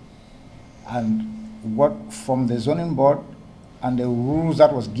here. And what from the zoning board and the rules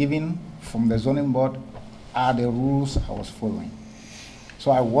that was given from the zoning board are the rules I was following. So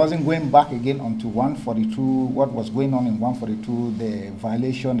I wasn't going back again onto 142, what was going on in 142, the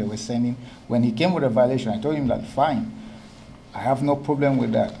violation they were sending. When he came with a violation, I told him that, fine, I have no problem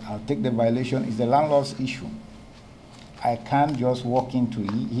with that. I'll take the violation. It's the landlord's issue. I can't just walk into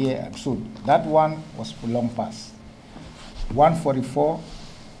here. So that one was long past. 144,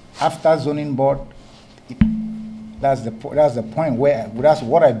 after zoning board, that's the point where, that's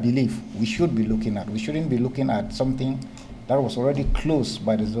what I believe we should be looking at. We shouldn't be looking at something that was already closed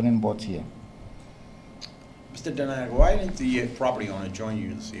by the zoning board here. Mr. Denag, why didn't the property owner join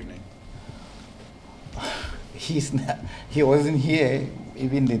you this evening? He wasn't here,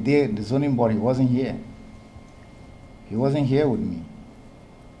 even the day the zoning board, he wasn't here. He wasn't here with me.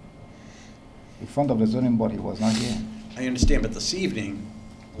 In front of the zoning board, he was not here. I understand, but this evening,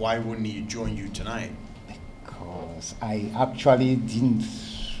 why wouldn't he join you tonight? Because I actually didn't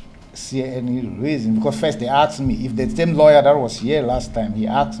see any reason. Because first they asked me, if the same lawyer that was here last time, he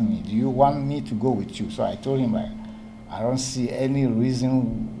asked me, do you want me to go with you? So I told him, I don't see any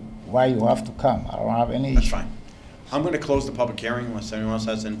reason why you have to come. I don't have any issue. That's fine. I'm going to close the public hearing unless anyone else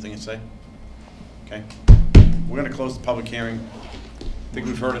has anything to say. Okay. We're going to close the public hearing. I think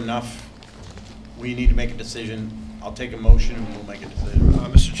we've heard enough. We need to make a decision. I'll take a motion and we'll make a decision.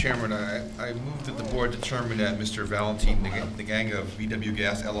 Mr. Chairman, I move that the board determine that Mr. Valentin Naganga of VW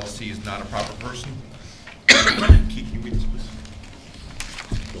Gas LLC is not a proper person. Keith, can you read this, please?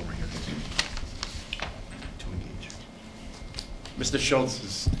 Go right here. To engage. Mr. Schultz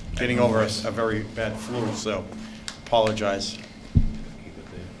is getting over a very bad flu, so apologize.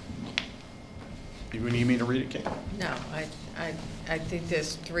 You need me to read it, Kate? No, I think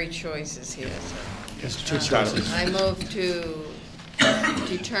there's three choices here, so. Yes, two choices. I move to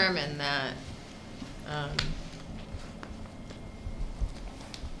determine that,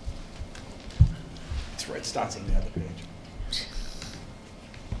 That's right, it starts on the other page.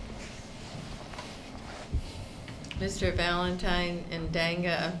 Mr. Valentine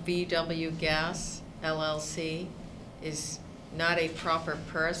Ndanga of VW Gas LLC is not a proper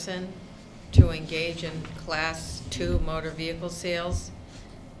person to engage in Class 2 motor vehicle sales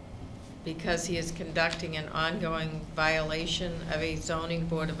because he is conducting an ongoing violation of a zoning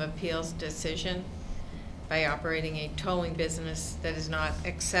board of appeals decision by operating a towing business that is not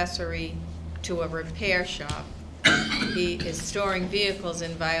accessory to a repair shop. He is storing vehicles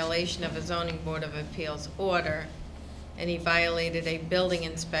in violation of a zoning board of appeals order, and he violated a building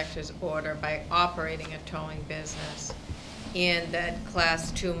inspector's order by operating a towing business, and that Class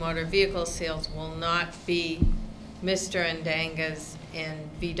 2 motor vehicle sales will not be Mr. Ndanga's and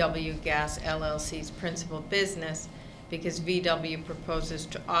VW Gas LLC's principal business because VW proposes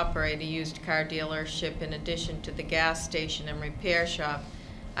to operate a used car dealership in addition to the gas station and repair shop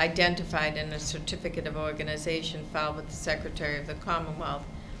identified in a certificate of organization filed with the Secretary of the Commonwealth.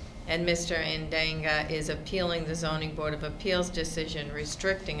 And Mr. Ndanga is appealing the Zoning Board of Appeals decision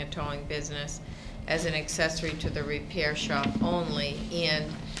restricting a towing business as an accessory to the repair shop only,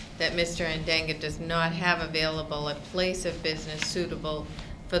 and that Mr. Ndanga does not have available a place of business suitable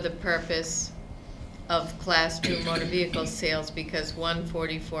for the purpose of Class 2 motor vehicle sales because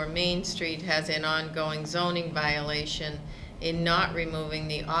 144 Main Street has an ongoing zoning violation in not removing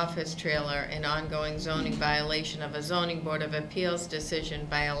the office trailer, an ongoing zoning violation of a Zoning Board of Appeals decision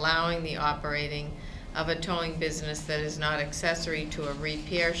by allowing the operating of a towing business that is not accessory to a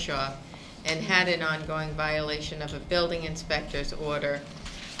repair shop, and had an ongoing violation of a building inspector's order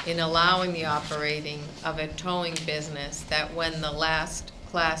in allowing the operating of a towing business that when the last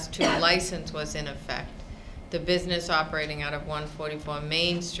Class 2 license was in effect, the business operating out of 144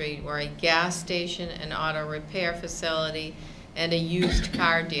 Main Street were a gas station, an auto repair facility, and a used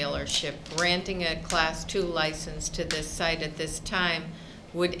car dealership. Granting a Class 2 license to this site at this time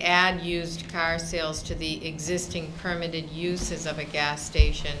would add used car sales to the existing permitted uses of a gas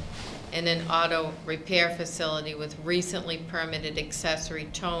station and an auto repair facility with recently permitted accessory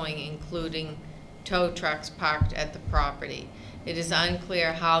towing, including tow trucks parked at the property. It is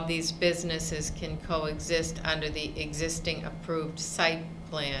unclear how these businesses can coexist under the existing approved site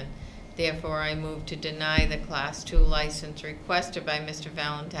plan. Therefore, I move to deny the Class 2 license requested by Mr.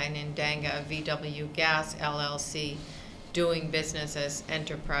 Valentine Ndanga of VW Gas LLC, doing business as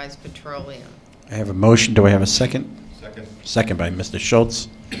Enterprise Petroleum. I have a motion. Do I have a second? Second. Second by Mr. Schultz.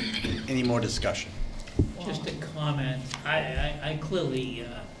 Any more discussion? Just a comment. I clearly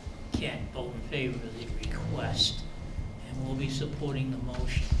can't vote in favor of the request, and will be supporting the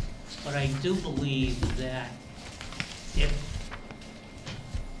motion. But I do believe that if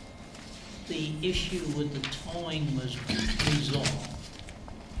the issue with the towing was resolved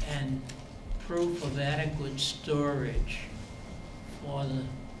and proof of adequate storage for the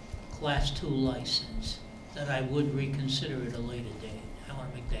Class 2 license, that I would reconsider at a later date. I want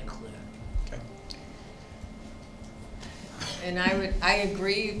to make that clear. Okay. And I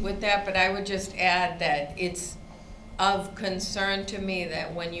agree with that, but I would just add that it's of concern to me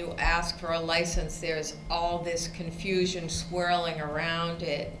that when you ask for a license, there's all this confusion swirling around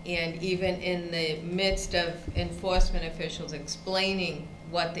it. And even in the midst of enforcement officials explaining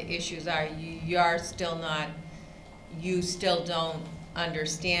what the issues are, you still don't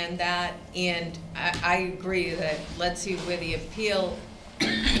understand that. And I agree that let's see where the appeal,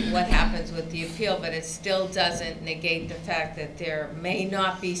 what happens with the appeal, but it still doesn't negate the fact that there may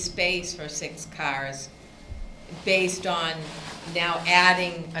not be space for 6 cars based on now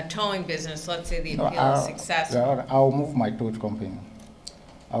adding a towing business. Let's say the appeal is successful. I'll move my tow company.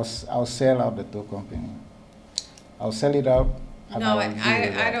 I'll sell out the tow company. I'll sell it out. No,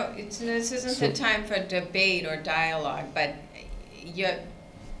 I don't. This isn't the time for debate or dialogue. But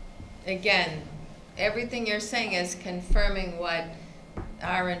again, everything you're saying is confirming what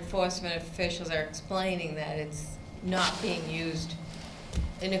our enforcement officials are explaining, that it's not being used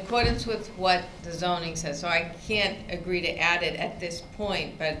in accordance with what the zoning says. So I can't agree to add it at this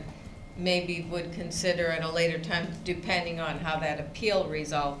point, but maybe would consider at a later time, depending on how that appeal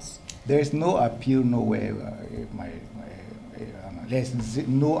results. There is no appeal nowhere. There's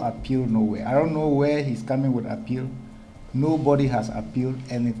no appeal nowhere. I don't know where he's coming with appeal. Nobody has appealed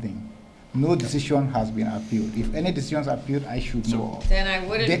anything. No decision has been appealed. If any decisions appealed, I should know of. Then I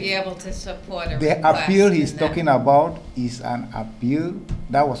wouldn't be able to support a The request appeal he's in talking that. about is an appeal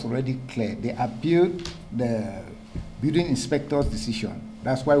that was already clear. They appealed the building inspector's decision.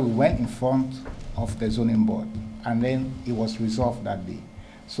 That's why we went in front of the zoning board, and then it was resolved that day.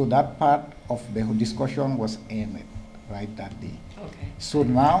 So that part of the discussion was ended right that day. Okay. So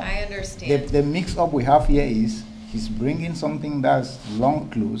now, I understand. the mix-up we have here is he's bringing something that's long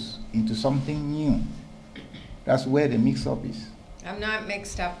closed into something new. That's where the mix-up is. I'm not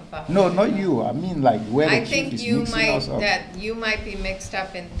mixed up about No, that. not you. I mean, like where the I chief think is you mixing us up. you might be mixed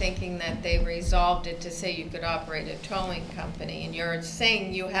up in thinking that they resolved it to say you could operate a towing company, and you're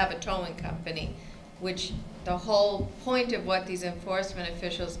saying you have a towing company, which the whole point of what these enforcement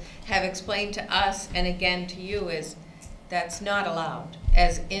officials have explained to us and again to you is that's not allowed.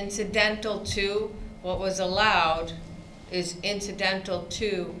 As incidental to what was allowed is incidental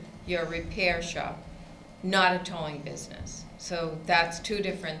to your repair shop, not a towing business. So that's 2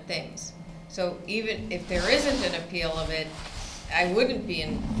 different things. So even if there isn't an appeal of it, I wouldn't be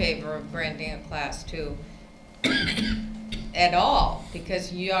in favor of granting a Class 2. at all,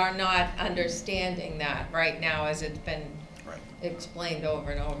 because you are not understanding that right now as it's been explained over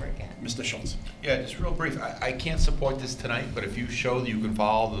and over again. Mr. Schultz. Yeah, just real brief. I can't support this tonight, but if you show that you can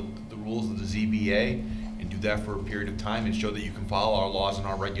follow the rules of the ZBA and do that for a period of time and show that you can follow our laws and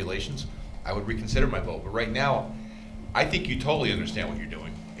our regulations, I would reconsider my vote. But right now, I think you totally understand what you're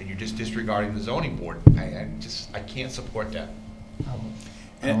doing, and you're just disregarding the zoning board. I can't support that.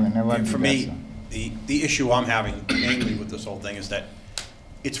 And for me, the issue I'm having mainly with this whole thing is that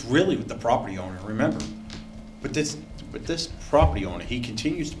it's really with the property owner. Remember, with this property owner, he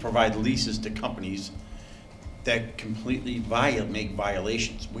continues to provide leases to companies that completely make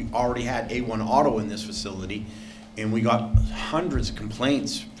violations. We already had A1 Auto in this facility, and we got hundreds of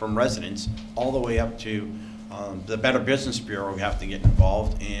complaints from residents all the way up to the Better Business Bureau have to get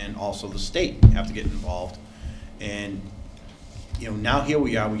involved, and also the state have to get involved. And you know, now here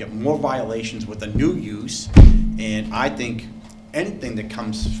we are, we get more violations with a new use, and I think anything that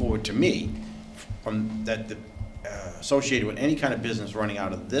comes forward to me from that associated with any kind of business running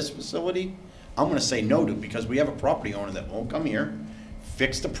out of this facility, I'm gonna say no to, because we have a property owner that won't come here,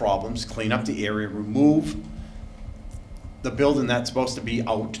 fix the problems, clean up the area, remove the building that's supposed to be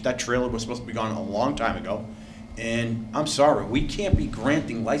out. That trailer was supposed to be gone a long time ago. And I'm sorry, we can't be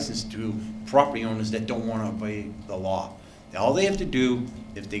granting license to property owners that don't want to obey the law. All they have to do,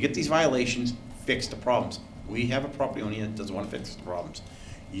 if they get these violations, fix the problems. We have a property owner that doesn't want to fix the problems.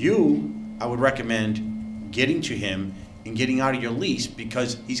 I would recommend getting to him and getting out of your lease,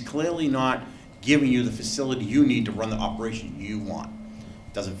 because he's clearly not giving you the facility you need to run the operation you want.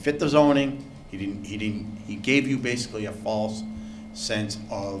 Doesn't fit the zoning. He gave you basically a false sense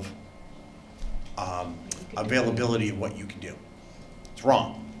of availability of what you can do. It's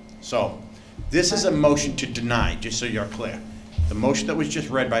wrong. So this is a motion to deny, just so you're clear. The motion that was just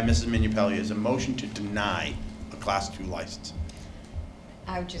read by Mrs. Minipelli is a motion to deny a Class 2 license.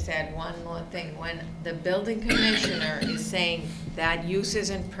 I would just add one more thing. When the building commissioner is saying that use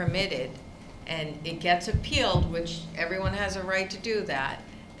isn't permitted and it gets appealed, which everyone has a right to do that,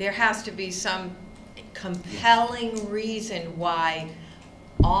 there has to be some compelling reason why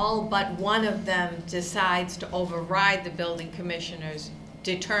all but one of them decides to override the building commissioner's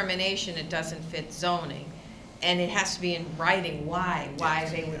determination it doesn't fit zoning. And it has to be in writing why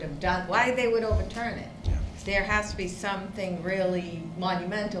they would have done, why they would overturn it. There has to be something really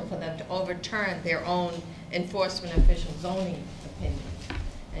monumental for them to overturn their own enforcement official zoning opinion.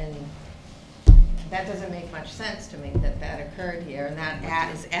 And that doesn't make much sense to me that that occurred here, and that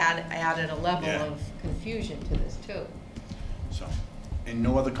has added a level of confusion to this too. So, and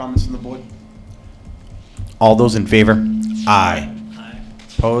no other comments from the board? All those in favor? Aye. Aye.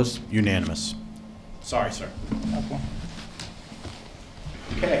 Opposed? Unanimous. Sorry, sir.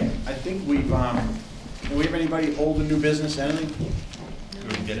 Okay, I think we've, do we have anybody old and new business, anything? We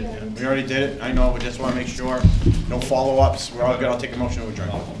already did it, We already did it, I know, we just want to make sure, no follow-ups, we're all good, I'll take a motion to adjourn.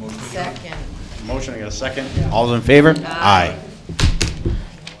 Second. Motion, I got a second. All those in favor? Aye.